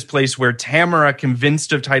get to this place where Tamara,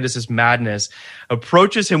 convinced of Titus's madness,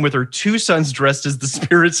 approaches him with her two sons dressed as the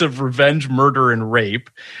spirits of revenge, murder, and rape,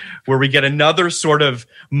 where we get another sort of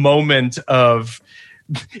moment of...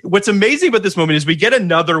 What's amazing about this moment is we get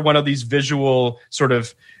another one of these visual sort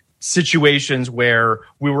of situations where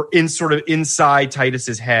we were inside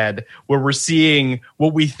Titus's head, where we're seeing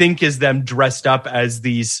what we think is them dressed up as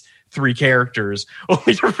these three characters,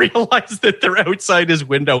 only to realize that they're outside his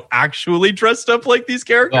window actually dressed up like these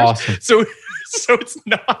characters. Awesome. So it's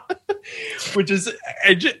not, which is,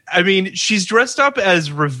 I mean, she's dressed up as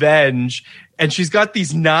Revenge and she's got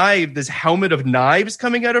these knives, this helmet of knives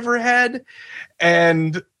coming out of her head.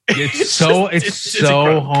 And it's so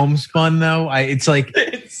homespun though. It's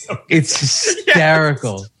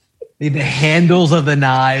hysterical. Yes. The handles of the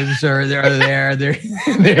knives are there. They're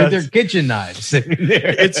kitchen knives.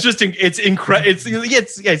 It's incredible.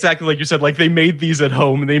 It's exactly like you said. Like they made these at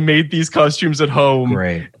home. They made these costumes at home.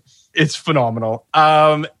 Great. It's phenomenal.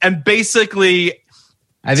 And basically,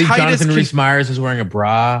 I think Jonathan Rhys Meyers is wearing a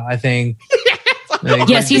bra. I think.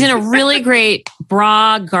 Yes, he's in a really great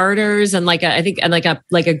bra, garters, and like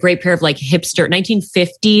a great pair of like hipster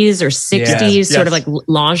 1950s or 60s sort of like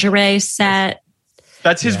lingerie set.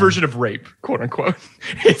 That's his version of rape, quote unquote.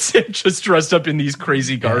 It's him just dressed up in these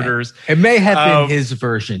crazy garters. It may have been his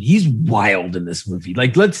version. He's wild in this movie.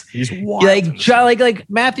 He's wild. Like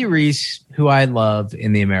Matthew Rhys, who I love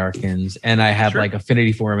in The Americans, and I have like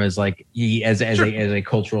affinity for him as like as a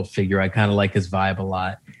cultural figure. I kind of like his vibe a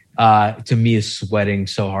lot. To me, is sweating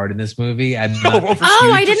so hard in this movie. I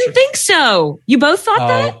didn't think so. You both thought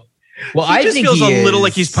that? Well, I think feels a little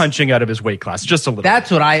like he's punching out of his weight class, just a little. That's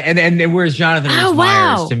what and whereas Jonathan Rhys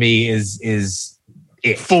Meyers to me is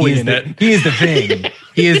fully in it. He is the thing.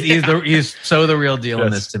 he is so the real deal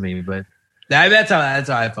in this to me. But that's how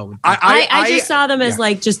I felt with I just saw them as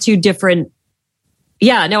like just two different.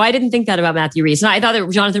 Yeah, no, I didn't think that about Matthew Rhys. I thought that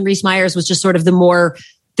Jonathan Rhys Meyers was just sort of the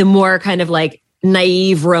more kind of like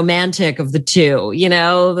naive romantic of the two. You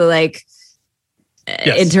know,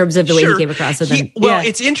 in terms of the way he came across.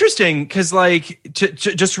 It's interesting because, like,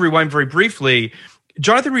 just to rewind very briefly,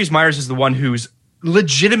 Jonathan Rhys Meyers is the one who's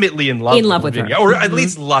legitimately in love with her, or at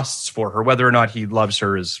least lusts for her. Whether or not he loves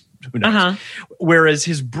her is who knows. Whereas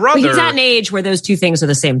his brother, he's at an age where those two things are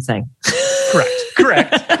the same thing.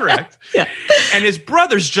 Correct. Yeah. And his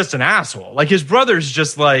brother's just an asshole. Like his brother just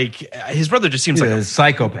seems like a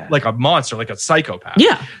psychopath, like a monster, like a psychopath.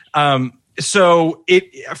 Yeah. So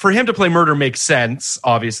for him to play murder makes sense,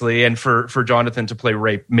 obviously, and for Jonathan to play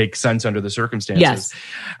rape makes sense under the circumstances. Yes.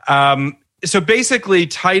 So basically,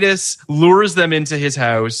 Titus lures them into his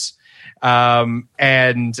house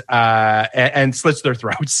and slits their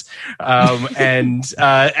throats and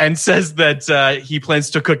says that he plans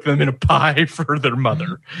to cook them in a pie for their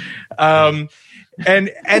mother. And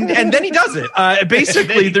then he does it.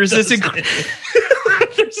 Basically, there's this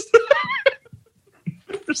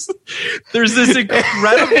there's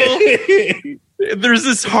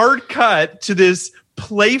this hard cut to this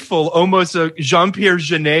playful, almost a Jean-Pierre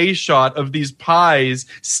Jeunet shot of these pies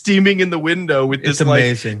steaming in the window with this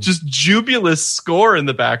like just jubilous score in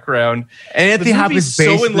the background. And Anthony Hopkins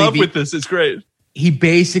so in love with this. It's great. He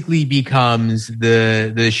basically becomes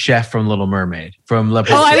the chef from Little Mermaid, from Le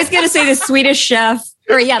I was going to say the Swedish chef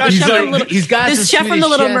Or yeah, the chef from the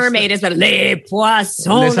Little chefs. Mermaid is the Les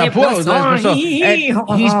Poissons. And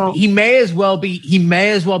he may as well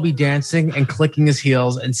be dancing and clicking his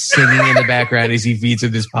heels and singing in the background as he feeds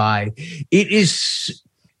him this pie. It is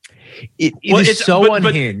so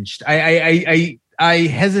unhinged. I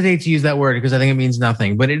hesitate to use that word because I think it means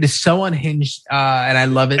nothing, but it is so unhinged, and I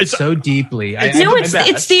love it so deeply.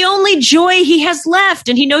 It's the only joy he has left,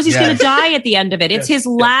 and he knows he's going to die at the end of it. It's his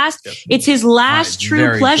last. It's his last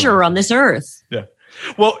true pleasure on this earth. Yeah.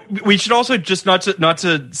 Well, we should also just not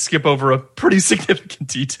to skip over a pretty significant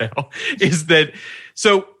detail is that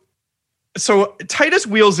so Titus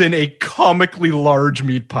wheels in a comically large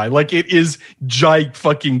meat pie. Like it is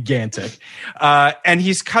gigantic. And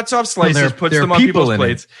he cuts off slices, puts them on people's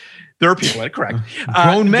plates. There are people in it, correct.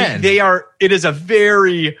 Grown men. It is a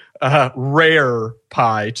very rare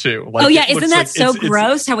pie too. Like, isn't that so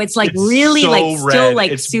gross? How it's like really so like red. Still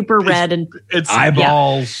like super red and it's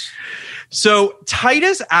eyeballs. Yeah. So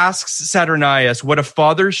Titus asks Saturnius what a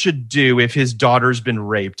father should do if his daughter's been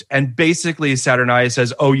raped. And basically Saturnius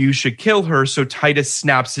says, oh, you should kill her. So Titus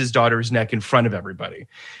snaps his daughter's neck in front of everybody.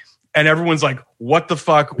 And everyone's like, what the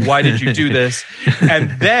fuck? Why did you do this?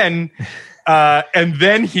 And then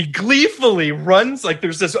he gleefully runs, like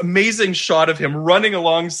there's this amazing shot of him running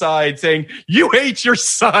alongside saying, you hate your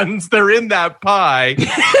sons. They're in that pie.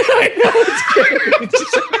 I know,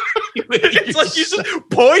 it's like he's just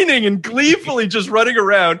pointing and gleefully just running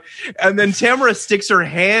around. And then Tamara sticks her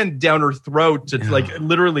hand down her throat to like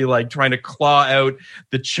literally like trying to claw out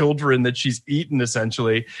the children that she's eaten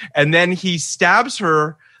essentially. And then he stabs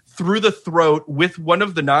her through the throat with one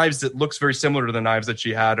of the knives that looks very similar to the knives that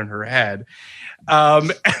she had on her head.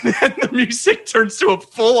 And then the music turns to a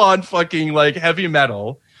full-on fucking like heavy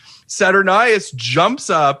metal. Saturnius jumps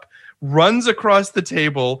up, runs across the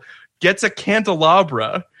table, gets a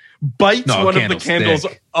candelabra, bites one of the candles.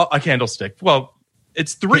 A candlestick. Well,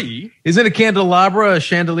 it's 3. Is it a candelabra, a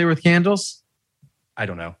chandelier with candles? I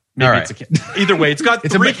don't know. Maybe it's either way, it's got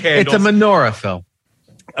 3 candles. It's a menorah, Phil.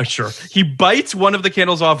 Sure. He bites one of the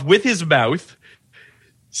candles off with his mouth,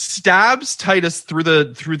 stabs Titus through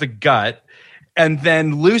the gut, and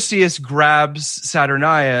then Lucius grabs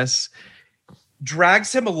Saturnius,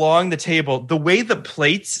 drags him along the table. The way the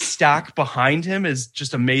plates stack behind him is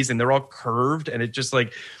just amazing. They're all curved, and it just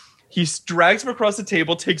like he drags him across the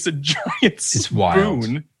table, takes a giant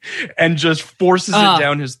spoon, and just forces it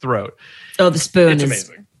down his throat. Oh, the spoon is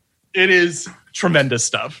amazing. It is tremendous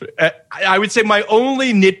stuff. I would say my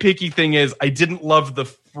only nitpicky thing is I didn't love the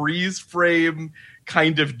freeze frame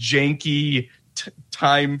kind of janky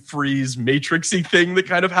time freeze matrixy thing that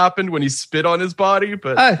kind of happened when he spit on his body.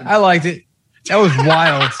 But I liked it. That was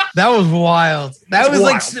wild. That was wild.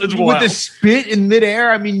 With the spit in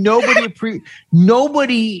midair. I mean,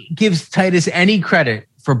 nobody gives Titus any credit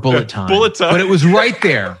for bullet time. But it was right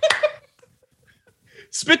there.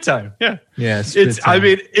 Spit time. Yeah. Yeah. Time. I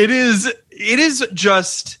mean, it is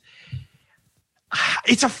just,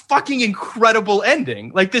 it's a fucking incredible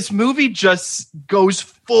ending. Like this movie just goes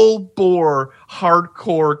full bore,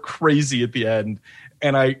 hardcore crazy at the end.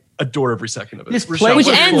 And I adore every second of it. Which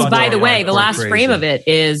ends, by the way, the last frame of it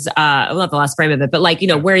is, not the last frame of it, but like,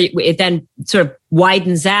 where it then sort of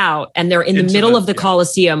widens out and they're in the middle of the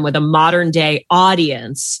Colosseum with a modern day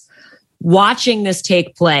audience watching this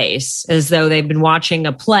take place as though they've been watching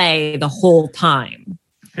a play the whole time.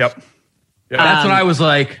 Yep. That's what I was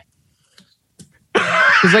like.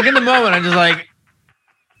 Because like in the moment, I'm just like,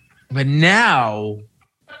 but now,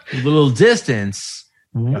 a little distance,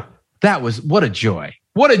 that was, what a joy.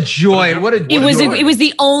 What a joy. It was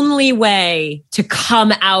the only way to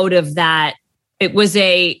come out of that. It was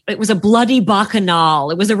a bloody bacchanal.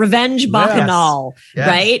 It was a revenge bacchanal,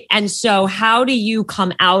 right? And so how do you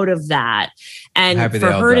come out of that? And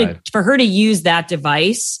for her to use that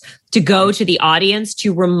device to go to the audience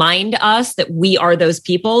to remind us that we are those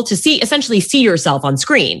people, to essentially see yourself on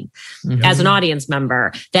screen as an audience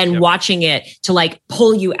member, then watching it to like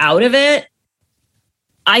pull you out of it,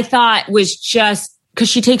 I thought was just because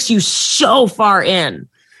she takes you so far in.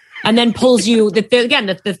 And then pulls you the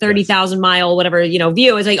 30,000 mile, whatever,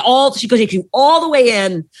 view is like she takes you all the way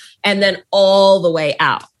in and then all the way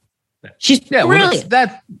out. She's brilliant.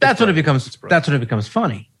 That's when it becomes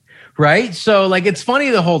funny. Right. So like, it's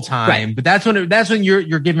funny the whole time, but that's when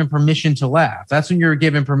you're given permission to laugh. That's when you're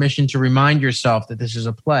given permission to remind yourself that this is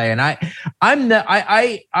a play. And I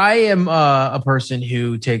am a person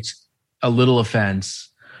who takes a little offense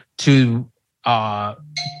to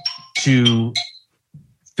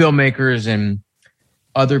filmmakers and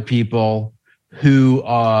other people who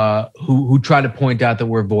try to point out that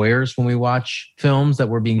we're voyeurs when we watch films, that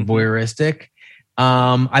we're being voyeuristic.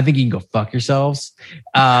 I think you can go fuck yourselves.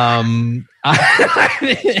 Don't. How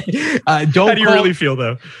do you really feel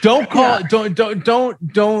though? Don't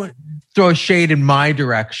throw shade in my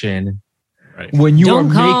direction. Right. When you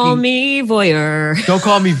don't call me voyeur. Don't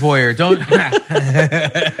call me voyeur.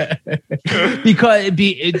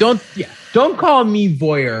 Don't call me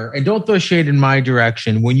voyeur, and don't throw shade in my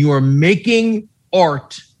direction when you are making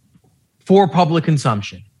art for public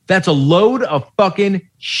consumption. That's a load of fucking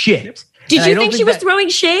shit. Did you think she was throwing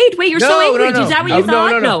shade? Wait, you're so angry. No. Is that what you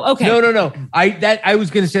thought? No. Okay. No. I was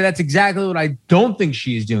going to say that's exactly what I don't think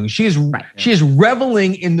she is doing. She is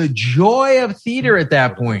reveling in the joy of theater at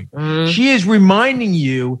that point. She is reminding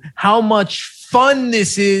you how much fun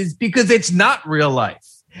this is because it's not real life.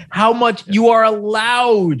 How much you are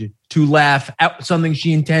allowed to laugh at something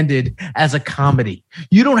she intended as a comedy.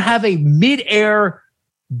 You don't have a midair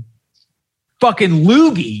fucking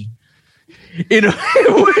loogie in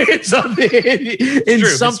something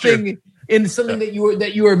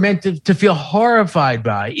that you are meant to feel horrified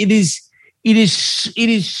by. It is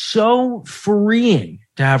so freeing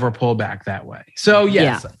to have her pull back that way. So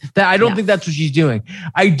yes, that I don't think that's what she's doing.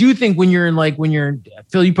 I do think when you're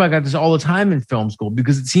Phil, you probably got this all the time in film school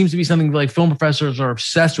because it seems to be something like film professors are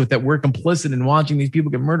obsessed with, that we're complicit in watching these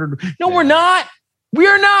people get murdered. No, we're not. We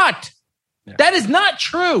are not. Yeah. That is not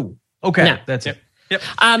true. Okay, that's it. Yep.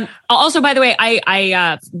 Also, by the way,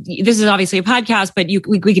 I this is obviously a podcast, but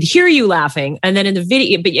we could hear you laughing, and then in the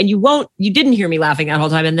video, you didn't hear me laughing that whole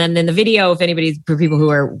time. And then in the video, for people who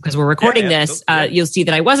are, because we're recording this, you'll see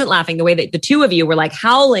that I wasn't laughing the way that the two of you were like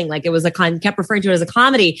howling, like it was kept referring to it as a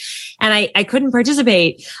comedy, and I couldn't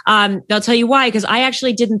participate. I'll tell you why, because I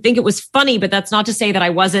actually didn't think it was funny, but that's not to say that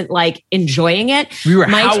I wasn't like enjoying it.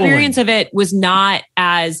 My experience of it was not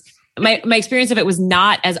as. My experience of it was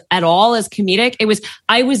not at all as comedic.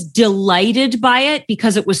 I was delighted by it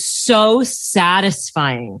because it was so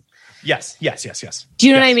satisfying. Yes. Do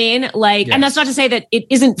you know what I mean? Like, and that's not to say that it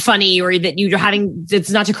isn't funny or that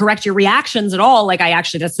it's not to correct your reactions at all. Like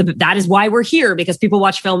that is why we're here, because people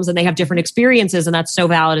watch films and they have different experiences, and that's so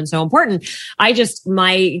valid and so important.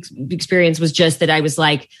 My experience was just that I was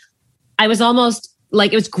almost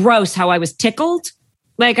like, it was gross how I was tickled.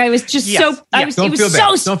 Like I was just it was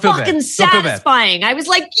so fucking satisfying. I was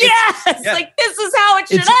like, like this is how it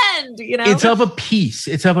should end. You know, it's of a piece.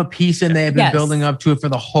 And they have been building up to it for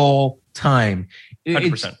the whole time.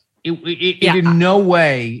 100%. In no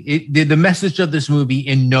way, the message of this movie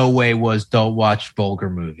in no way was don't watch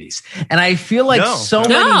vulgar movies. And I feel like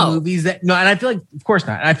many movies and I feel like, of course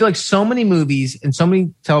not. And I feel like so many movies and so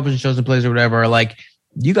many television shows and plays or whatever are like,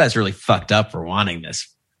 you guys really fucked up for wanting this.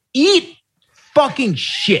 Eat fucking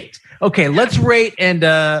shit. Okay, let's rate this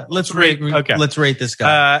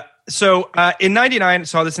guy. So in 99,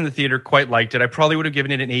 saw this in the theater, quite liked it. I probably would have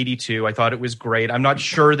given it an 82. I thought it was great. I'm not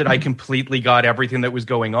sure that I completely got everything that was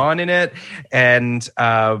going on in it, and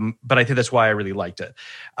but I think that's why I really liked it.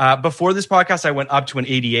 Before this podcast, I went up to an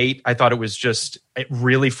 88. I thought it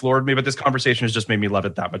really floored me, but this conversation has just made me love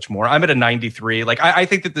it that much more. I'm at a 93. Like I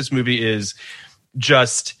think that this movie is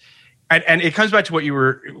just. And it comes back to what you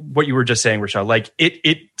were just saying, Rochelle. Like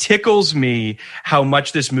it tickles me how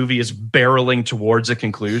much this movie is barreling towards a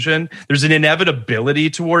conclusion. There's an inevitability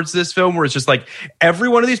towards this film where it's just like every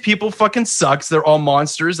one of these people fucking sucks. They're all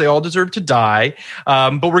monsters. They all deserve to die.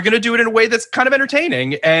 But we're gonna do it in a way that's kind of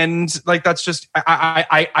entertaining. And like that's just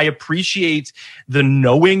I appreciate the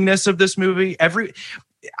knowingness of this movie.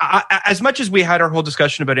 As much as we had our whole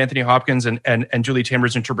discussion about Anthony Hopkins and Julie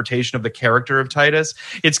Taymor's interpretation of the character of Titus,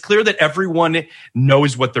 it's clear that everyone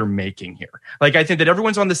knows what they're making here. Like, I think that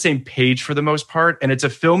everyone's on the same page for the most part, and it's a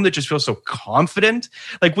film that just feels so confident.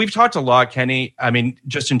 Like, we've talked a lot, Kenny, I mean,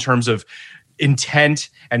 just in terms of intent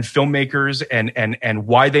and filmmakers and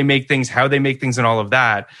why they make things, how they make things, and all of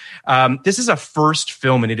that. This is a first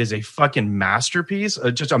film, and it is a fucking masterpiece,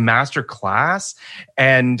 just a master class.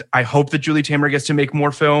 And I hope that Julie Taymor gets to make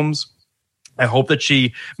more films. I hope that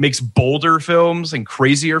she makes bolder films and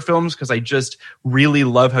crazier films, because I just really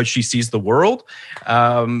love how she sees the world.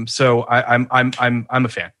 So I'm a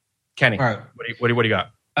fan. Kenny, all right. What do you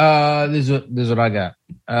got? This is what I got.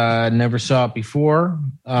 Never saw it before.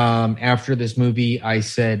 After this movie, I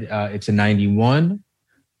said it's a 91.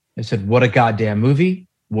 I said, what a goddamn movie.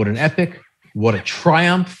 What an epic. What a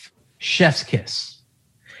triumph. Chef's kiss.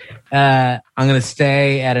 I'm going to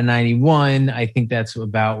stay at a 91. I think that's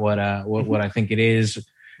about what I think it is.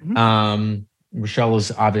 Rochelle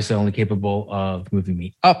is obviously only capable of moving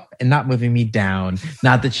me up and not moving me down.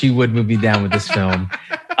 Not that she would move me down with this film.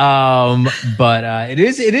 But it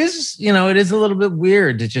is, it is a little bit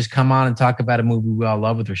weird to just come on and talk about a movie we all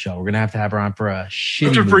love with Rochelle. We're gonna have her on for a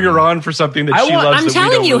shitty movie. Bring her on for something that she loves. I'm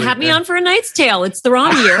telling you, have me on for A Knight's Tale. It's the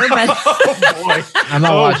wrong year, but oh boy, I'm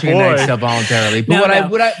not watching A Knight's Tale voluntarily. But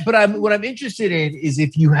what I'm interested in is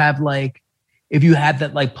if you have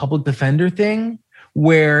that like public defender thing,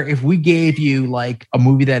 where if we gave you like a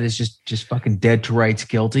movie that is just fucking dead to rights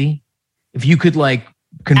guilty, if you could like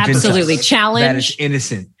convince absolutely us challenge that it's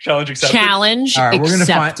innocent, accepted. Challenge, all right,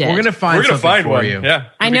 accepted. We're gonna find something for one. you. Yeah,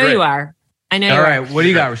 I know you are. All right, what do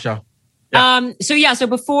you got, Rochelle? Yeah. So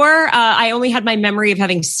before I only had my memory of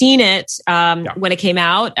having seen it when it came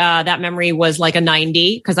out. That memory was like a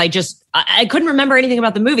 90 because I couldn't remember anything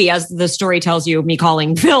about the movie, as the story tells you, me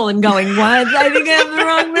calling Phil and going, what? I think I have the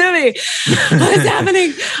wrong movie. What's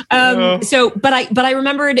happening? But I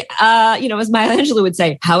remembered, as Maya Angelou would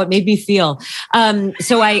say, how it made me feel.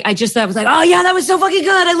 So I was like, oh yeah, that was so fucking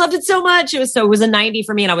good. I loved it so much. It was a 90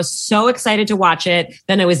 for me. And I was so excited to watch it.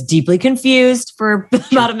 Then I was deeply confused for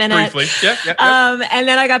about a minute. Briefly. Yeah. And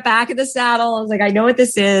then I got back in the saddle. I was like, I know what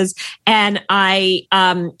this is. And I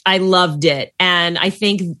loved it. And I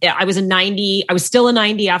think I was still a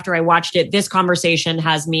 90 after I watched it. This conversation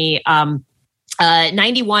has me,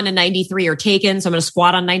 91 and 93 are taken. So I'm going to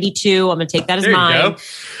squat on 92. I'm going to take that as mine.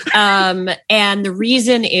 And the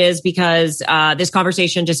reason is because, this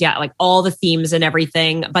conversation like all the themes and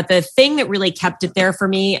everything. But the thing that really kept it there for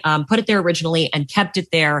me, put it there originally and kept it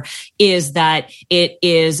there, is that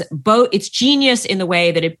it's genius in the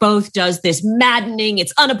way that it both does this maddening,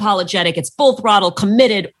 it's unapologetic, it's full throttle,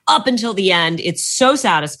 committed up until the end. It's so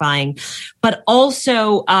satisfying, but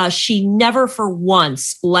also, she never for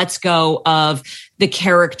once lets go of the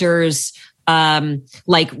characters,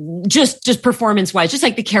 just performance wise, just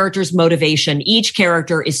like the character's motivation. Each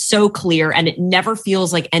character is so clear and it never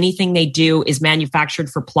feels like anything they do is manufactured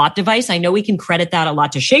for plot device. I know we can credit that a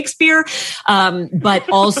lot to Shakespeare, but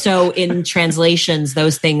also in translations,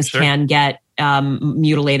 those things can get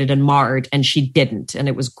mutilated and marred, and she didn't, and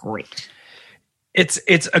it was great.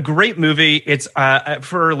 It's a great movie. It's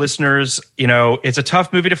for listeners, it's a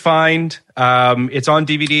tough movie to find. It's on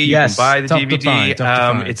DVD. You can buy the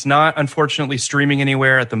DVD. It's not, unfortunately, streaming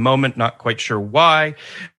anywhere at the moment. Not quite sure why.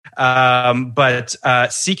 But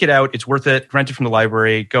seek it out. It's worth it. Rent it from the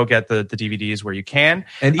library. Go get the DVDs where you can.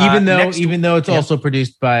 And even though it's also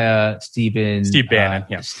produced by Steve Bannon.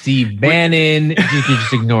 Steve Bannon. You can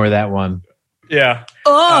just ignore that one. Yeah.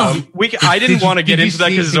 Oh, I didn't want to get into that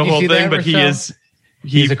because it's a whole thing, but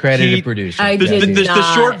he's a credited producer.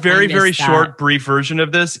 The short, very short, brief version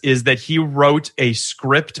of this is that he wrote a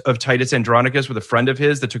script of Titus Andronicus with a friend of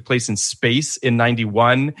his that took place in space in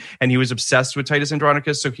 91, and he was obsessed with Titus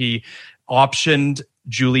Andronicus, so he optioned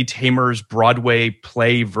Julie Taymor's Broadway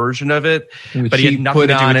play version of it, but he had nothing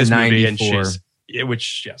to do with this movie, and it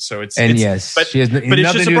should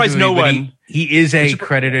surprise no one. He is a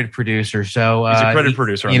credited producer, so he's a credited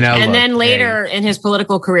producer. Then later in his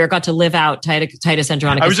political career, got to live out Titus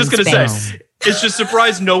Andronicus. I was just going to say, it's just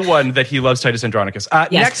surprised no one that he loves Titus Andronicus.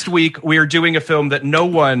 Next week, we are doing a film that no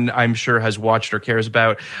one, I'm sure, has watched or cares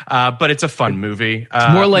about, but it's a fun movie.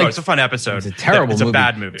 It's a fun episode. It's a terrible movie. It's a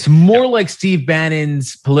bad movie. It's more like Steve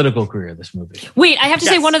Bannon's political career, this movie. Wait, I have to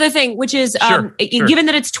say one other thing, which is, given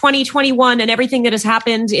that it's 2021 and everything that has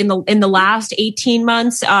happened in the last 18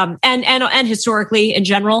 months, and historically in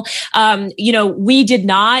general, we did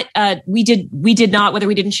not, whether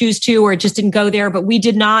we didn't choose to or it just didn't go there, but we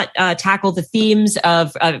did not tackle the themes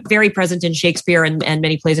of very present in Shakespeare and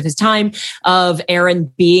many plays of his time, of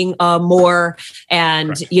Aaron being a Moor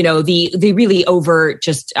and, the really overt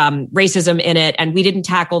just racism in it. And we didn't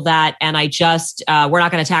tackle that. And we're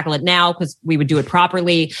not going to tackle it now because we would do it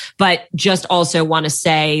properly, but just also want to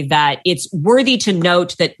say that it's worthy to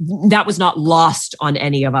note that was not lost on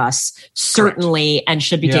any of us, certainly, and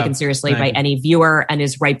should be taken seriously by any viewer and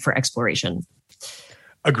is ripe for exploration.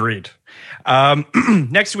 Agreed.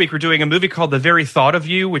 Next week, we're doing a movie called The Very Thought of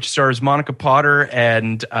You, which stars Monica Potter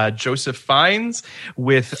and Joseph Fiennes,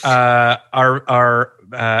 with our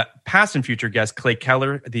past and future guest, Clay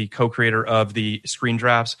Keller, the co-creator of the Screen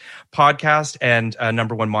Drafts podcast and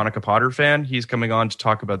number one Monica Potter fan. He's coming on to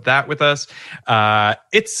talk about that with us.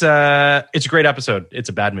 It's a great episode. It's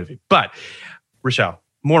a bad movie. But, Rochelle,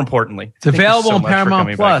 more importantly, it's available on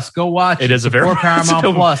Paramount Plus. Go watch it. It is available.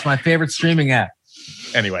 Paramount Plus, my favorite streaming app.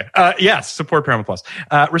 Anyway, yes, support Paramount Plus.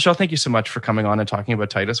 Rochelle, thank you so much for coming on and talking about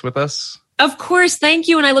Titus with us. Of course, thank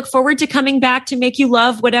you, and I look forward to coming back to make you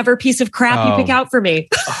love whatever piece of crap you pick out for me.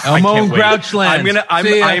 Elmo and Grouchland.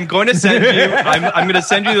 I'm going to send you. I'm going to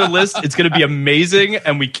send you the list. It's going to be amazing,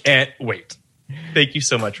 and we can't wait. Thank you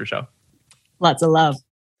so much, Rochelle. Lots of love.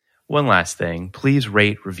 One last thing, please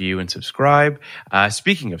rate, review, and subscribe.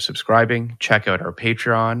 Speaking of subscribing, check out our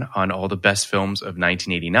Patreon on all the best films of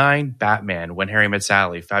 1989, Batman, When Harry Met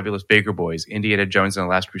Sally, Fabulous Baker Boys, Indiana Jones and the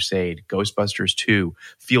Last Crusade, Ghostbusters 2,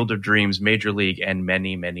 Field of Dreams, Major League, and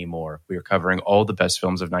many, many more. We are covering all the best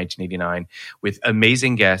films of 1989 with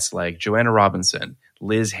amazing guests like Joanna Robinson,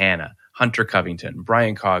 Liz Hanna, Hunter Covington,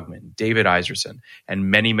 Brian Cogman, David Iserson,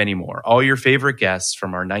 and many, many more. All your favorite guests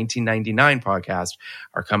from our 1999 podcast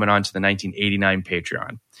are coming on to the 1989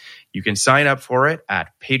 Patreon. You can sign up for it at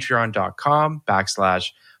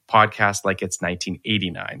patreon.com/podcast like it's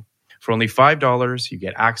 1989. For only $5, you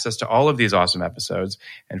get access to all of these awesome episodes.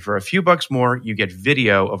 And for a few bucks more, you get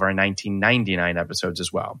video of our 1999 episodes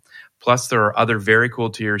as well. Plus, there are other very cool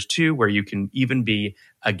tiers too, where you can even be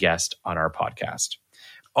a guest on our podcast.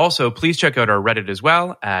 Also, please check out our Reddit as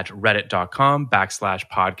well at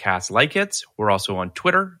reddit.com/podcastlikeits. We're also on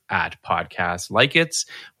Twitter at podcastlikeits.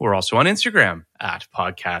 We're also on Instagram at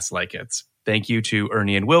podcastlikeits. Thank you to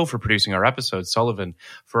Ernie and Will for producing our episodes, Sullivan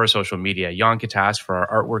for our social media, Jan Katas for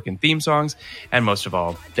our artwork and theme songs, and most of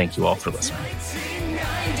all, thank you all for listening.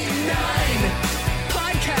 1999,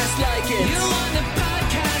 podcast like it. You want a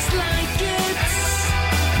podcast like it?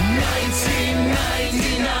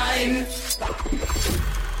 1999.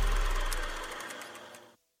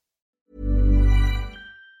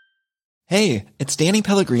 Hey, it's Danny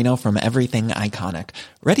Pellegrino from Everything Iconic.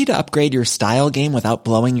 Ready to upgrade your style game without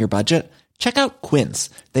blowing your budget? Check out Quince.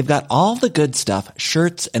 They've got all the good stuff,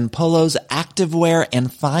 shirts and polos, activewear,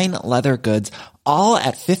 and fine leather goods, all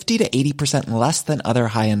at 50 to 80% less than other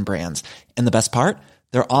high-end brands. And the best part?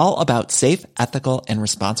 They're all about safe, ethical, and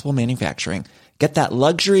responsible manufacturing. Get that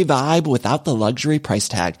luxury vibe without the luxury price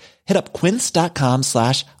tag. Hit up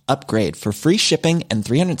quince.com/upgrade for free shipping and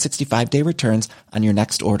 365-day returns on your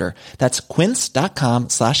next order. That's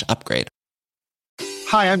quince.com/upgrade.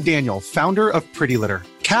 Hi, I'm Daniel, founder of Pretty Litter.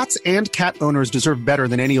 Cats and cat owners deserve better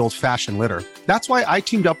than any old-fashioned litter. That's why I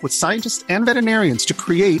teamed up with scientists and veterinarians to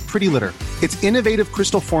create Pretty Litter. Its innovative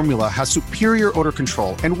crystal formula has superior odor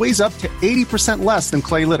control and weighs up to 80% less than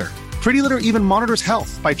clay litter. Pretty Litter even monitors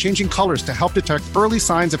health by changing colors to help detect early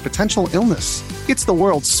signs of potential illness. It's the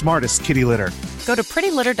world's smartest kitty litter. Go to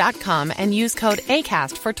prettylitter.com and use code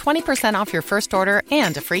ACAST for 20% off your first order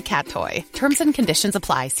and a free cat toy. Terms and conditions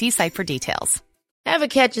apply. See site for details. Ever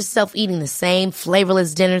catch yourself eating the same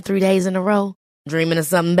flavorless dinner 3 days in a row? Dreaming of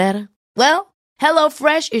something better? Well,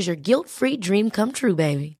 HelloFresh is your guilt-free dream come true,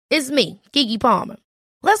 baby. It's me, Keke Palmer.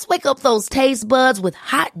 Let's wake up those taste buds with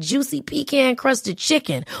hot, juicy pecan-crusted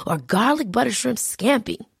chicken or garlic butter shrimp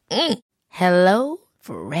scampi. Hello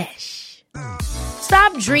Fresh.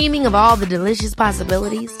 Stop dreaming of all the delicious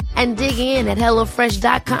possibilities and dig in at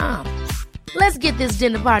HelloFresh.com. Let's get this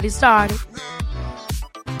dinner party started.